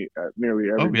whole meet at nearly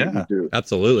every meet you do.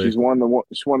 Absolutely. She won the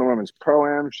women's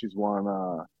pro-am. She's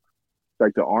won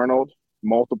like the Arnold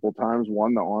multiple times,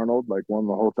 won the Arnold, like won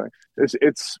the whole thing.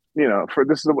 It's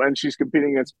and she's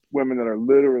competing against women that are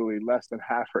literally less than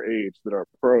half her age that are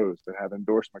pros that have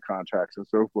endorsement contracts and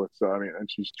so forth. So I mean, and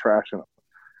she's trashing them.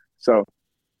 So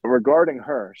regarding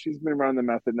her, she's been running the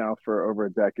method now for over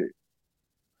a decade.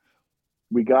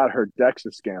 We got her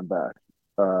DEXA scan back.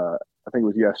 I think it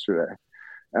was yesterday,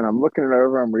 and I'm looking it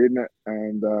over. I'm reading it,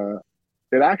 and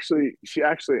she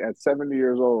actually at 70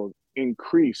 years old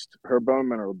increased her bone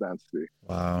mineral density.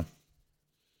 Wow.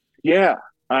 Yeah,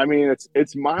 I mean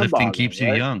it's mind-boggling. Lifting keeps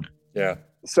you young. Yeah.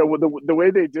 So the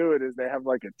way they do it is they have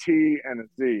like a T and a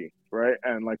Z, right?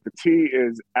 And like the T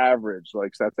is average,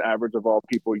 like so that's the average of all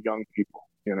people, young people.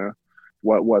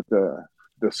 What the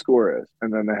score is,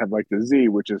 and then they have like the Z,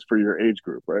 which is for your age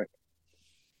group, right?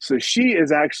 So she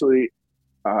is actually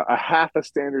a half a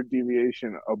standard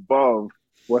deviation above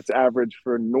what's average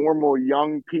for normal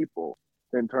young people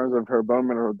in terms of her bone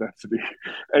mineral density.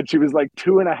 And she was like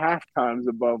 2.5 times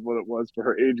above what it was for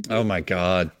her age group. Oh my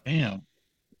God. Damn.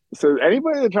 So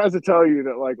anybody that tries to tell you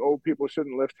that like old people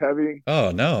shouldn't lift heavy,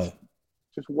 oh no,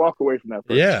 just walk away from that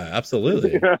person. Yeah,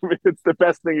 absolutely. I mean, it's the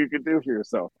best thing you can do for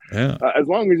yourself. Yeah. As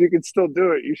long as you can still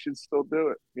do it, you should still do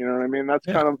it. You know what I mean? That's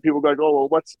kind of people go like, oh,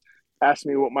 well, ask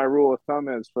me what my rule of thumb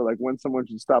is for like when someone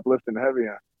should stop lifting heavy.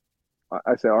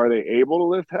 I say, are they able to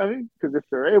lift heavy? Because if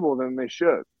they're able, then they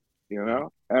should,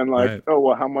 and like, oh,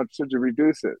 well, how much should you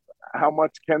reduce it? How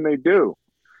much can they do?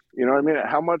 You know what I mean?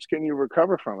 How much can you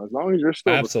recover from? As long as you're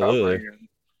still recovering.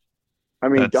 I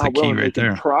mean, that's God willing, right making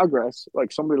there. progress.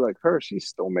 Like somebody like her, she's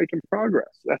still making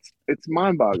progress. It's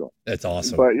mind-boggling. That's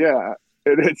awesome. But yeah,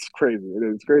 it's crazy.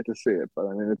 It's great to see it. But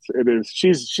I mean, it is.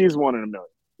 She's one in a million.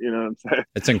 You know what I'm saying?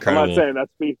 It's incredible. I'm not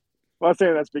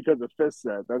saying that's because of fist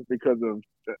set. That's because of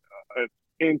an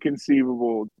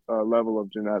inconceivable level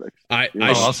of genetics.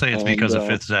 I'll say it's because of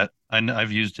fifth set.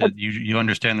 I've used it. You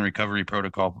understand the recovery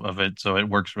protocol of it, so it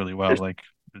works really well. Like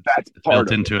that's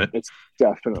built into it. It's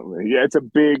definitely it's a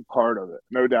big part of it,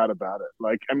 no doubt about it.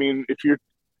 Like I mean, if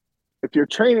you're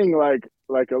training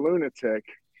like a lunatic,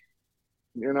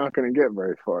 you're not going to get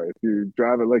very far. If you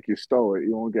drive it like you stole it,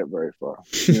 you won't get very far.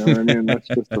 You know what I mean?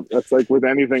 That's like with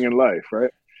anything in life,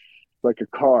 right? Like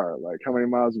a car, like how many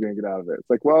miles are you going to get out of it? It's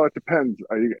like, well, it depends.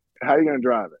 How are you going to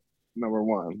drive it? Number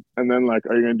one. And then like,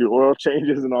 are you going to do oil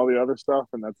changes and all the other stuff?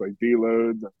 And that's like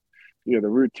deloads and, the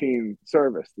routine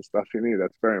service, the stuff you need.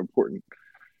 That's very important.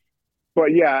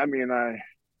 But yeah, I mean,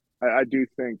 I do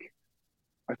think,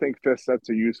 fist set's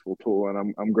a useful tool,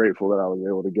 and I'm grateful that I was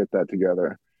able to get that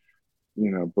together,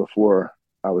 before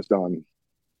I was done,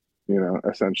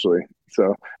 essentially.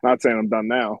 So not saying I'm done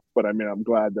now, but I mean, I'm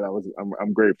glad that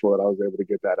I'm grateful that I was able to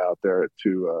get that out there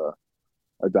to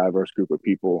a diverse group of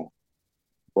people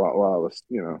while I was,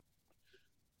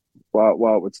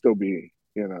 while it would still be,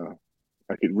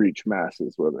 I could reach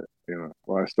masses with it,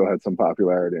 while I still had some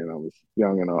popularity and I was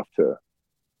young enough to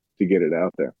get it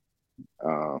out there.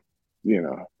 I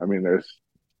mean, there's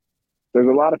a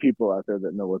lot of people out there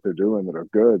that know what they're doing that are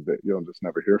good that you'll just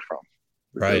never hear from.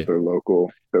 Because they're local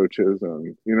coaches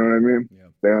and you know what I mean? Yeah.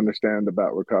 They understand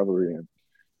about recovery and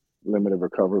limited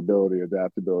recoverability,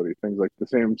 adaptability, things like the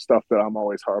same stuff that I'm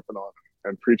always harping on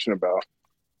and preaching about.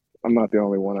 I'm not the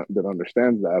only one that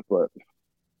understands that, but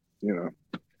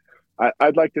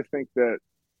I'd like to think that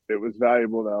it was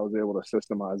valuable that I was able to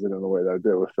systemize it in the way that I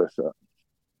did with this.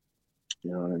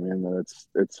 You know what I mean?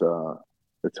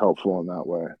 That it's helpful in that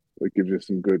way. It gives you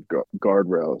some good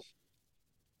guardrails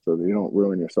so that you don't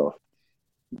ruin yourself.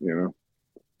 You know,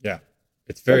 Yeah,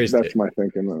 it's very that's my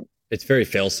thinking. It's very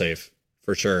fail safe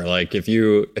for sure. Like if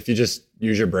you just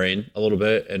use your brain a little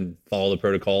bit and follow the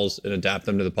protocols and adapt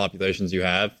them to the populations you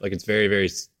have, like it's very, very,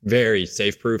 very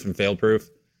safe proof and fail proof.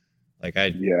 Like I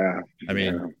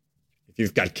mean, if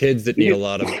you've got kids that need a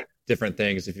lot of different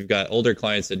things, if you've got older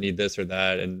clients that need this or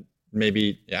that, and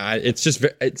maybe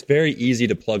it's very easy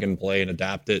to plug and play and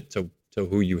adapt it to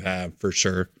who you have for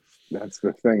sure. That's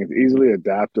the thing. It's easily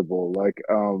adaptable. Like,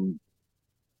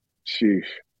 sheesh.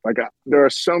 Like there are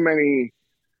so many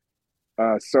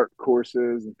cert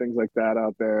courses and things like that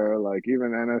out there. Like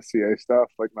even NSCA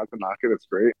stuff. Like not to knock it, it's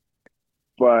great,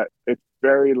 but it's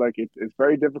very it's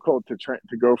very difficult to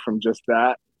go from just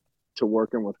that to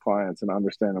working with clients and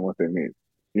understanding what they need.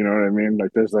 You know what I mean?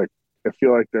 Like there's I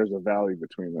feel like there's a valley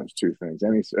between those two things.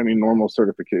 Any normal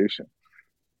certification.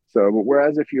 So, but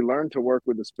whereas if you learn to work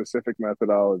with a specific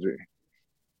methodology,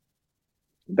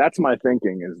 that's my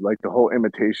thinking, is like the whole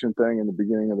imitation thing in the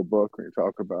beginning of the book when you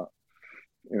talk about,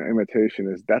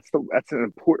 imitation that's an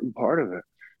important part of it.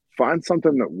 Find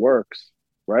something that works,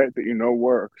 right? That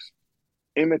works,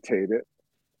 imitate it,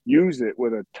 use it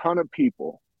with a ton of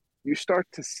people. You start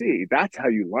to see that's how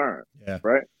you learn,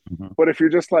 right? Mm-hmm. But if you're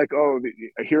just like, oh,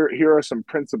 here are some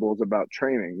principles about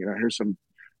training, here's some.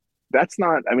 That's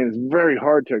not. I mean, it's very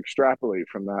hard to extrapolate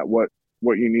from that what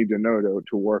you need to know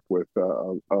to work with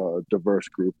a diverse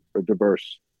group, a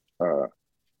diverse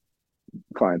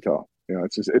clientele.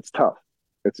 It's tough.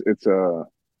 The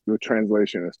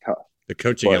translation is tough. The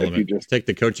coaching element. If you just take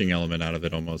the coaching element out of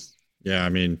it, almost. Yeah, I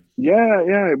mean.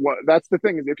 Yeah. Well, that's the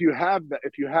thing, is if you have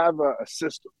a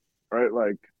system, right?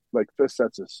 Like this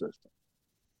sets a system,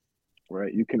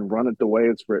 right? You can run it the way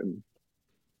it's written,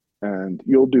 and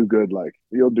you'll do good.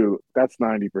 That's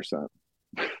 90%.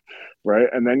 Right.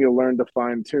 And then you'll learn to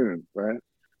fine tune. Right.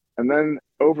 And then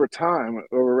over time,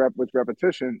 with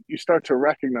repetition, you start to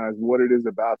recognize what it is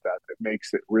about that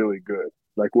makes it really good.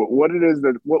 Like what it is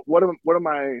what am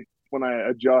I, when I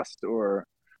adjust or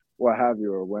what have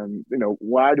you, or when,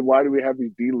 why do we have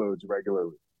these deloads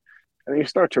regularly? And then you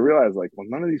start to realize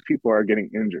none of these people are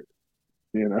getting injured,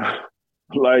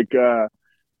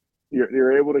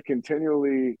 you're able to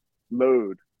continually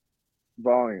load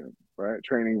volume, right?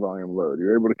 Training volume load.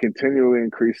 You're able to continually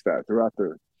increase that throughout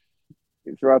the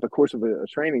course of a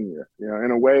training year,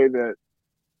 in a way that,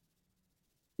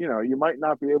 you might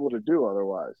not be able to do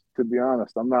otherwise. To be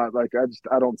honest, I'm not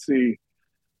I don't see.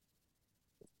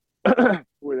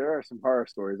 Well, there are some horror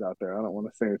stories out there. I don't want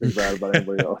to say anything bad about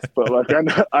anybody else, but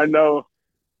I know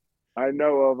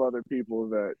of other people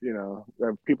that, there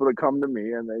are people that come to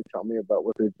me and they tell me about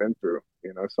what they've been through,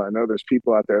 so I know there's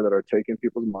people out there that are taking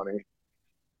people's money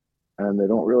and they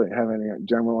don't really have any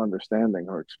general understanding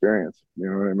or experience. You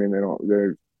know what I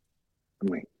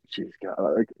mean? Geez, God,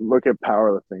 look at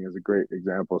powerlifting as a great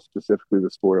example, specifically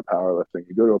the sport of powerlifting.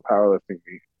 You go to a powerlifting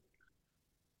meet,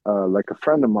 like a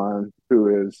friend of mine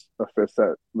who is a fifth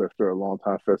set lifter, a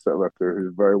long-time fifth set lifter, who's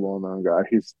a very well-known guy.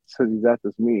 He says he's at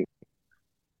this meet,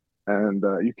 and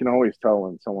you can always tell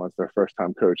when someone's their first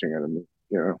time coaching at a meet,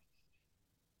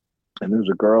 And there's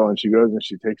a girl, and she goes and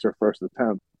she takes her first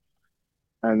attempt,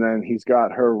 and then he's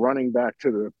got her running back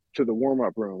to the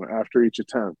warm-up room after each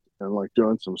attempt and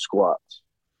doing some squats.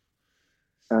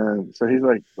 And so he's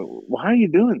like, why are you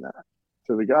doing that?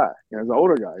 To the guy. He's an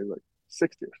older guy. He's like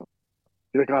 60 or something.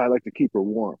 He's like, oh, I like to keep her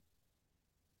warm.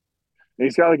 And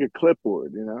he's got a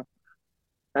clipboard,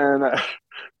 And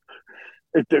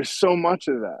there's so much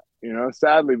of that,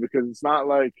 sadly, because it's not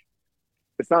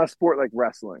a sport like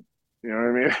wrestling. You know what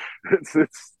I mean?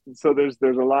 It's so there's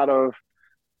a lot of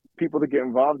people that get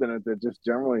involved in it that just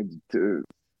generally, to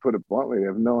put it bluntly, they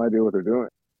have no idea what they're doing.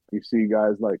 You see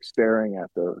guys staring at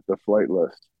the flight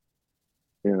list,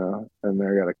 and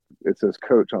it says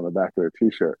coach on the back of their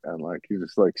t-shirt, and he's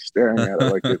just staring at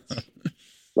it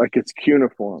it's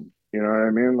cuneiform. You know what I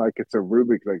mean? It's a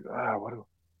Rubik.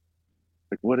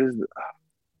 What is it?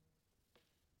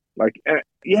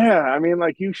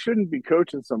 You shouldn't be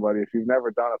coaching somebody if you've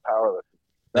never done a powerlifting.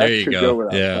 That there you should go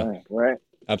without saying, right?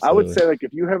 Absolutely. I would say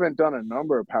if you haven't done a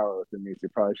number of powerlifting meets, you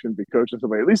probably shouldn't be coaching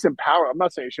somebody. At least in power, I'm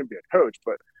not saying you shouldn't be a coach,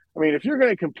 but I mean, if you're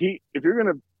going to compete, if you're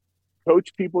going to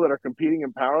coach people that are competing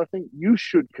in powerlifting, you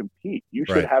should compete. You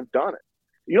should have done it.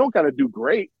 You don't got to do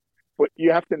great, but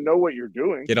you have to know what you're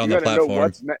doing. Get on the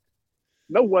platform.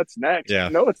 Know what's next. Yeah.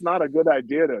 No, it's not a good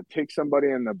idea to take somebody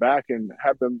in the back and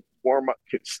have them warm up,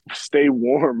 stay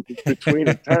warm between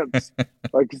attempts.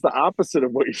 It's the opposite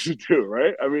of what you should do,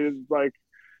 right? I mean, it's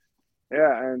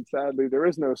Yeah, and sadly, there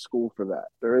is no school for that.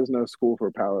 There is no school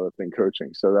for powerlifting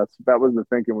coaching. So that was the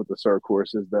thinking with the CERT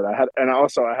courses that I had, and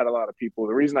also I had a lot of people.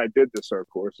 The reason I did the CERT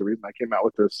course, the reason I came out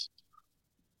with this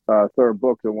third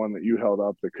book, the one that you held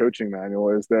up, the coaching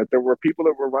manual, is that there were people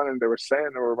that were running. They were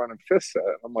saying they were running fist set.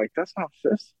 I'm like, that's not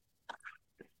fist.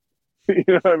 You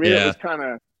know what I mean? It Yeah. was kind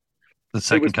of The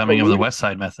second coming of the West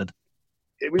Side method.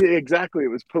 Exactly. It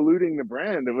was polluting the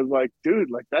brand. It was like, dude,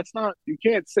 like that's not, you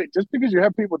can't say just because you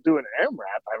have people doing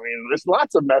AMRAP. I mean, there's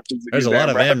lots of methods. There's a lot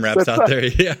of AMRAPs out there.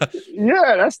 Yeah.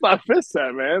 Yeah. That's not fist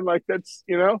set, man. Like that's,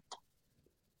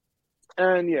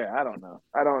 and yeah, I don't know.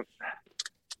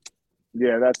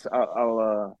 Yeah, that's,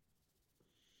 I'll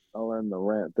end the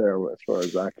rant there as far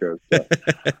as that goes. But,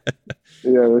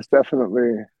 yeah, there's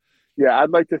definitely, yeah, I'd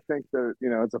like to think that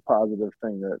it's a positive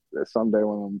thing that someday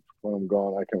when I'm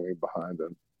gone, I can leave behind,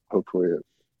 and hopefully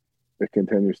it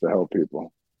continues to help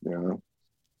people.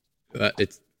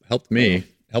 It's helped me,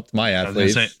 helped my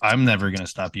athletes. I'm never going to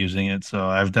stop using it. So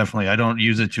I don't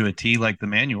use it to a T like the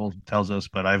manual tells us,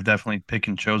 but I've definitely picked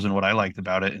and chosen what I liked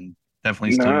about it, and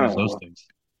definitely still use those things.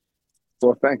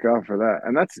 Well, thank God for that.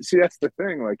 And that's the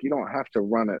thing. Like, you don't have to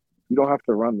run it. You don't have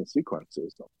to run the sequence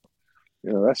system.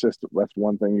 That's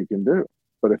one thing you can do.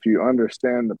 But if you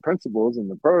understand the principles and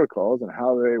the protocols and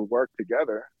how they work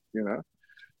together, you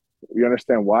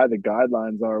understand why the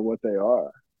guidelines are what they are.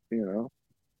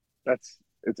 It's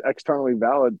externally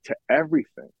valid to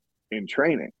everything in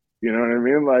training. You know what I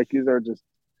mean? Like, these are just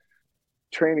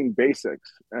training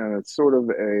basics, and it's sort of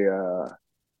a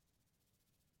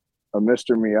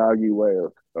Mr. Miyagi way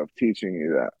of teaching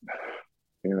you that,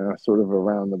 sort of a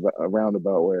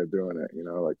roundabout way of doing it,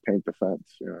 like paint the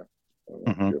fence,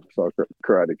 Mm-hmm. Saw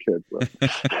Karate Kid.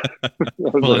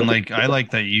 Well, and like I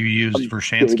like that you use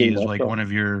Vershansky as like one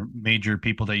of your major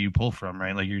people that you pull from,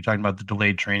 right? Like you're talking about the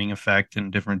delayed training effect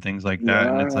and different things like that.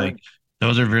 Yeah. And it's like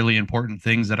those are really important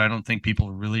things that I don't think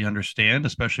people really understand,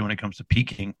 especially when it comes to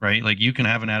peaking, right? Like you can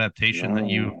have an adaptation that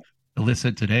you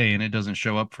elicit today and it doesn't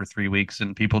show up for 3 weeks,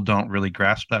 and people don't really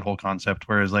grasp that whole concept.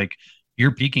 Whereas like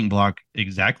your peaking block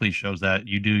exactly shows that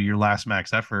you do your last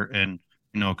max effort, and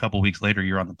a couple of weeks later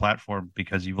you're on the platform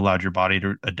because you've allowed your body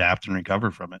to adapt and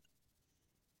recover from it.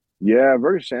 Yeah,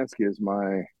 Vershansky is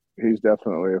he's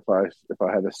definitely, if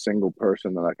I had a single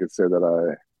person that I could say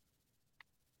that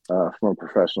I from a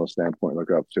professional standpoint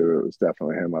look up to, it was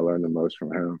definitely him. I learned the most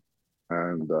from him.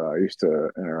 And I used to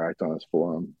interact on his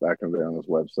forum back in the day on his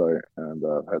website, and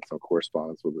had some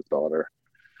correspondence with his daughter,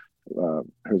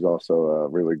 who's also a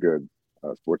really good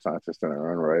sports scientist in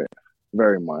her own right.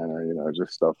 Very minor,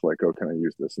 just stuff like, oh, can I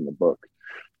use this in the book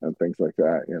and things like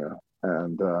that,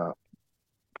 And,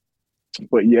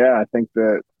 but yeah, I think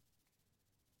that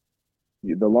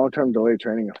the long-term delayed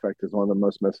training effect is one of the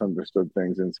most misunderstood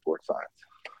things in sports science.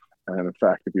 And in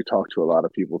fact, if you talk to a lot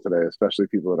of people today, especially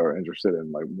people that are interested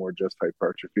in like more just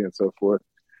hypertrophy and so forth,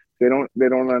 they don't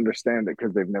understand it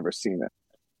because they've never seen it.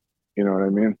 You know what I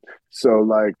mean? So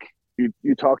like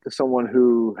you talk to someone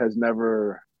who has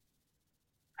never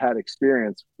had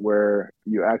experience where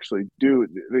you actually do,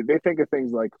 they think of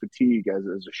things like fatigue as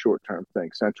a short-term thing,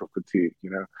 central fatigue,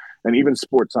 and even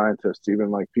sports scientists,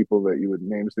 even like people that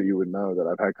names that you would know that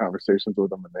I've had conversations with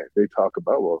them, and they talk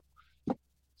about, well,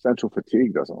 central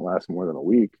fatigue doesn't last more than a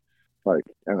week. Like,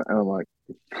 and I'm like,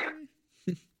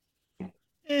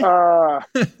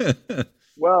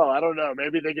 well, I don't know.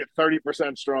 Maybe they get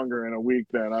 30% stronger in a week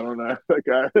then. I don't know. Like,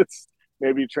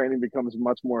 maybe training becomes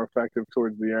much more effective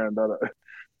towards the end.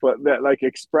 But that like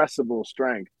expressible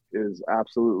strength is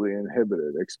absolutely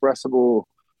inhibited. Expressible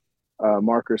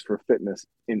markers for fitness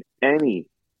in any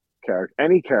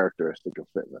characteristic of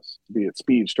fitness, be it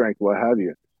speed, strength, what have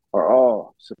you, are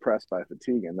all suppressed by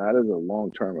fatigue, and that is a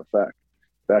long-term effect.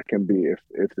 That can be,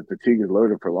 if the fatigue is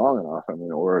loaded for long enough,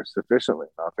 or sufficiently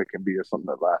enough, it can be something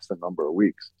that lasts a number of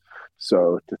weeks.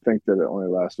 So to think that it only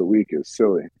lasts a week is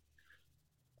silly.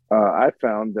 I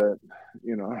found that,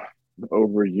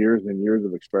 over years and years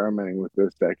of experimenting with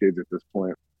this, decades at this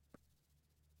point,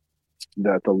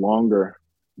 that the longer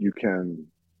you can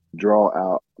draw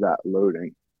out that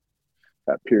loading,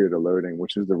 that period of loading,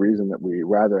 which is the reason that we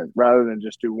rather than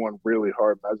just do one really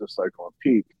hard mesocycle and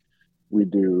peak, we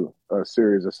do a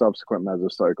series of subsequent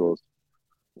mesocycles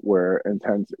where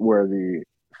the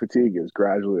fatigue is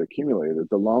gradually accumulated.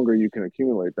 The longer you can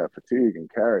accumulate that fatigue and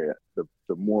carry it,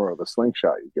 the more of a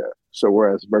slingshot you get. So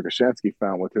whereas Vershansky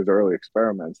found with his early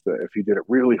experiments that if he did it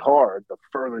really hard, the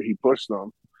further he pushed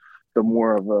them, the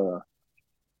more of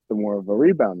a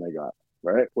rebound they got,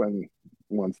 right?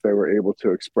 Once they were able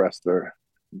to express their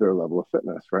level of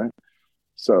fitness, right?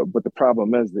 So, but the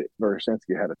problem is that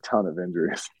Vershansky had a ton of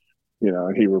injuries.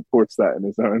 and he reports that in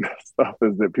his own stuff,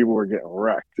 is that people were getting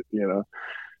wrecked,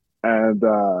 and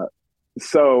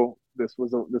so this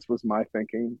was my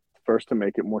thinking first, to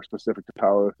make it more specific to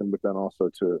powerlifting, but then also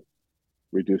to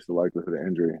reduce the likelihood of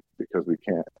injury, because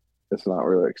it's not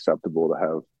really acceptable to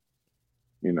have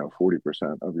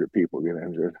 40% of your people get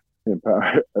injured in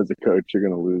power. As a coach, you're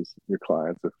going to lose your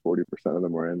clients if 40% of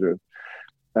them are injured,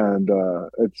 and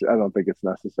I don't think it's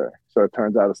necessary. So it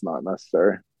turns out it's not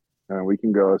necessary, and we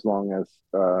can go as long as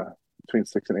between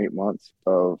 6 and 8 months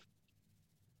of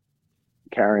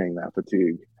carrying that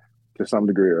fatigue to some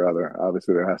degree or other.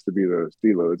 Obviously, there has to be those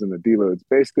deloads, and the deloads,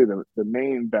 basically the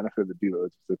main benefit of the deloads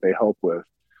is that they help with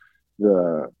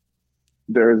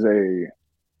there's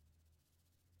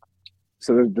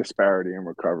disparity in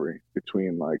recovery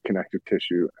between like connective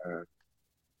tissue and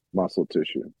muscle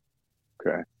tissue.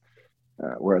 Okay.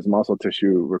 Whereas muscle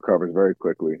tissue recovers very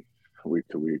quickly week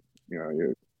to week,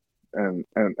 and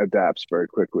adapts very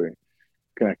quickly.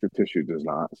 Connective tissue does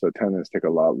not. So tendons take a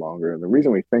lot longer. And the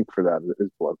reason we think for that is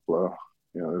blood flow.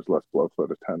 There's less blood flow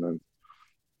to tendons.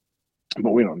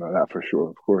 But we don't know that for sure,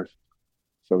 of course.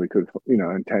 So we could,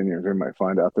 in 10 years, we might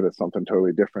find out that it's something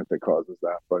totally different that causes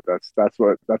that. But that's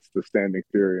the standing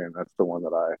theory, and that's the one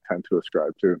that I tend to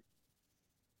ascribe to.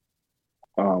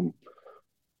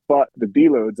 But the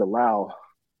deloads allow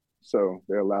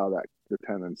that the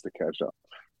tendons to catch up,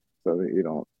 so that you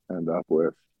don't end up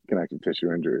with connective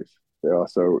tissue injuries.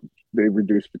 They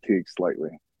reduce fatigue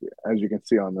slightly. As you can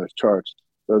see on those charts,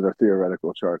 those are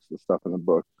theoretical charts, the stuff in the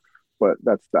book. But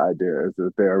that's the idea, is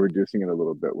that they are reducing it a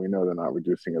little bit. We know they're not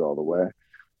reducing it all the way.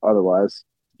 Otherwise,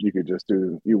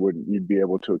 you'd be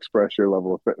able to express your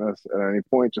level of fitness at any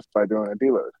point just by doing a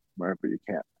deload, right? But you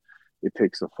can't. It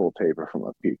takes a full taper from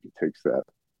a peak. It takes that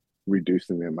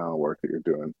reducing the amount of work that you're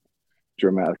doing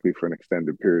dramatically for an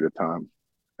extended period of time.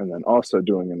 And then also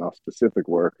doing enough specific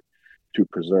work to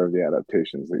preserve the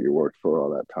adaptations that you worked for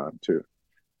all that time too.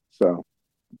 So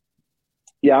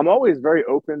yeah, I'm always very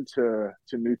open to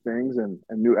new things and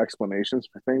new explanations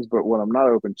for things, but what I'm not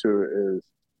open to is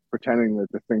pretending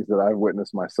that the things that I've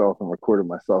witnessed myself and recorded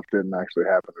myself didn't actually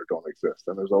happen or don't exist.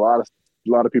 And there's a lot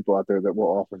of people out there that will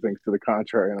offer things to the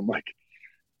contrary, and I'm like,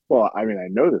 well, I mean, I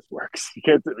know this works. You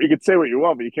can say what you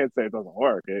want, but you can't say it doesn't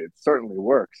work. It certainly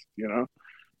works,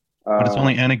 But it's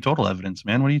only anecdotal evidence,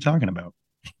 man. What are you talking about?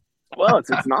 Well, it's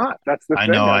not. That's the I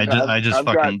thing. know. I just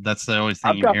fucking. That's the always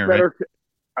thing you hear, right?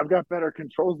 I've got better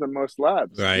controls than most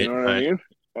labs. Right. You know what I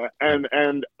mean?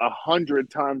 And 100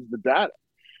 times the data.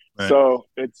 Right. So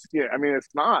it's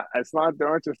not. There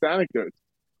aren't just anecdotes.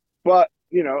 But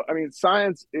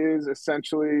science is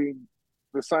essentially,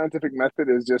 the scientific method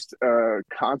is just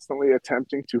constantly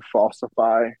attempting to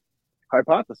falsify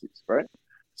hypotheses, right?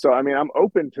 So I'm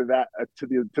open to that,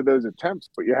 to those attempts,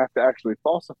 but you have to actually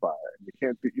falsify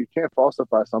it. You can't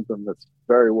falsify something that's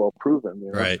very well proven,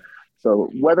 Right.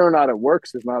 So whether or not it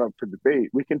works is not up for debate.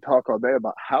 We can talk all day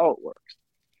about how it works,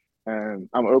 and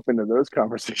I'm open to those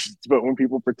conversations. But when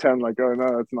people pretend like, oh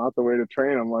no, it's not the way to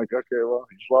train, I'm like, okay, well,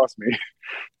 you've lost me,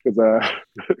 because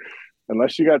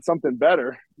unless you got something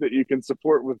better that you can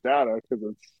support with data, because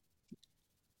it's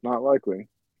not likely.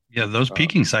 Yeah, those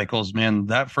peaking cycles, man.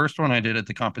 That first one I did at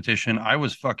the competition, I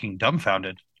was fucking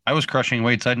dumbfounded. I was crushing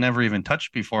weights I'd never even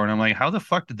touched before, and I'm like, how the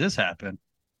fuck did this happen?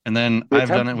 And then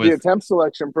done it with the attempt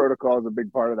selection protocol is a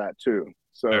big part of that too.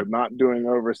 So not doing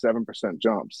over 7%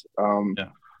 jumps.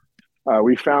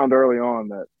 We found early on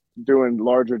that doing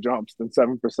larger jumps than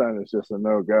 7% is just a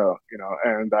no-go,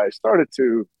 and I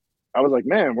was like,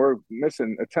 man, we're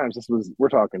missing attempts. We're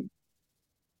talking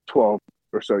 12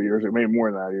 or so years, or maybe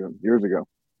more than that, even years ago.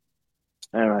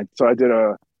 And I did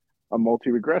a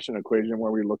multi-regression equation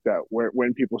where we looked at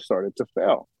when people started to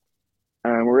fail.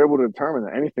 And we were able to determine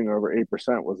that anything over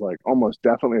 8% was like almost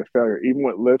definitely a failure, even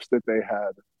with lifts that they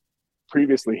had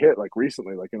previously hit, like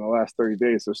recently, like in the last 30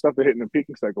 days. So stuff they hit in the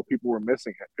peaking cycle, people were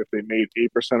missing it if they made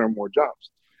 8% or more jumps.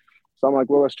 So I'm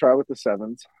like, well, let's try with the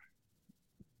sevens.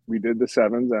 We did the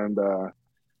sevens, and the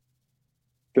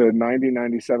 90,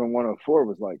 97, 104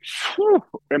 was like, whew,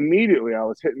 immediately I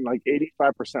was hitting like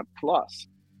 85% plus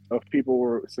of people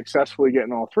were successfully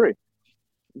getting all three.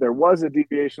 There was a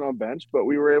deviation on bench, but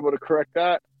we were able to correct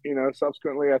that,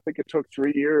 subsequently. I think it took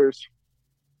 3 years.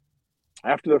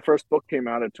 After the first book came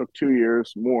out, it took 2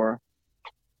 years more.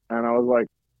 And I was like,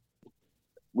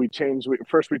 we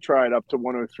tried up to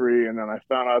 103, and then I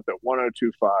found out that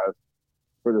 102.5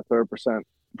 for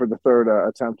the third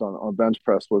attempt on bench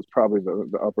press was probably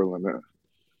the upper limit.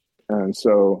 And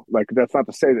so, like, that's not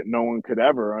to say that no one could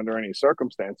ever, under any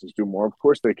circumstances, do more. Of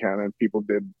course they can, and people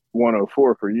did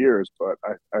 104 for years. But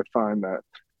I find that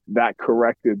that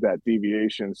corrected that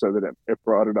deviation so that it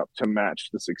brought it up to match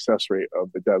the success rate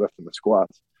of the deadlift and the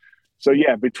squats. So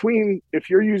yeah, if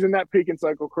you're using that peak and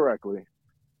cycle correctly,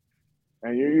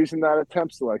 and you're using that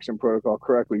attempt selection protocol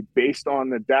correctly based on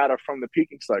the data from the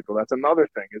peaking cycle, that's another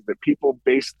thing, is that people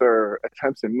base their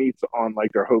attempts and meets on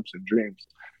like their hopes and dreams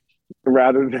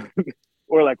rather than,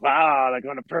 or like, wow, like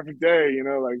on a perfect day, you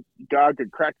know, like God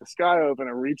could crack the sky open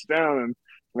and reach down and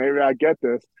maybe I get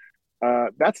this.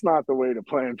 That's not the way to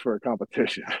plan for a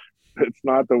competition. It's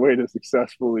not the way to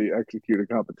successfully execute a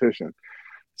competition.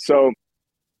 So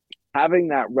having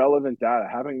that relevant data,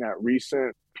 having that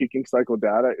recent peaking cycle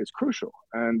data is crucial.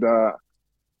 And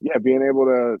yeah, being able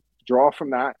to draw from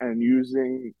that and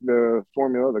using the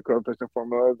formula, the coefficient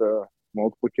formula, the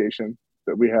multiplication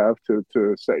that we have to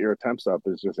set your attempts up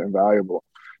is just invaluable.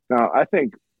 Now, I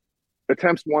think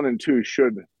attempts 1 and 2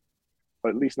 should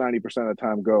at least 90% of the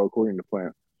time go according to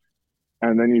plan.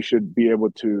 And then you should be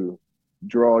able to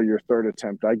draw your third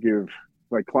attempt. I give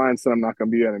like clients that I'm not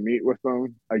going to be at a meet with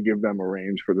them, I give them a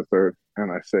range for the third.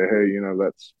 And I say, hey, you know,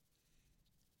 let's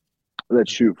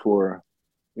shoot for,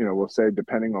 you know, we'll say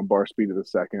depending on bar speed of the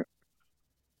second,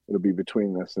 it'll be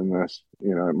between this and this,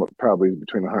 you know, probably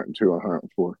between 102 and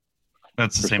 104.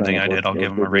 That's the same thing I did. I'll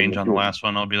give them a range on the last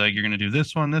one. I'll be like, you're going to do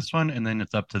this one, and then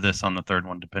it's up to this on the third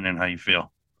one, depending on how you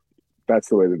feel. That's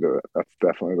the way to do it. That's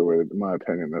definitely the way, in my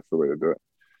opinion, that's the way to do it.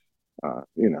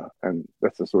 You know, and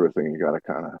that's the sort of thing you got to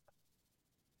kind of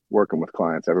working with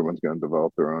clients. Everyone's going to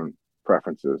develop their own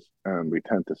preferences, and we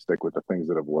tend to stick with the things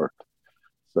that have worked.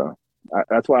 So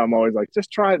that's why I'm always like,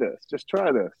 just try this, because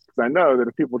I know that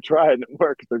if people try it and it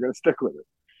works, they're going to stick with it.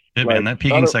 Yeah, like, man, that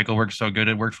peaking cycle works so good.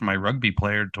 It worked for my rugby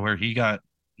player to where he got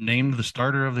named the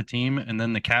starter of the team and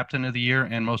then the captain of the year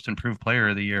and most improved player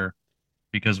of the year,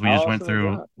 because we just went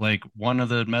through like one of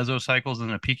the mesocycles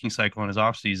and a peaking cycle in his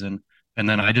off season. And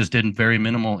then I just did very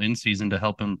minimal in season to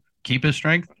help him keep his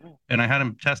strength. And I had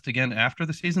him test again after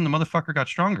the season. The motherfucker got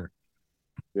stronger.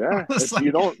 Yeah. Like,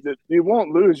 you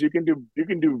won't lose. You can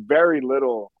do very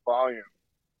little volume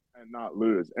and not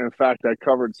lose. And in fact, I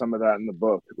covered some of that in the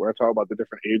book where I talk about the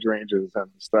different age ranges and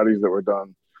studies that were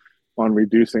done on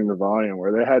reducing the volume,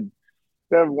 where they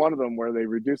have one of them where they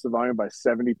reduced the volume by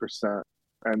 70%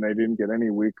 and they didn't get any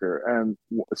weaker. And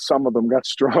some of them got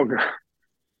stronger.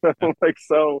 Like,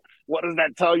 so what does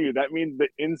that tell you? That means the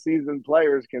in-season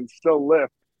players can still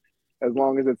lift as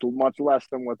long as it's much less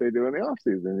than what they do in the off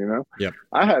season, you know? Yep.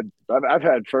 I've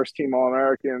had first team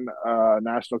All-American,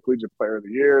 National Collegiate Player of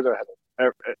the Year. I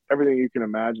had everything you can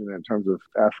imagine in terms of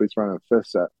athletes running a fifth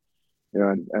set, you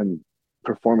know, and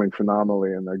performing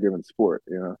phenomenally in their given sport.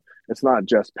 You know, it's not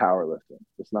just powerlifting.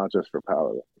 It's not just for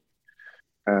powerlifting.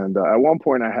 And at one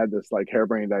point I had this like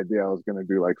harebrained idea I was going to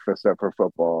do like fifth set for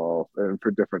football and for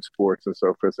different sports. And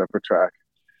so fifth set for track,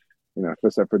 you know,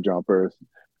 fifth set for jumpers.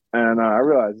 And I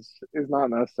realized it's not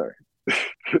necessary.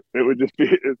 It would just be,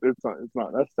 it's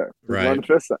not necessary. Right. Run the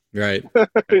fifth set. Right.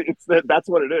 That's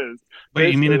what it is. Wait,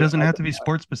 basically, you mean it doesn't have to be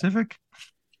sport specific?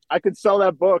 I could sell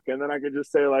that book and then I could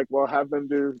just say like, well, have them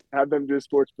do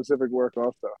sports specific work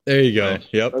also. There you go.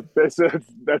 Yep. It's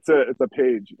a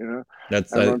page, you know.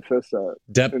 That's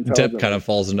Depp kind of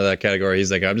falls into that category.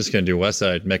 He's like, I'm just going to do West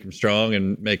Side, make them strong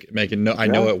and make it know I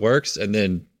know it works, and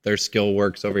then their skill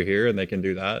works over here, and they can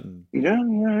do that. And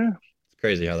yeah. It's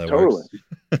crazy how that works.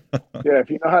 Totally. Yeah, if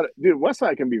you know how to, dude, West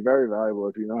Side can be very valuable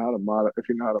if you know how to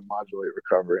modulate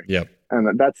recovery. Yep.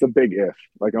 And that's the big if.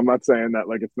 Like, I'm not saying that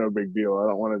like it's no big deal. I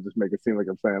don't want to just make it seem like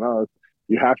I'm saying, oh,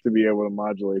 you have to be able to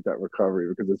modulate that recovery,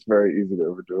 because it's very easy to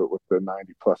overdo it with the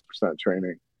 90+%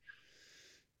 training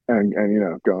and you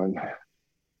know, going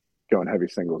heavy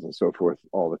singles and so forth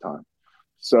all the time.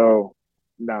 So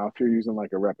now if you're using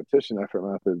like a repetition effort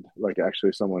method, like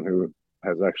actually someone who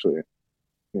has actually,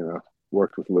 you know,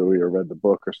 worked with Louis or read the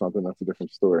book or something, that's a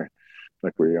different story.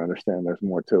 Like where you understand there's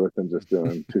more to it than just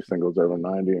doing 2 singles over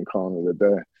 90 and calling it a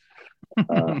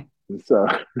day. So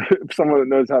if someone that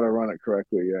knows how to run it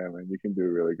correctly, yeah, man, you can do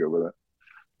really good with it.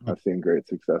 I've seen great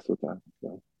success with that.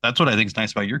 So. That's what I think is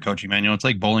nice about your coaching, man. You know, it's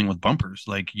like bowling with bumpers.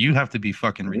 Like you have to be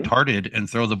fucking retarded and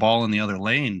throw the ball in the other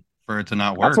lane for it to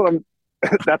not work.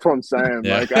 That's what I'm saying.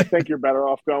 Yeah. Like, I think you're better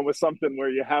off going with something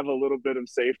where you have a little bit of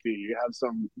safety. You have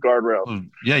some guardrails.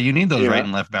 Yeah, you need those right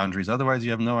and left boundaries. Otherwise, you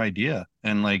have no idea.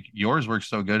 And like yours works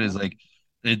so good is like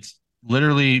it's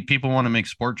literally people want to make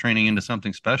sport training into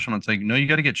something special. And it's like, no, you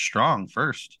got to get strong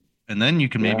first, and then you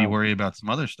can maybe worry about some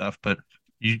other stuff. But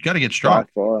you got to get strong.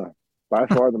 By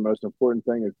far, the most important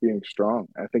thing is being strong.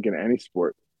 I think in any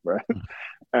sport, right?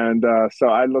 And so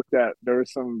I looked at there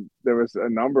was a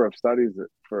number of studies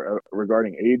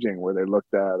regarding aging where they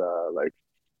looked at like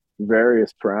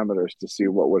various parameters to see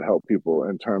what would help people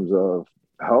in terms of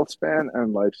health span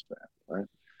and lifespan, right?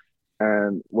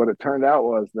 And what it turned out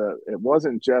was that it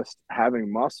wasn't just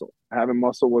having muscle. Having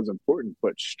muscle was important,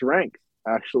 but strength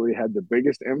actually had the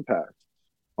biggest impact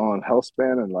on health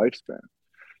span and lifespan.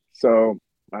 So,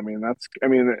 and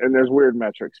there's weird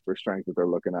metrics for strength that they're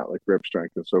looking at, like grip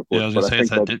strength and so forth. Yeah, I was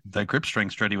gonna say that grip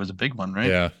strength study was a big one, right?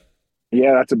 Yeah.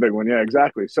 Yeah, that's a big one. Yeah,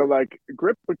 exactly. So like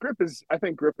I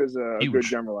think grip is a Huge. good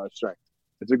generalized strength.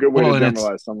 It's a good way to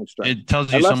generalize someone's strength. It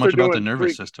tells you so much about the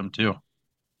nervous system too.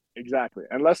 Exactly.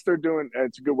 It's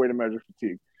a good way to measure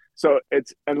fatigue. So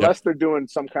unless they're doing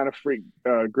some kind of freak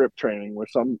grip training where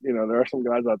there are some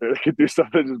guys out there that could do stuff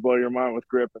that just blow your mind with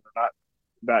grip and they're not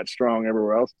that strong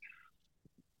everywhere else.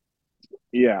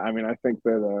 Yeah, I mean, I think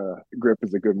that grip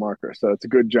is a good marker. So it's a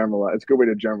good way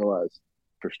to generalize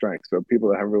for strength. So people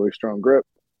that have really strong grip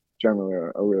generally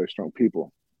are really strong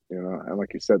people, and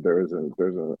like you said, there's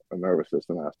a nervous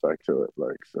system aspect to it.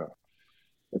 Like, so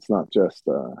it's not just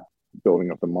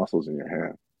building up the muscles in your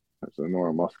hand. It's a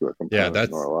neuromuscular component,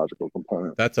 that's neurological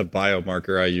component. That's a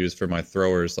biomarker I use for my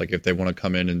throwers. Like if they want to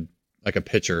come in and like a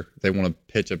pitcher, they want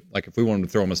to pitch like if we want them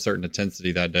to throw them a certain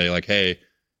intensity that day, like, hey,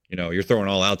 you're throwing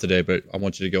all out today, but I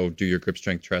want you to go do your grip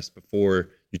strength test before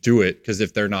you do it. Because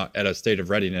if they're not at a state of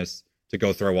readiness to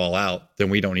go throw all out, then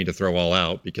we don't need to throw all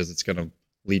out because it's going to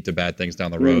lead to bad things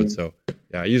down the road. So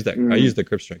yeah, I use that. I use the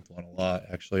grip strength one a lot,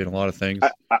 actually, in a lot of things.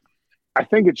 I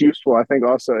think it's useful. I think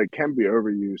also it can be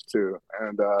overused too.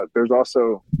 And there's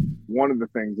also one of the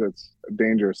things that's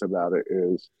dangerous about it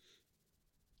is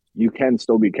you can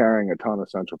still be carrying a ton of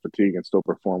central fatigue and still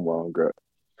perform well in grip.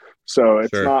 So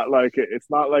it's not like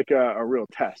a real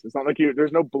test. It's not like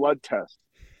there's no blood test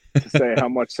to say how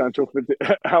much central fatigue,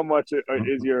 how much is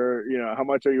how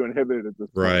much are you inhibited at this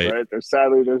point, right?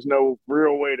 There's no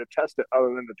real way to test it other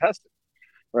than to test it,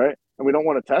 right? And we don't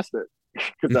want to test it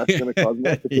because that's going to cause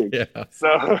more fatigue. Yeah.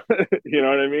 So, you know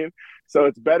what I mean? So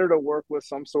it's better to work with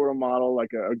some sort of model,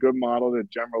 like a good model that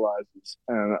generalizes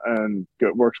and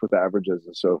works with averages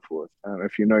and so forth. And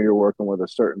if you're working with a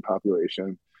certain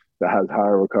population that has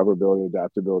higher recoverability,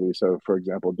 adaptability. So, for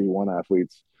example, D1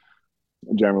 athletes,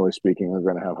 generally speaking, are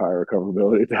going to have higher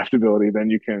recoverability, adaptability.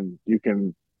 Then you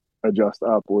can adjust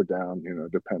up or down,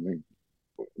 depending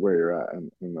where you're at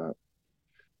and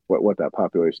what that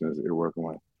population is that you're working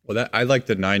with. Well, I like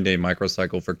the 9-day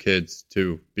microcycle for kids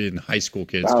too, being high school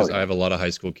kids, because I have a lot of high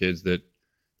school kids that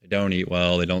they don't eat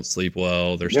well, they don't sleep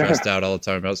well, they're stressed out all the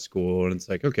time about school, and it's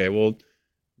like, okay, well,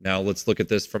 now let's look at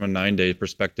this from a 9-day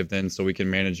perspective then, so we can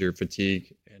manage your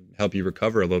fatigue and help you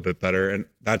recover a little bit better. And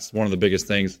that's one of the biggest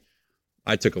things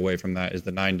I took away from that is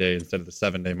the 9-day instead of the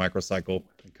 7-day microcycle,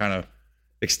 and kind of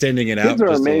extending it out just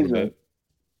a little bit.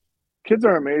 Kids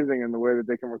are amazing in the way that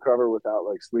they can recover without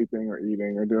like sleeping or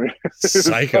eating or doing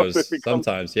psychos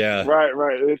sometimes. Yeah.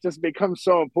 Right. It just becomes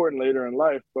so important later in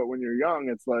life. But when you're young,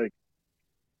 it's like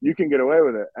you can get away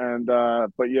with it. And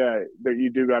but yeah, you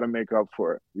do got to make up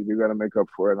for it.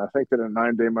 And I think that a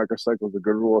 9-day microcycle is a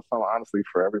good rule of thumb, honestly,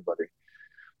 for everybody.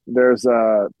 There's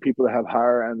people that have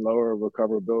higher and lower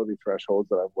recoverability thresholds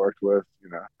that I've worked with,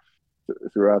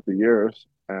 throughout the years.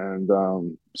 And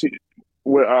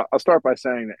I'll start by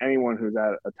saying that anyone who's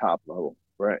at a top level,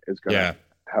 right, is going to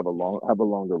have a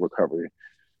longer recovery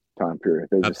time period.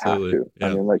 They just have to. Yeah.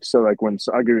 I mean, when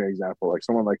I'll give you an example, like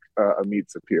someone like Amit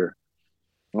Sapir.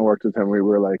 I worked with him. We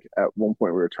were like, at one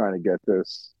point, we were trying to get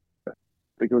this. I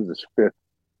think it was his 5th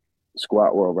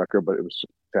squat world record, but it was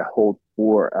to hold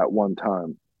 4 at one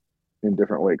time in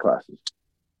different weight classes.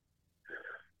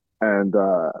 And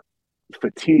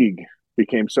fatigue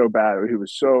became so bad. He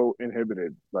was so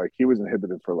inhibited. Like he was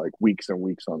inhibited for like weeks and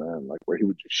weeks on end, like where he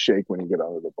would just shake when he get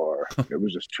under the bar. It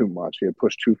was just too much. He had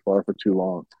pushed too far for too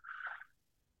long.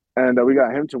 And we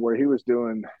got him to where he was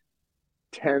doing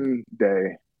 10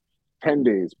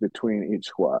 days between each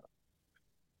squat.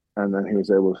 And then he was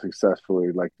able to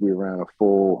successfully, like we ran a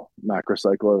full macro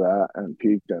cycle of that and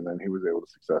peaked. And then he was able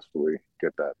to successfully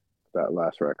get that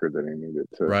last record that he needed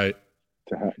to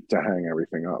hang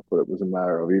everything up. But it was a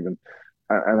matter of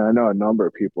and I know a number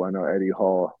of people. I know Eddie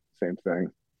Hall, same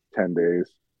thing, 10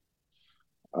 days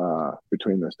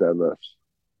between those deadlifts.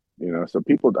 So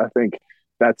people, I think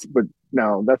but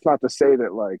now that's not to say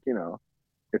that like,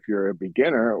 if you're a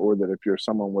beginner or that if you're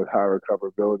someone with high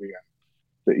recoverability and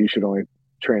that you should only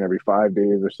train every 5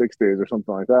 days or 6 days or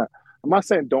something like that. I'm not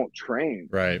saying don't train.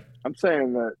 Right. I'm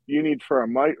saying that you need for a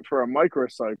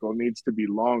microcycle needs to be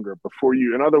longer before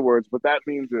you. In other words, what that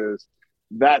means is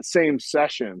that same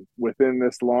session within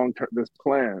this this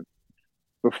plan,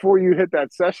 before you hit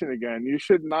that session again, you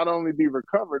should not only be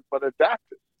recovered but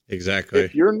adapted. Exactly.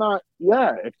 If you're not,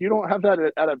 if you don't have that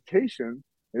adaptation,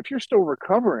 if you're still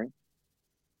recovering,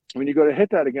 when you go to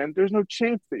hit that again, there's no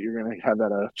chance that you're going to have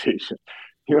that adaptation.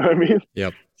 You know what I mean?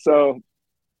 Yep. So,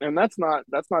 and that's not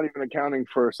even accounting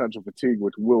for essential fatigue,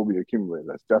 which will be accumulated.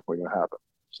 That's definitely going to happen.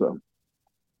 So,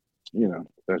 you know,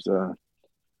 there's a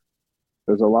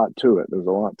lot to it. There's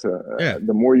a lot to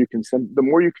the more you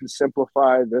can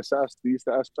simplify these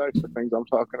aspects, the things I'm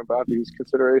talking about, these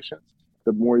considerations,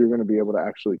 the more you're going to be able to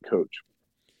actually coach.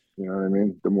 You know what I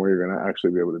mean? The more you're going to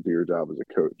actually be able to do your job as a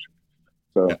coach.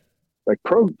 So, like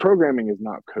programming is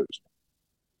not coaching.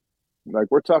 Like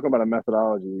we're talking about a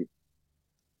methodology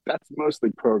that's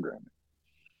mostly programming.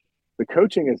 The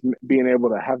coaching is being able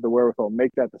to have the wherewithal,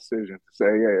 make that decision to say,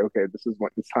 yeah, okay, this is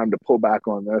when it's time to pull back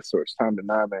on this, or it's time to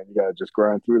man, you got to just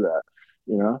grind through that,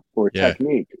 you know, or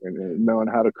technique and knowing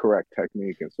how to correct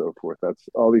technique and so forth. That's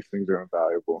all these things are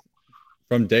invaluable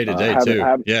from day to day too.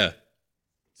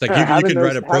 It's like you can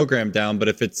write a program down, but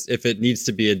if it needs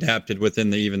to be adapted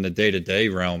within even the day to day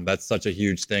realm, that's such a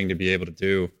huge thing to be able to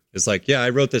do. It's like, I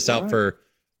wrote this out for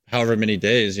however many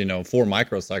days, 4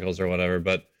 microcycles or whatever,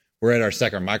 but we're at our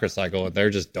second microcycle and they're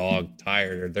just dog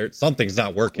tired or something's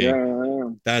not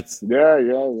working. That's got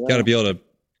to be able to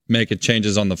make it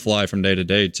changes on the fly from day to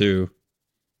day too.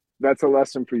 That's a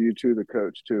lesson for you too, the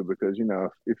coach too, because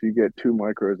if you get 2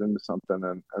 micros into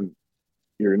something and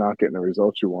you're not getting the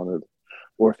results you wanted,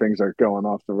 or things are going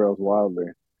off the rails wildly,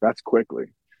 that's quickly.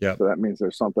 Yeah. So that means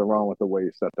there's something wrong with the way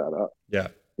you set that up. Yeah.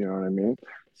 You know what I mean?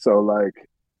 So like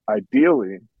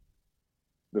ideally,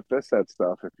 the fifth set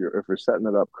stuff, if you're setting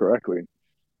it up correctly,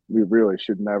 we really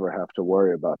should never have to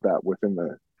worry about that within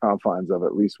the confines of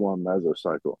at least one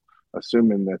mesocycle,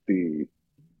 assuming that the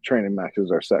training matches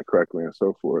are set correctly and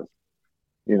so forth.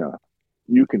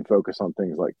 You can focus on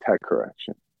things like tech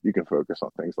correction. You can focus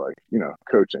on things like,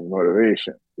 coaching,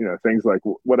 motivation, things like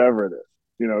whatever it is,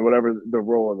 whatever the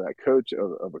role of that coach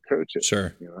of a coach is.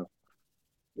 Sure.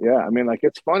 Yeah, I mean, like,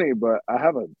 it's funny, but I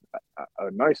have a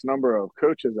nice number of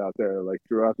coaches out there, like,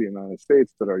 throughout the United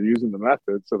States that are using the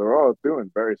method. So they're all doing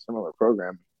very similar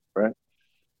programming, right?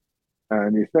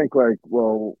 And you think, like,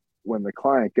 well, when the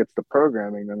client gets the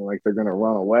programming, then, like, they're going to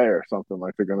run away or something,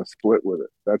 like they're going to split with it.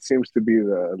 That seems to be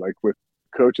with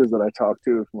coaches that I talk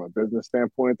to from a business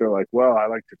standpoint, they're like, well, I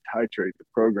like to titrate the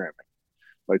programming.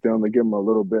 Like, they only give them a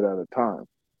little bit at a time.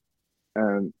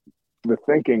 And the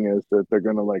thinking is that they're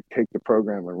going to like take the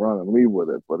program and run and leave with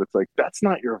it. But it's like, that's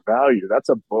not your value. That's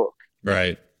a book.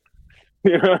 Right.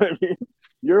 You know what I mean?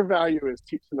 Your value is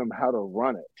teaching them how to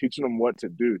run it, teaching them what to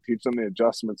do, teach them the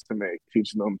adjustments to make,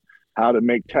 teaching them how to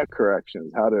make tech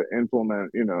corrections, how to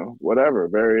implement, whatever,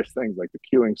 various things like the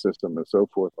queuing system and so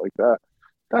forth like that.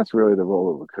 That's really the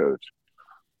role of a coach,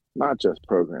 not just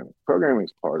programming. Programming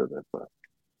is part of it, but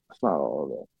it's not all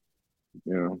of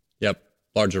it, Yep.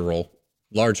 Larger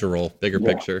role, bigger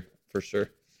picture for sure.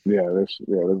 Yeah, there's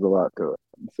a lot to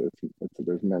it.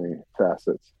 There's many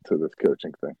facets to this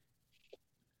coaching thing.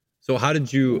 So how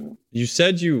did you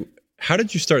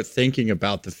start thinking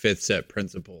about the fifth set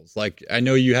principles? Like, I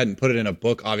know you hadn't put it in a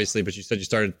book, obviously, but you said you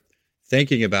started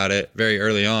thinking about it very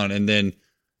early on, and then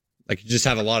like you just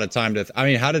have a lot of time to.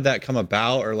 How did that come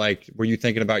about? Or like, were you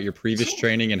thinking about your previous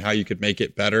training and how you could make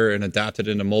it better and adapt it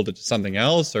and mold it to something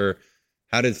else? Or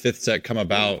how did fifth set come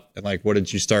about? And like, what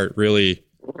did you start really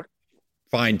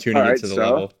fine tuning it to the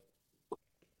level?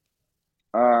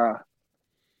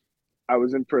 I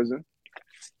was in prison.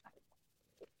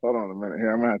 Hold on a minute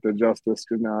here. I'm gonna have to adjust this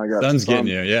because now I got sun's getting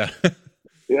you. Yeah.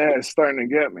 Yeah, it's starting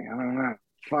to get me. I don't know.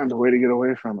 Find a way to get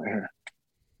away from it here.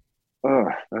 Oh,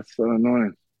 that's so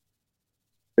annoying.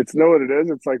 It's what it is.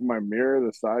 It's like my mirror,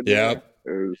 the side mirror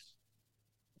is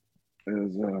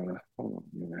hold on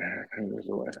a minute. There's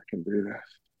a way I can do this.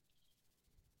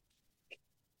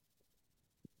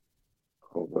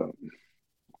 Hold up.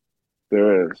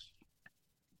 There is.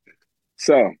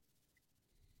 So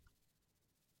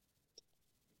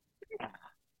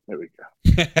there we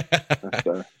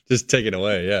go. Just take it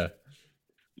away, yeah.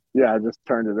 Yeah, I just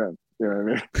turned it in. You know what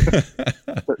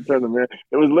I mean? Turn the mirror.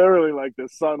 It was literally like the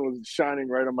sun was shining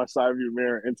right on my side view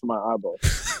mirror into my eyeball.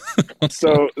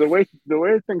 So the way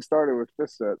things started with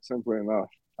this set, simply enough,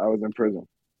 I was in prison,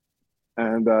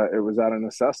 and it was out of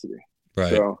necessity.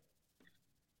 Right. So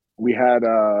we had.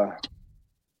 I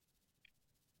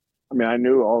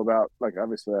knew all about, like,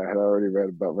 obviously I had already read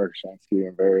about Verkhoshansky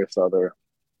and various other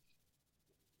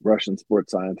Russian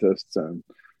sports scientists, and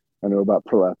I knew about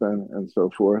Prilepin and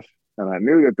so forth. And I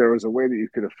knew that there was a way that you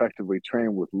could effectively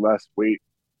train with less weight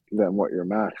than what your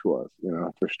max was,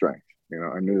 for strength.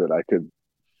 I knew that I could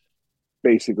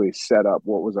basically set up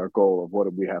what was our goal of what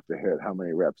did we have to hit, how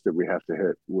many reps did we have to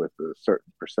hit with a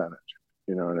certain percentage,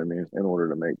 you know what I mean, in order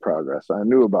to make progress. I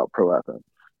knew about ProEpin,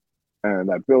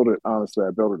 and I built it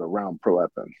around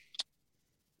ProEpin.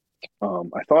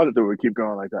 I thought that it would keep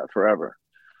going like that forever.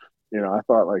 I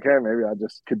thought like, hey, maybe I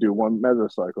just could do one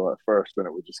mesocycle at first and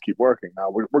it would just keep working. Now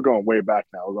we're going way back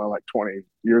now. We're going like 20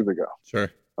 years ago. Sure.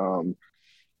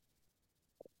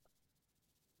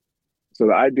 So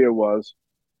the idea was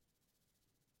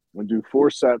we'd do 4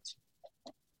 sets.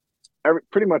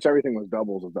 Pretty much everything was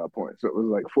doubles at that point. So it was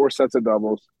like 4 sets of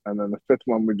doubles. And then the 5th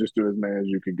one, we'd just do as many as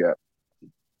you could get.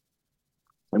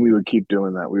 And we would keep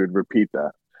doing that. We would repeat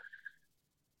that.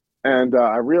 And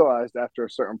I realized after a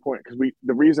certain point, because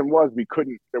the reason was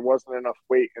there wasn't enough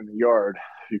weight in the yard.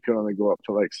 You could only go up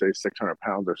to like, say, 600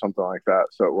 pounds or something like that.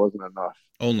 So it wasn't enough.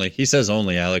 Only. He says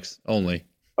only, Alex. Only.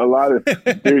 A lot of,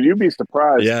 dude, you'd be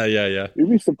surprised. Yeah. You'd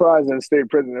be surprised in state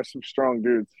prison. There's some strong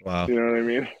dudes. Wow. You know what I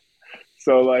mean?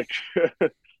 So like,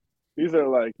 these are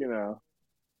like, you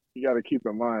got to keep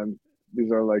in mind,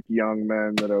 these are like young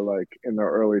men that are like in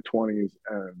their early 20s,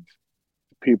 and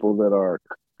people that are,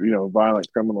 violent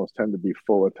criminals tend to be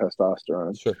full of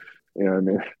testosterone. Sure. You know what I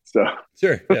mean? So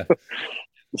sure, yeah.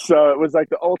 So it was like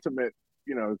the ultimate,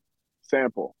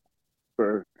 sample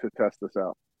to test this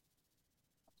out.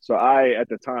 So at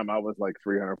the time, I was like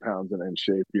 300 pounds and in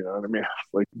shape, you know what I mean? I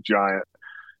was like giant.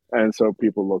 And so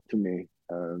people looked to me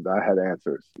and I had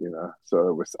answers,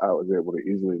 so I was able to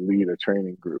easily lead a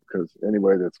training group, because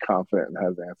anybody that's confident and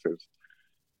has answers,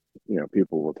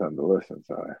 people will tend to listen.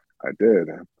 So I did.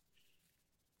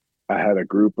 I had a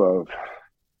group of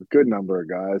a good number of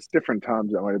guys. Different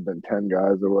times it might have been 10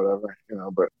 guys or whatever,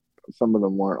 but some of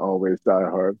them weren't always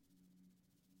diehard.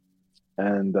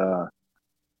 And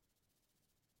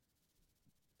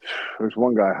there's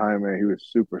one guy, Jaime, he was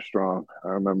super strong.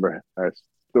 I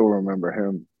still remember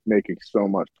him making so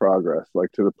much progress,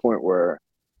 like to the point where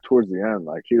towards the end,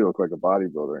 like he looked like a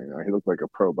bodybuilder, he looked like a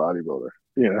pro bodybuilder.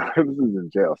 This is in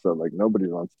jail, so like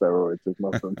nobody's on steroids. There's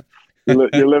nothing.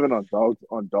 You're living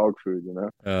on dog food,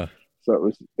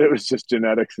 So it was just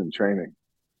genetics and training,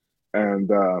 and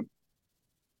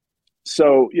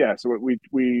so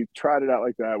we tried it out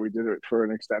like that. We did it for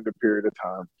an extended period of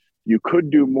time. You could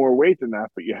do more weight than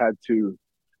that, but you had to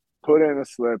put in a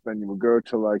slip, and you would go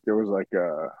to like, there was like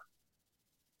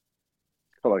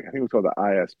I think it was called the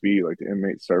ISB, like the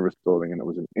inmate service building, and it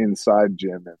was an inside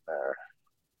gym in there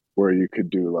where you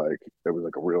could do like, there was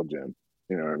like a real gym.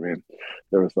 You know what I mean?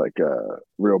 There was like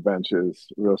real benches,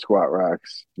 real squat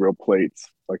racks, real plates,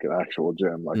 like an actual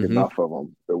gym, like enough of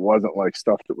them. It wasn't like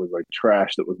stuff that was like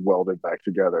trash that was welded back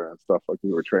together and stuff like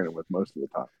we were training with most of the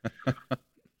time.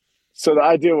 So the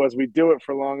idea was we'd do it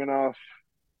for long enough,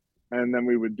 and then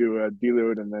we would do a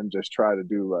deload and then just try to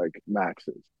do like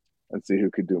maxes and see who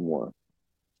could do more.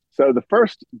 So the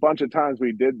first bunch of times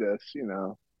we did this,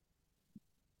 a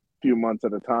few months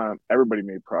at a time, everybody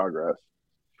made progress.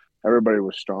 Everybody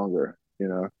was stronger,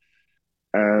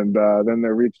 and then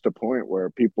there reached a point where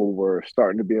people were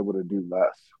starting to be able to do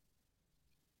less.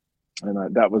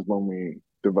 And that was when we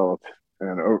developed.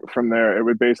 And from there, it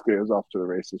was off to the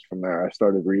races from there. I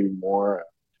started reading more,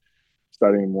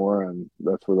 studying more, and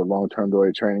that's where the long-term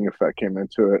delayed training effect came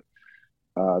into it.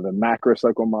 The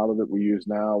macrocycle model that we use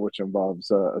now, which involves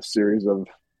a series of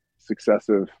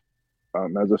successive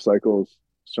mesocycles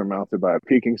surmounted by a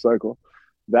peaking cycle,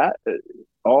 that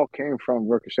all came from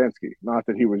Verkhoshansky. Not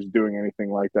that he was doing anything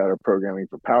like that or programming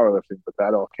for powerlifting, but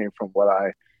that all came from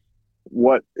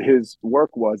what his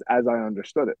work was as I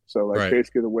understood it. So like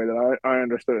basically the way that I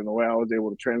understood it and the way I was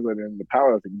able to translate it into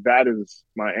powerlifting, that is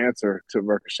my answer to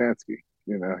Verkhoshansky.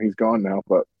 He's gone now,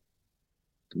 but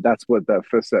that's what that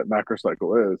 5th set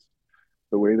macrocycle is.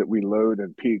 The way that we load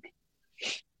and peak,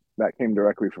 that came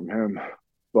directly from him.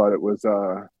 But it was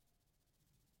a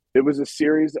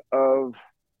series of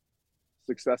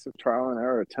successive trial and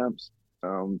error attempts,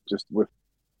 just with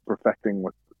perfecting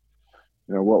what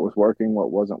was working,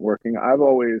 what wasn't working. I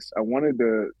wanted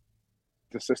to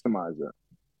systemize it.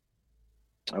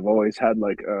 I've always had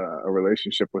like a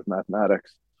relationship with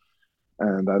mathematics,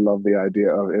 and I love the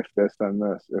idea of if this, then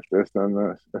this, if this, then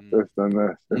this, if this, then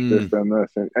this, if this, then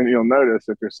this. And you'll notice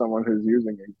if you're someone who's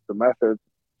using the method,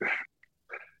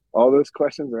 all those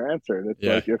questions are answered. It's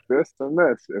like, if this, then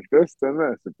this, if this, then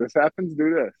this, if this happens,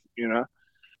 do this,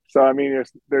 So, I mean,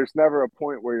 there's never a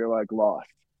point where you're like lost,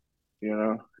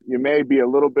 You may be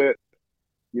you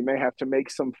may have to make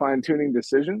some fine tuning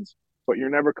decisions, but you're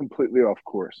never completely off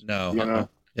course. No.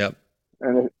 Yep.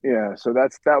 And so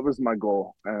that was my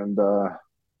goal. And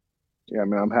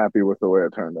I'm happy with the way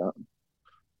it turned out.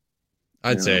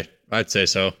 I'd say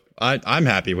so. I'm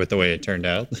happy with the way it turned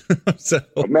out. So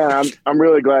Man, I'm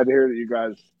really glad to hear that you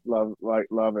guys love it.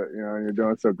 You know, and you're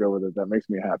doing so good with it. That makes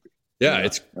me happy. yeah, You know?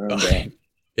 it's And,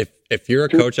 if you're a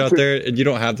coach out there and you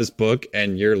don't have this book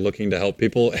and you're looking to help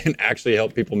people and actually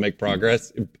help people make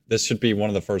progress, this should be one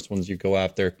of the first ones you go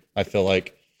after. I feel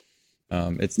like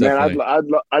it's definitely.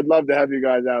 Man, I'd love to have you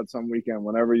guys out some weekend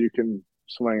whenever you can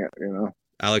swing it. You know,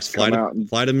 Alex, fly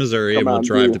to Missouri and we'll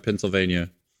drive to Pennsylvania.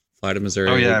 Fly to Missouri.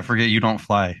 Oh yeah, I forget you don't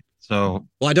fly. So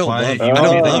well, I don't fly, love. You I want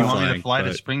don't me, love you want flying, me to fly but...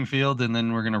 to Springfield and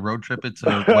then we're gonna road trip it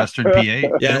to Western PA?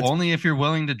 Yeah, only if you're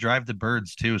willing to drive the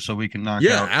birds too, so we can knock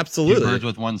out absolutely 2 birds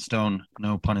with one stone.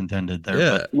 No pun intended there.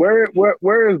 Yeah. But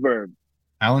where is Bird?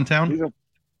 Allentown. He's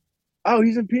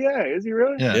in PA. Is he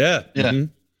really? Yeah. Mm-hmm.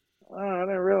 Oh, I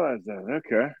didn't realize that.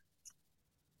 Okay.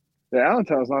 Yeah,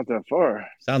 Allentown's not that far.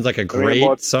 Sounds like a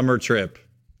great summer trip.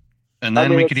 And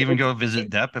then we could even go visit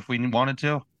Depp if we wanted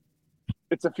to.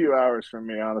 It's a few hours from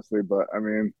me, honestly, but I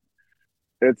mean,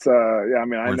 it's I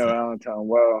mean, I know Allentown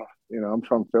well. You know, I'm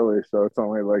from Philly, so it's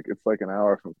like an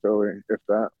hour from Philly, if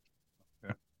that.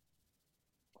 Okay.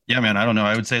 Yeah, man, I don't know.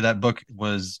 I would say that book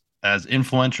was as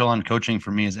influential on coaching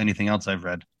for me as anything else I've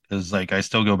read. Because like I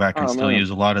still go back and use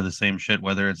a lot of the same shit,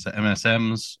 whether it's the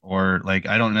MSMs or like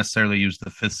I don't necessarily use the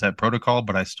 5th set protocol,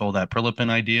 but I stole that Prilipin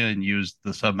idea and used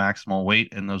the submaximal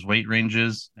weight and those weight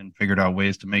ranges and figured out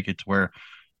ways to make it to where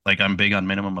like I'm big on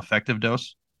minimum effective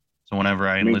dose. So whenever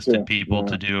I enlisted people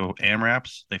to do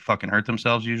AMRAPs, they fucking hurt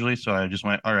themselves usually. So I just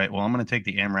went, all right, well, I'm going to take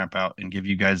the AMRAP out and give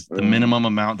you guys the minimum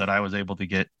amount that I was able to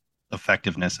get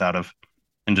effectiveness out of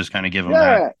and just kind of give them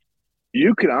that.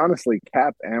 You can honestly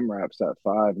cap AMRAPs at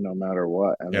 5 no matter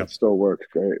what, and it still works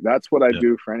great. That's what I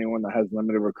do for anyone that has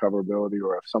limited recoverability,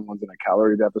 or if someone's in a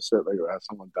calorie deficit, like if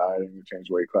someone dieting or change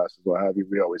weight classes, what have you,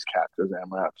 we always cap those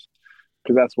AMRAPs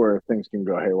because that's where things can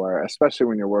go haywire, especially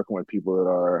when you're working with people that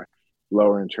are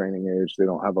lower in training age. They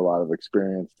don't have a lot of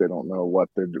experience. They don't know what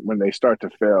they're doing. When they start to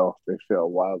fail, they fail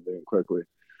wildly and quickly.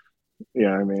 You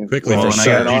know what I mean? Quickly, when I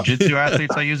got jiu-jitsu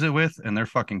athletes I use it with, and they're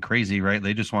fucking crazy, right?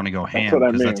 They just want to go ham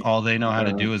because that's all they know how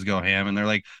to do is go ham. And they're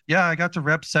like, yeah, I got to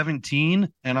rep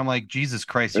 17. And I'm like, Jesus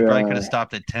Christ, you probably could have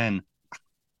stopped at 10.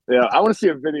 Yeah, I want to see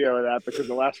a video of that because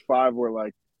the last 5 were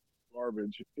like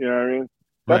garbage. You know what I mean?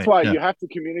 That's why you have to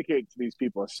communicate to these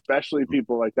people, especially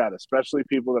people like that, especially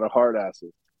people that are hard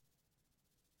asses.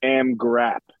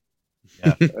 AMGRAP.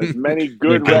 Yeah. As many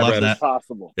good reps as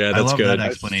possible. Yeah, that's good. That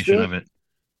explanation of it.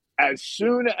 As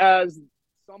soon as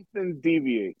something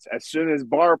deviates, as soon as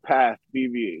bar path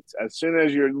deviates, as soon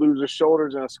as you lose your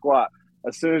shoulders in a squat,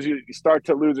 as soon as you start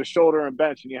to lose a shoulder in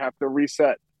bench and you have to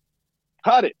reset,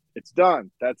 cut it. It's done.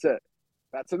 That's it.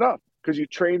 That's enough because you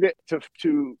trained it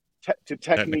to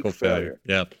technique failure.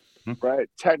 Yep. Right.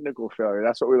 Technical failure.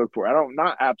 That's what we look for.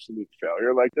 Not absolute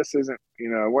failure. Like this isn't,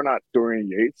 we're not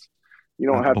Dorian Yates. You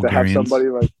don't have to have somebody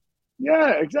like,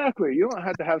 yeah, exactly. You don't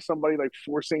have to have somebody like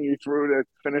forcing you through to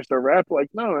finish the rep. Like,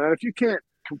 no, man, if you can't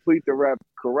complete the rep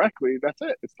correctly, that's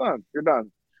it. It's done. You're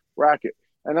done. Rack it.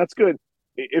 And that's good.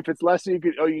 If it's less than you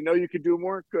could, you could do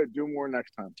more, good. Do more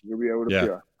next time. You'll be able to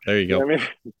PR. There you go. You know what I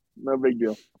mean? No big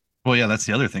deal. Well, yeah, that's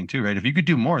the other thing too, right? If you could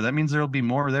do more, that means there'll be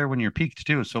more there when you're peaked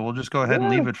too. So we'll just go ahead and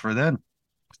leave it for then.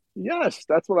 Yes,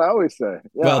 that's what I always say.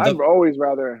 Yeah, well, I'd always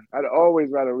rather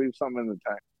leave something in the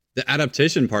tank. The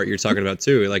adaptation part you're talking about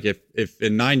too, like if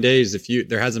in 9 days,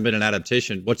 there hasn't been an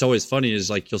adaptation, what's always funny is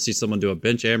like you'll see someone do a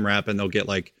bench AMRAP and they'll get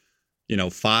like,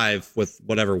 5 with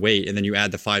whatever weight, and then you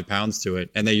add the 5 pounds to it,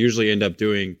 and they usually end up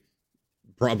doing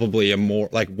probably a more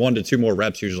like 1 to 2 more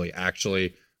reps usually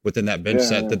actually within that bench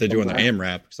set that they do on the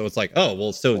AMRAP. So it's like, oh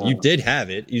well, so you did have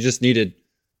it, you just needed,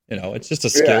 it's just a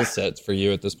skill set for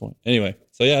you at this point. Anyway,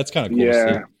 so yeah, it's kind of cool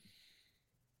to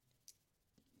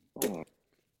see.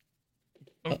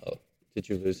 Uh-oh. Did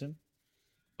you lose him?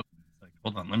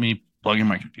 Hold on, let me plug in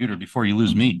my computer before you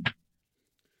lose me.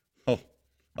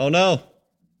 Oh no.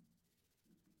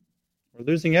 We're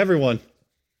losing everyone.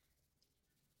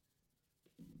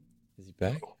 Is he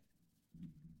back?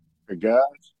 Hey guys,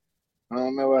 I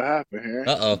don't know what happened here.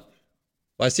 Uh-oh.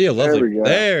 Well, I see a lovely...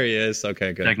 There he is.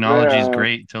 Okay, good. Technology is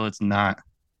great until it's not.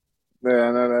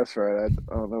 Yeah, no, that's right.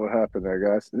 I don't know what happened there,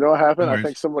 guys. You know what happened? I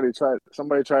think somebody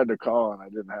tried to call and I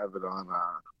didn't have it on.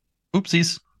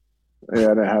 Oopsies. Yeah, I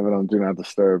didn't have it on Do Not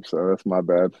Disturb, so that's my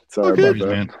bad. Sorry about that.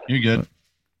 Man. You're good.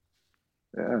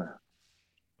 Yeah.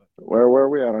 Where were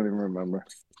we? I don't even remember.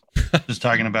 Just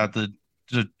talking about the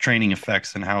training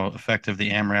effects and how effective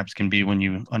the AMRAPs can be when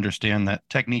you understand that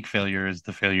technique failure is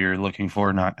the failure you're looking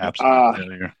for, not absolute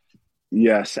failure.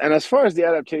 Yes. And as far as the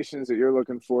adaptations that you're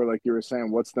looking for, like you were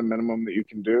saying, what's the minimum that you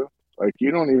can do? Like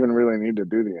you don't even really need to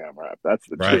do the AMRAP. That's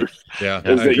the Right. truth. Yeah.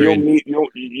 Is that Agreed.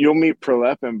 you'll meet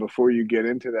prolepin before you get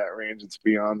into that range. It's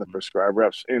beyond the prescribed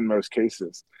reps in most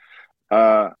cases.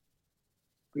 Now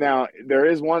there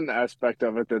is one aspect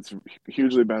of it that's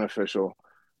hugely beneficial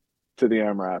to the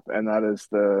AMRAP, and that is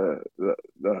the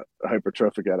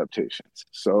hypertrophic adaptations.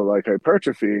 So like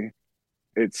hypertrophy,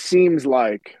 it seems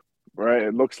like, right,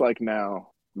 it looks like now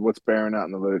what's bearing out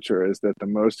in the literature is that the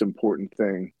most important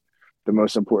thing, the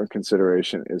most important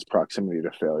consideration is proximity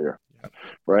to failure. Yeah.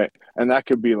 Right. And that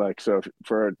could be like, so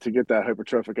to get that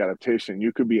hypertrophic adaptation,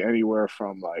 you could be anywhere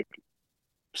from like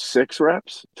 6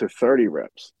 reps to 30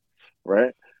 reps,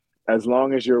 right? As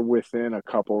long as you're within a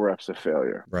couple reps of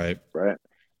failure. Right. Right.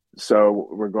 So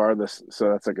regardless, so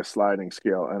that's like a sliding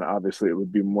scale, and obviously it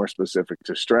would be more specific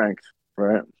to strength,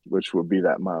 right? Which would be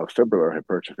that myofibrillar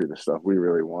hypertrophy, the stuff we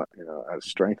really want, as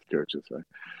strength coaches, right?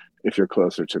 If you're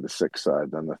closer to the 6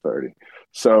 side than the 30.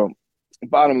 So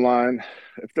bottom line,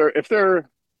 if they're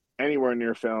anywhere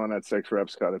near failing at 6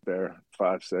 reps, cut it there,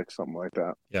 5, 6, something like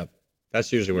that. Yep.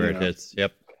 That's usually where it hits.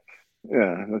 Yep.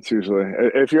 Yeah, that's usually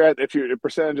if your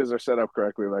percentages are set up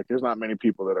correctly. Like, there's not many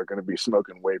people that are going to be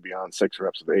smoking way beyond 6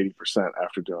 reps of 80%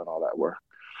 after doing all that work.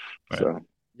 Right. So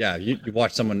yeah, you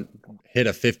watch someone hit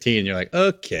a 15, and you're like,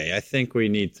 okay, I think we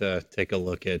need to take a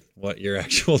look at what your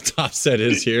actual top set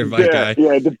is here, my guy.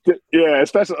 Yeah,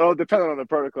 especially depending on the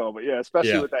protocol, but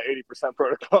especially with that 80%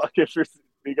 protocol, if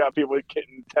you got people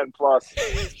getting 10 plus,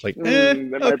 like,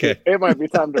 it might be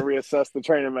time to reassess the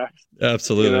training max.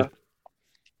 Absolutely.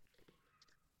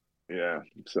 Yeah.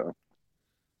 So.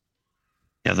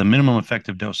 Yeah, the minimum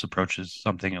effective dose approach is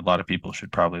something a lot of people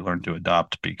should probably learn to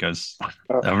adopt, because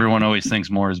everyone always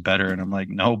thinks more is better. And I'm like,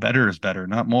 no, better is better,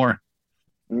 not more.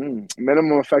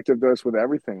 Minimum effective dose with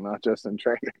everything, not just in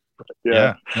training.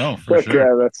 No, for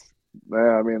sure.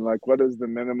 I mean, like, what is the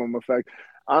minimum effect?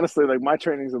 Honestly, like, my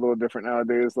training's a little different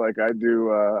nowadays. Like, I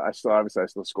do, I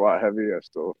still squat heavy. I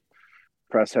still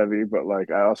press heavy, but like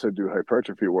I also do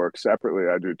hypertrophy work separately.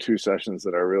 I do 2 sessions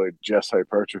that are really just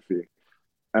hypertrophy,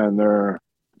 and they're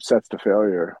sets to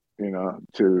failure, and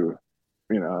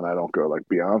I don't go like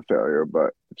beyond failure, but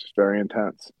it's just very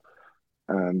intense.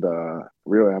 And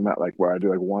really, I'm at like where I do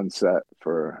like 1 set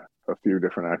for a few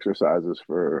different exercises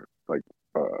for like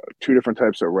 2 different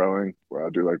types of rowing, where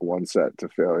I'll do like 1 set to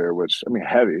failure, which, I mean,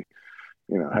 heavy,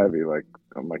 heavy, like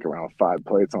I'm like around 5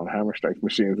 plates on hammer strength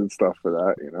machines and stuff for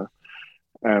that,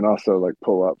 and also like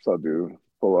pull-ups. I'll do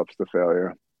pull-ups to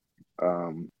failure.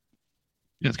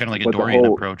 It's kind of like a Dorian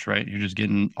approach, right? You're just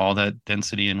getting all that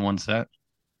density in 1 set.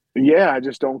 Yeah, I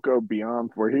just don't go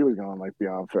beyond where he was going, like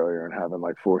beyond failure and having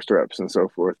like forced reps and so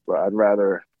forth. But I'd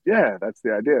rather, that's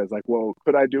the idea. It's like, well,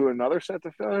 could I do another set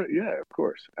to failure? Yeah, of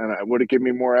course. And would it give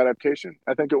me more adaptation?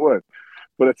 I think it would.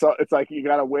 But it's like you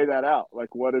got to weigh that out.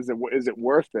 Like, what is it? Is it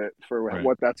worth it for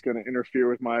what that's going to interfere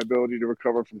with my ability to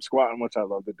recover from squatting, which I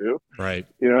love to do? Right.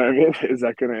 You know what I mean? Is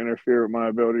that going to interfere with my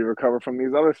ability to recover from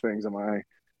these other things?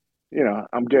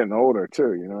 I'm getting older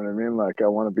too. You know what I mean? Like, I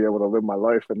want to be able to live my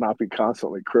life and not be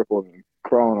constantly crippled and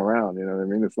crawling around. You know what I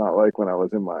mean? It's not like when I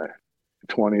was in my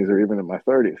 20s or even in my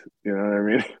 30s. You know what I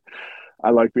mean?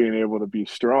 I like being able to be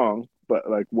strong, but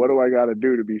like, what do I got to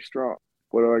do to be strong?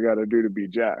 What do I got to do to be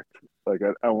jacked? Like,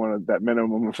 I wanted that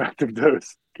minimum effective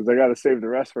dose, because I got to save the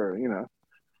rest for,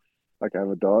 like, I have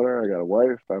a daughter, I got a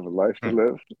wife, I have a life to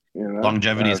live.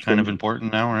 Longevity is kind of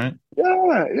important now, right?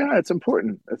 Yeah, it's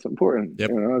important. It's important, yep.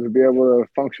 To be able to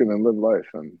function and live life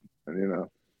and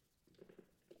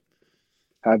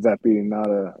have that be not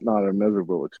a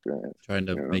miserable experience. Trying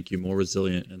to make you more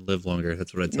resilient and live longer.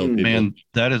 That's what I tell people. Man,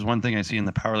 that is one thing I see in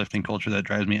the powerlifting culture that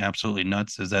drives me absolutely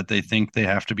nuts, is that they think they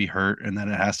have to be hurt and that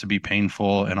it has to be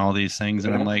painful and all these things.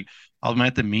 And I'm like, I'm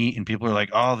at the meet and people are like,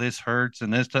 oh, this hurts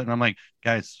and this. And I'm like,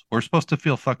 guys, we're supposed to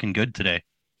feel fucking good today.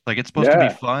 Like, it's supposed to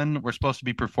be fun. We're supposed to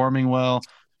be performing well.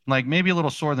 Like, maybe a little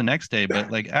sore the next day,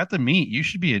 but like at the meet, you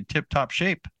should be in tip top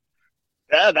shape.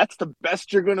 Yeah, that's the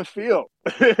best you're gonna feel.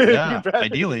 Yeah,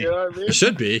 ideally. You know what I mean? It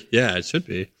should be. Yeah, it should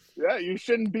be. Yeah, you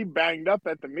shouldn't be banged up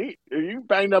at the meet. If you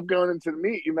banged up going into the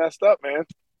meet, you messed up, man.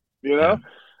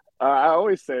 I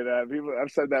always say that.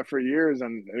 I've said that for years,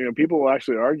 and people will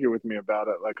actually argue with me about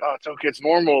it. Like, oh, it's okay, it's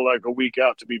normal, like a week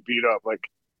out to be beat up. Like,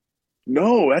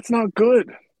 no, that's not good.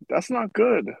 That's not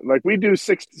good. Like, we do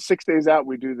 6 days out.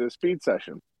 We do the speed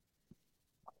session.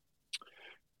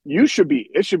 It should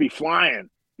be flying.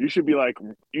 You should be like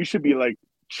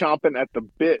chomping at the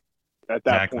bit at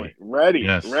that point, ready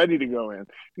to go in.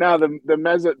 Now the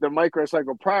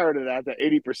microcycle prior to that, the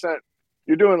 80%,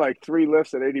 you're doing like 3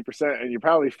 lifts at 80%, and you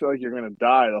probably feel like you're going to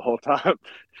die the whole time,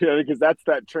 because that's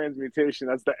that transmutation.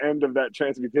 That's the end of that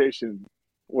transmutation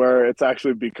where it's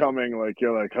actually becoming like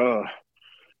you're like, oh,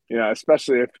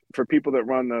 especially if for people that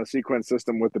run the sequence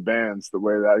system with the bands, the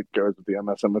way that goes with the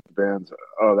MSM with the bands,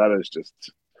 oh, that is just,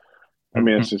 I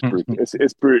mean, it's just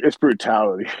it's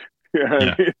brutality. You know what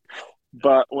Yeah. I mean?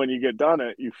 But when you get done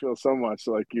it, you feel so much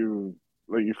like you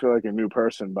feel like a new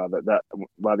person by that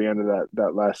by the end of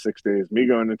that last 6 days. Me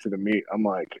going into the meet, I'm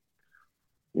like,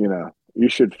 you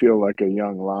should feel like a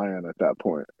young lion at that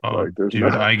point. Oh, Like there's no,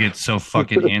 dude, I get so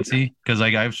fucking antsy because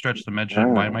like I've stretched my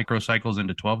yeah, microcycles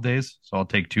into 12 days. So I'll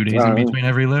take 2 days in yeah, between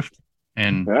every lift.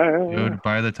 And yeah, dude,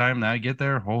 by the time that I get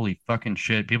there, holy fucking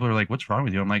shit. People are like, what's wrong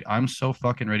with you? I'm like, I'm so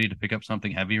fucking ready to pick up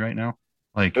something heavy right now.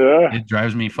 Like yeah. it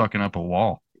drives me fucking up a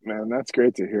wall. Man, that's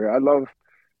great to hear.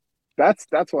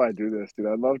 That's why I do this, dude.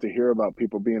 I'd love to hear about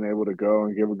people being able to go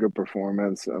and give a good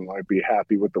performance and like be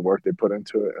happy with the work they put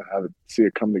into it and have it see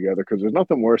it come together. Because there's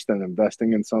nothing worse than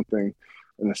investing in something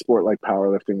in a sport like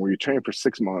powerlifting where you train for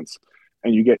 6 months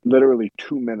and you get literally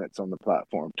 2 minutes on the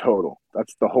platform total.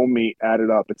 That's the whole meet added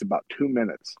up. It's about 2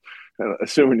 minutes,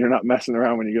 assuming you're not messing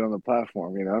around when you get on the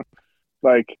platform.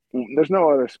 Like there's no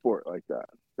other sport like that.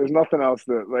 There's nothing else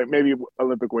that like maybe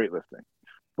Olympic weightlifting.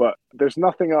 But there's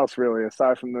nothing else really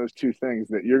aside from those two things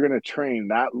that you're going to train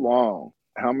that long.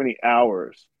 How many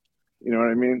hours? You know what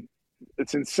I mean?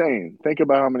 It's insane. Think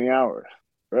about how many hours,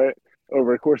 right?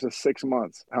 Over the course of 6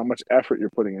 months, how much effort you're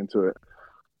putting into it.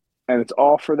 And it's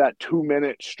all for that 2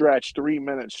 minute stretch, 3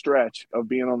 minute stretch of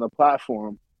being on the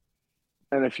platform.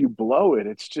 And if you blow it,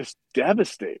 it's just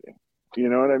devastating. You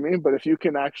know what I mean? But if you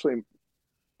can actually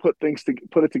put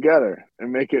it together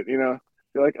and make it,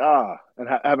 you're like, and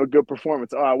have a good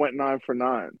performance. Oh, I went 9 for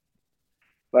 9.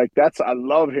 Like I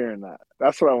love hearing that.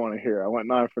 That's what I want to hear. I went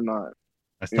 9 for 9.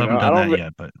 I still haven't done that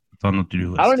yet, but it's on the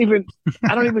to-do I don't list. even,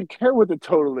 I don't even care what the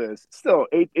total is. Still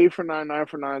 8 for 9, 9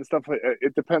 for 9, stuff like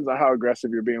it depends on how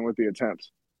aggressive you're being with the attempts.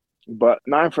 But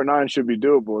 9 for 9 should be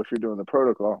doable if you're doing the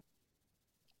protocol.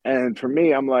 And for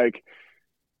me, I'm like,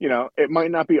 it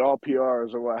might not be all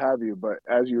PRs or what have you, but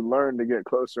as you learn to get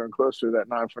closer and closer to that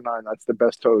 9 for 9, that's the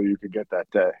best total you could get that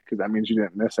day because that means you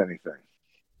didn't miss anything.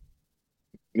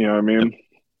 You know what I Yep. mean?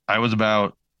 I was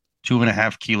about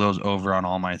 2.5 kilos over on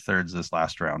all my thirds this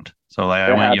last round. So like I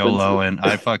It went happens. YOLO and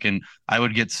I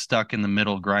would get stuck in the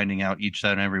middle grinding out each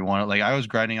set and every one. Like I was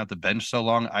grinding out the bench so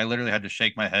long, I literally had to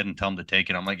shake my head and tell him to take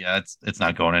it. I'm like, yeah, it's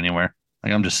not going anywhere.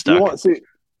 Like I'm just You stuck. won't see.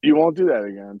 You won't do that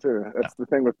again, too. No. That's the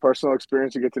thing with personal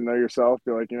experience. You get to know yourself.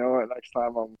 You're like, you know what? Next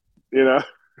time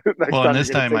next Well, and time you're this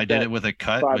going to time I take did that it with a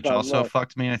cut, five which pounds also less.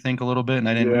 fucked me, I think, a little bit, and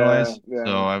I didn't Yeah, realize. So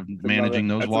yeah. I'm It's another. managing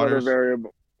those That's another waters.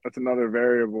 variable. That's another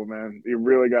variable, man. You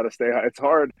really got to stay high. It's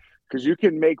hard because you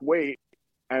can make weight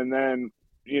and then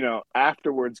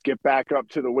afterwards get back up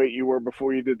to the weight you were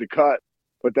before you did the cut.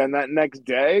 But then that next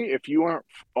day, if you aren't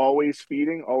always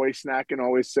feeding, always snacking,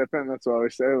 always sipping, that's what I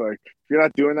always say. Like if you're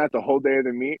not doing that the whole day of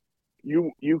the meet,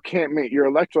 you can't make your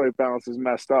electrolyte balance is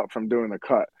messed up from doing the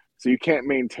cut. So you can't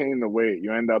maintain the weight.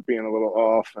 You end up being a little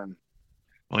off and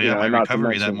Well, yeah, my not to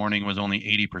recovery that mention, morning was only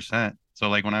 80%. So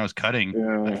like when I was cutting,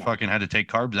 I yeah, fucking had to take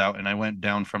carbs out and I went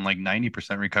down from like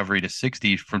 90% recovery to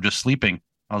 60 from just sleeping.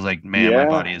 I was like, man, my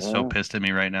body is so yeah, pissed at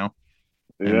me right now.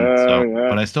 And yeah, so, yeah.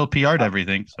 but I still PR'd I,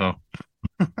 everything. So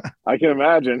I can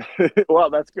imagine. Well,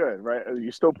 that's good, right?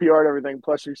 You still PR'd everything.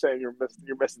 Plus, you're saying you're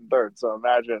missing third. So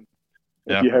imagine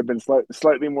if yeah, you had been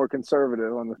slightly more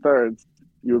conservative on the thirds,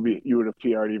 you would have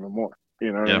PR'd even more.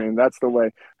 You know what I yeah. mean? That's the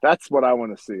way. That's what I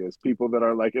want to see is people that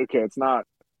are like, okay, it's not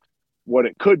what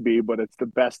it could be, but it's the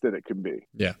best that it can be.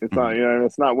 Yeah. It's not, Mhm.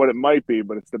 it's not what it might be,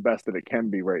 but it's the best that it can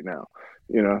be right now.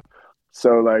 You know,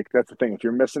 so like that's the thing. If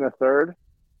you're missing a third,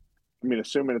 I mean,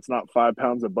 assuming it's not 5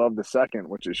 pounds above the second,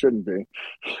 which it shouldn't be,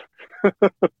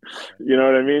 you know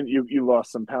what I mean? You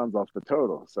lost some pounds off the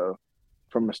total. So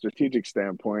from a strategic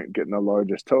standpoint, getting the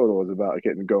largest total is about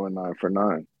getting going 9 for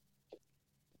 9.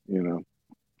 You know,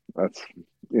 that's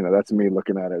that's me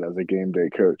looking at it as a game day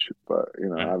coach. But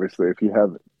Right. obviously, if you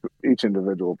have each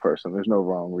individual person, there's no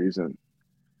wrong reason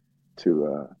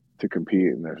to compete,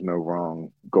 and there's no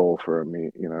wrong goal for a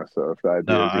meet. So if the No,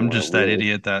 idea is you I'm want to just that really,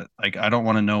 idiot that like I don't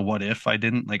want to know what if I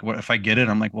didn't like what if I get it.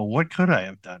 I'm like, well, what could I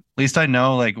have done? At least I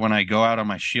know like when I go out on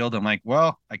my shield, I'm like,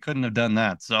 well, I couldn't have done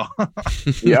that. So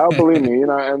yeah, believe me,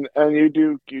 and you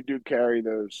do carry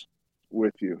those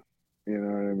with you. You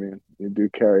know what I mean? You do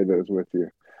carry those with you.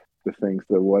 The things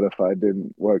that what if I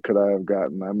didn't? What could I have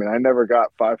gotten? I mean, I never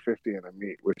got 550 in a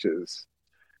meet, which is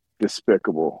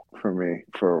despicable for me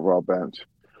for a raw bench.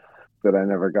 That I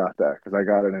never got that because I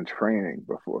got it in training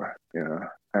before,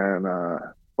 and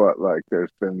but like there's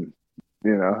been,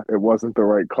 it wasn't the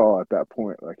right call at that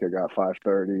point. Like I got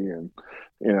 530, and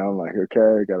I'm like,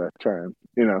 okay, I gotta try and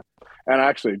And I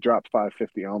actually dropped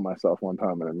 550 on myself one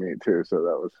time in a meet too. So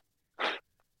that was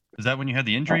Is that when you had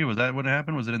the injury? Was that what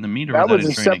happened? Was it in the meet or was that that was in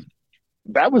a training?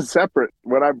 that was separate.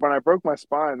 When I broke my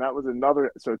spine, that was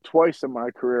another. So twice in my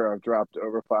career, I've dropped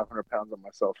over 500 pounds on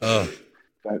myself in a Oh, meet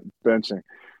benching.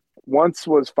 Once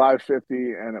was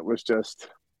 550, and it was just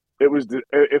it was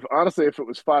if honestly if it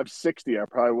was 560, I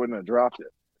probably wouldn't have dropped it.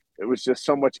 It was just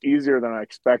so much easier than I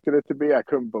expected it to be. I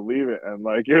couldn't believe it, and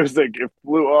like it was like it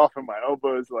flew off, and my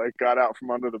elbows like got out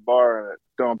from under the bar, and it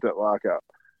dumped at lockout.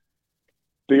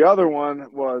 The other one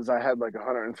was I had like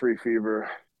 103 fever,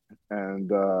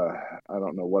 and I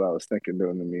don't know what I was thinking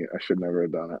doing the meet. I should never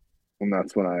have done it, and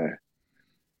that's when I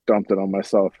dumped it on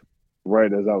myself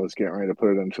right as I was getting ready to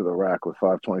put it into the rack with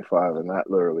 525, and that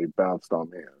literally bounced on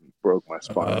me and broke my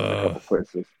spine in a uh, couple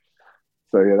places.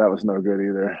 So yeah, that was no good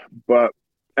either. But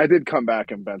I did come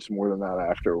back and bench more than that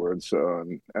afterwards. So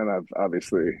and I've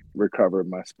obviously recovered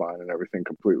my spine and everything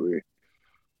completely.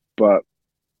 But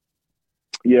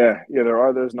yeah, there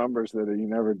are those numbers that you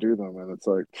never do them, and it's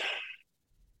like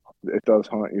it does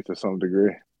haunt you to some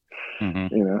degree. Hmm.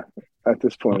 You know, at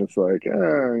this point, it's like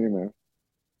it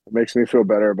makes me feel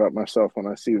better about myself when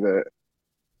I see that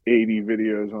 80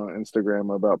 videos on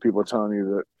Instagram about people telling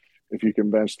you that if you can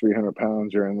bench 300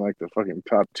 pounds, you're in like the fucking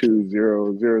top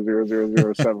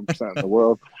 2.0000007% in the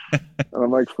world. And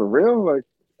I'm like, for real? Like,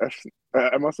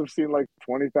 I must have seen like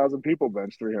 20,000 people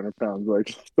bench 300 pounds.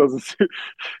 Like, doesn't,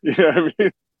 you know what I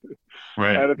mean?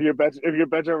 Right. And if you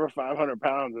bench over 500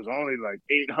 pounds, there's only like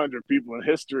 800 people in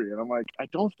history. And I'm like, I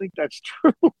don't think that's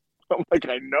true. I'm like,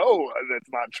 I know that's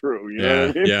not true. You know yeah,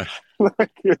 what I mean? yeah.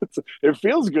 Like, it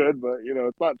feels good, but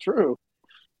it's not true.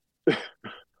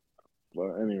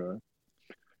 But anyway,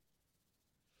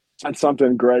 that's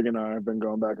something Greg and I have been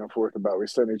going back and forth about. We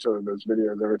send each other those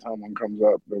videos every time one comes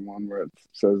up. The one where it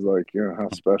says like, how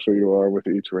special you are with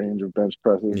each range of bench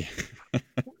presses.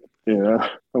 Yeah.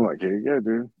 I'm like, here you go,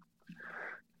 dude.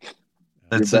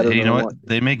 You're That's better hey, you know than what? one.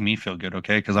 They make me feel good,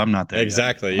 okay? Because I'm not there yet.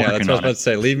 Exactly. I'm Yeah, that's working what I was on about it. to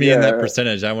say. Leave me in that Yeah,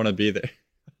 percentage. I want to be there.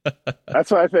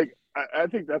 that's what I think. I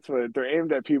think that's what they're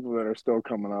aimed at, people that are still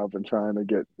coming up and trying to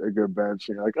get a good bench.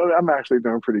 And you're like, oh, I'm actually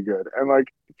doing pretty good. And like,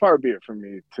 far be it from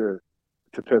me to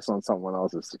piss on someone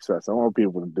else's success. I want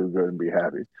people to do good and be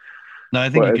happy. No, I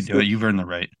think you But could do it. You've earned the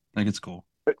right. I think it's cool.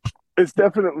 it's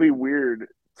definitely weird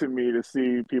to me to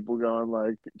see people going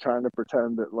like trying to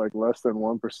pretend that like less than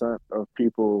 1% of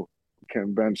people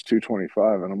can bench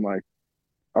 225, and I'm like,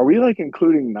 are we like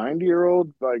including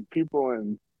 90-year-old like people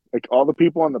and like all the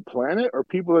people on the planet, or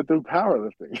people that do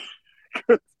powerlifting?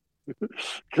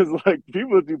 Because like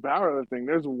people that do powerlifting,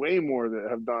 there's way more that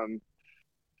have done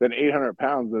than 800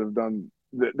 pounds that have done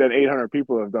than 800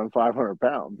 people have done 500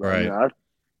 pounds. I mean, Right.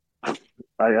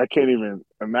 I can't even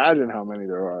imagine how many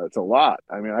there are. It's a lot.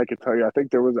 I mean, I could tell you. I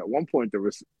think there was at one point there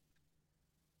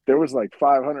was like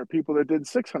 500 people that did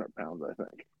 600 pounds. I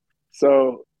think.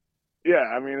 So yeah,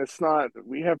 I mean, it's not.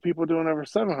 We have people doing over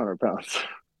 700 pounds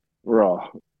raw,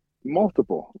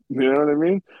 multiple. You know what I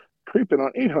mean? Creeping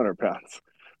on 800 pounds.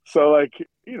 So like,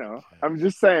 I'm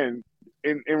just saying.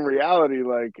 In reality,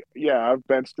 like, yeah, I've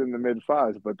benched in the mid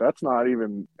fives, but that's not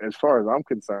even, as far as I'm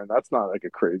concerned, that's not like a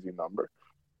crazy number.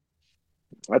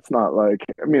 That's not like,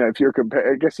 I mean, if you're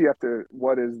comparing, I guess you have to,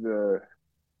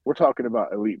 we're talking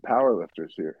about elite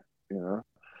powerlifters here, you know?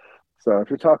 So if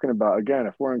you're talking about, again,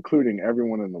 if we're including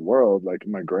everyone in the world, like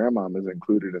my grandmom is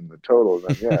included in the total,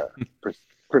 then yeah,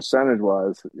 percentage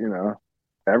wise,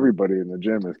 everybody in the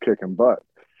gym is kicking butt.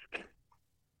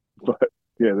 But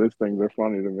yeah, those things are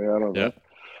funny to me. I don't Yeah.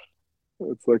 know.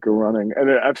 It's like a running,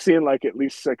 and I've seen like at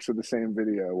least 6 of the same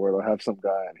video where they'll have some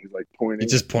guy and he's like He pointing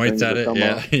just at the points things at that it. come Yeah.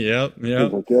 up. Yep. He's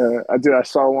Yep. like, yeah, I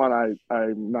saw one.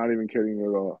 I'm not even kidding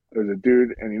you at all. There's a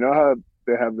dude, and you know how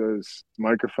they have those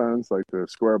microphones, like the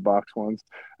square box ones,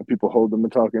 and people hold them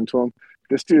and talk into them.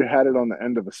 This dude had it on the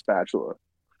end of a spatula,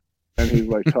 and he's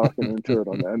like talking into it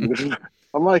on the end of it.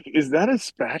 I'm like, is that a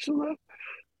spatula?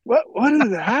 What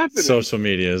is happening? Social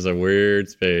media is a weird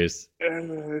space.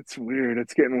 It's weird.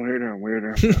 It's getting weirder and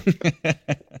weirder.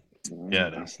 Yeah,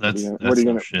 it is. What That's are you no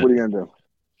gonna shit. What are you gonna do?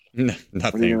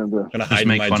 What are you Nothing. gonna do? I'm gonna Just hide in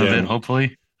make my fun of it, gym.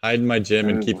 hopefully. Hide in my gym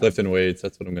and keep I lifting weights.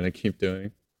 That's what I'm gonna keep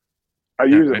doing. I Yeah,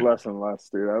 use it right. less and less,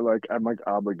 dude. I'm like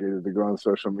obligated to go on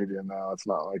social media now. It's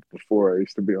not like before. I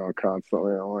used to be on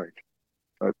constantly. I'm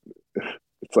like,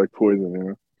 it's like poison, you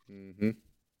know. Hmm.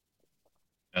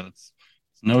 Yeah, it's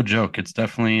no joke. It's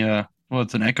definitely well,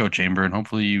 it's an echo chamber, and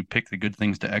hopefully you pick the good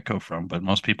things to echo from, but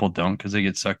most people don't because they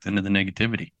get sucked into the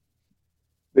negativity.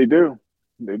 They do,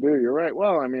 they do. You're right.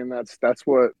 Well, I mean, that's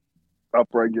what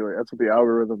upregulate. That's what the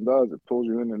algorithm does. It pulls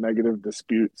you into negative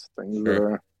disputes, things that Sure.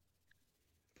 are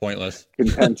pointless,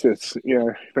 contentious,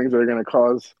 things that are going to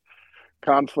cause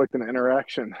conflict and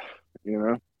interaction,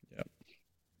 Yeah.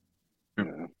 Yeah.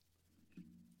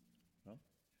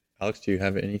 Alex, do you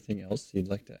have anything else you'd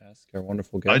like to ask our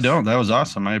wonderful guest? I don't. That was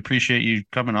awesome. I appreciate you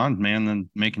coming on, man, and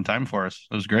making time for us.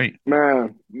 It was great.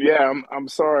 Man, yeah, I'm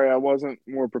sorry I wasn't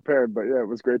more prepared, but yeah, it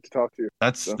was great to talk to you.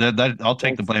 That I'll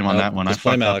take the blame on that one. I Just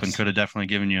blame fucked up Alex. and could have definitely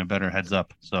given you a better heads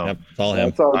up. So Yep, it's all him.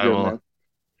 It's all good, man.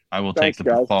 I will Thanks, take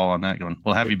the guys. fall on that one.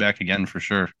 We'll have you back again for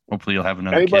sure. Hopefully you'll have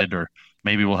another Anybody- kid, or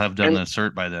maybe we'll have done the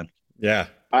cert by then. Yeah.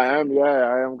 I'm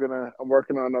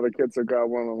working on another kid, so got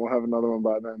one, and we'll have another one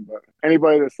by then. But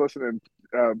anybody that's listening,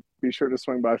 be sure to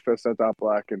swing by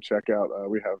Fist@Black and check out.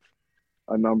 We have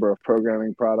a number of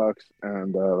programming products,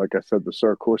 and like I said, the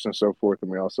cert course and so forth. And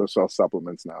we also sell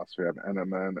supplements now. So we have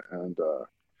NMN, and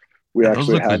we Yeah, those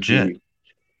actually look have legit.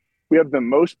 we have the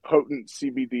most potent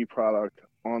CBD product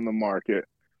on the market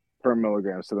per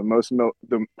milligram. So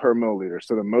the per milliliter.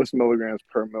 So the most milligrams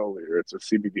per milliliter. It's a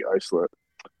CBD isolate.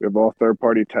 We have all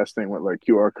third-party testing with like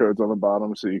QR codes on the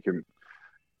bottom, so you can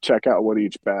check out what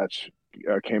each batch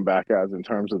came back as in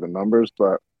terms of the numbers.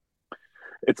 But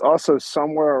it's also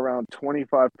somewhere around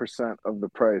 25% of the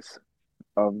price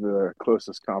of the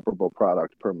closest comparable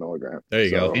product per milligram. There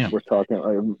you go. Damn. We're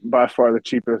talking by far the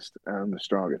cheapest and the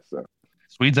strongest. So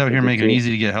Swedes out here It's a making it tool.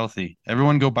 easy to get healthy.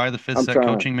 Everyone go buy the Fifth I'm Set trying.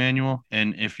 Coaching Manual.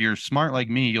 And if you're smart like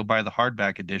me, you'll buy the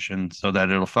hardback edition so that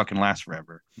it'll fucking last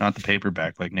forever, not the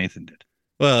paperback like Nathan did.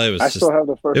 Well, it was I just, still have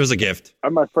the first. it was a gift. I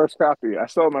have my first copy. I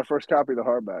still have my first copy of the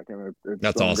hardback, and it's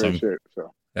That's still in awesome. great shape.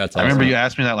 So That's I awesome. remember you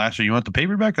asked me that last year. You want the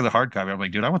paperback or the hard copy? I'm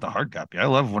like, dude, I want the hard copy. I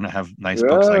love when I have nice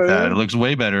books like that. Yeah. It looks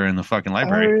way better in the fucking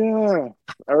library. Oh yeah,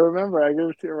 I remember. I gave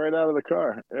it to you right out of the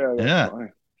car. Yeah, that's Yeah.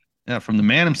 fine. Yeah, from the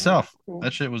man himself. Cool.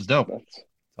 That shit was dope. That's,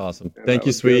 Awesome. Yeah, Thank that you,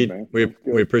 was good, Swede. man. We That was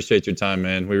good. we appreciate your time,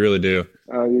 man. We really do.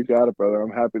 you got it, brother.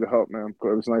 I'm happy to help, man.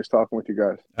 It was nice talking with you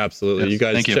guys. Absolutely. Yes, You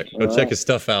guys thank you. go check his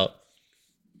stuff out.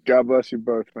 God bless you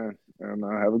both, man, and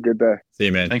have a good day. See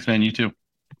you, man. Thanks, man. You too.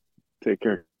 Take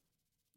care.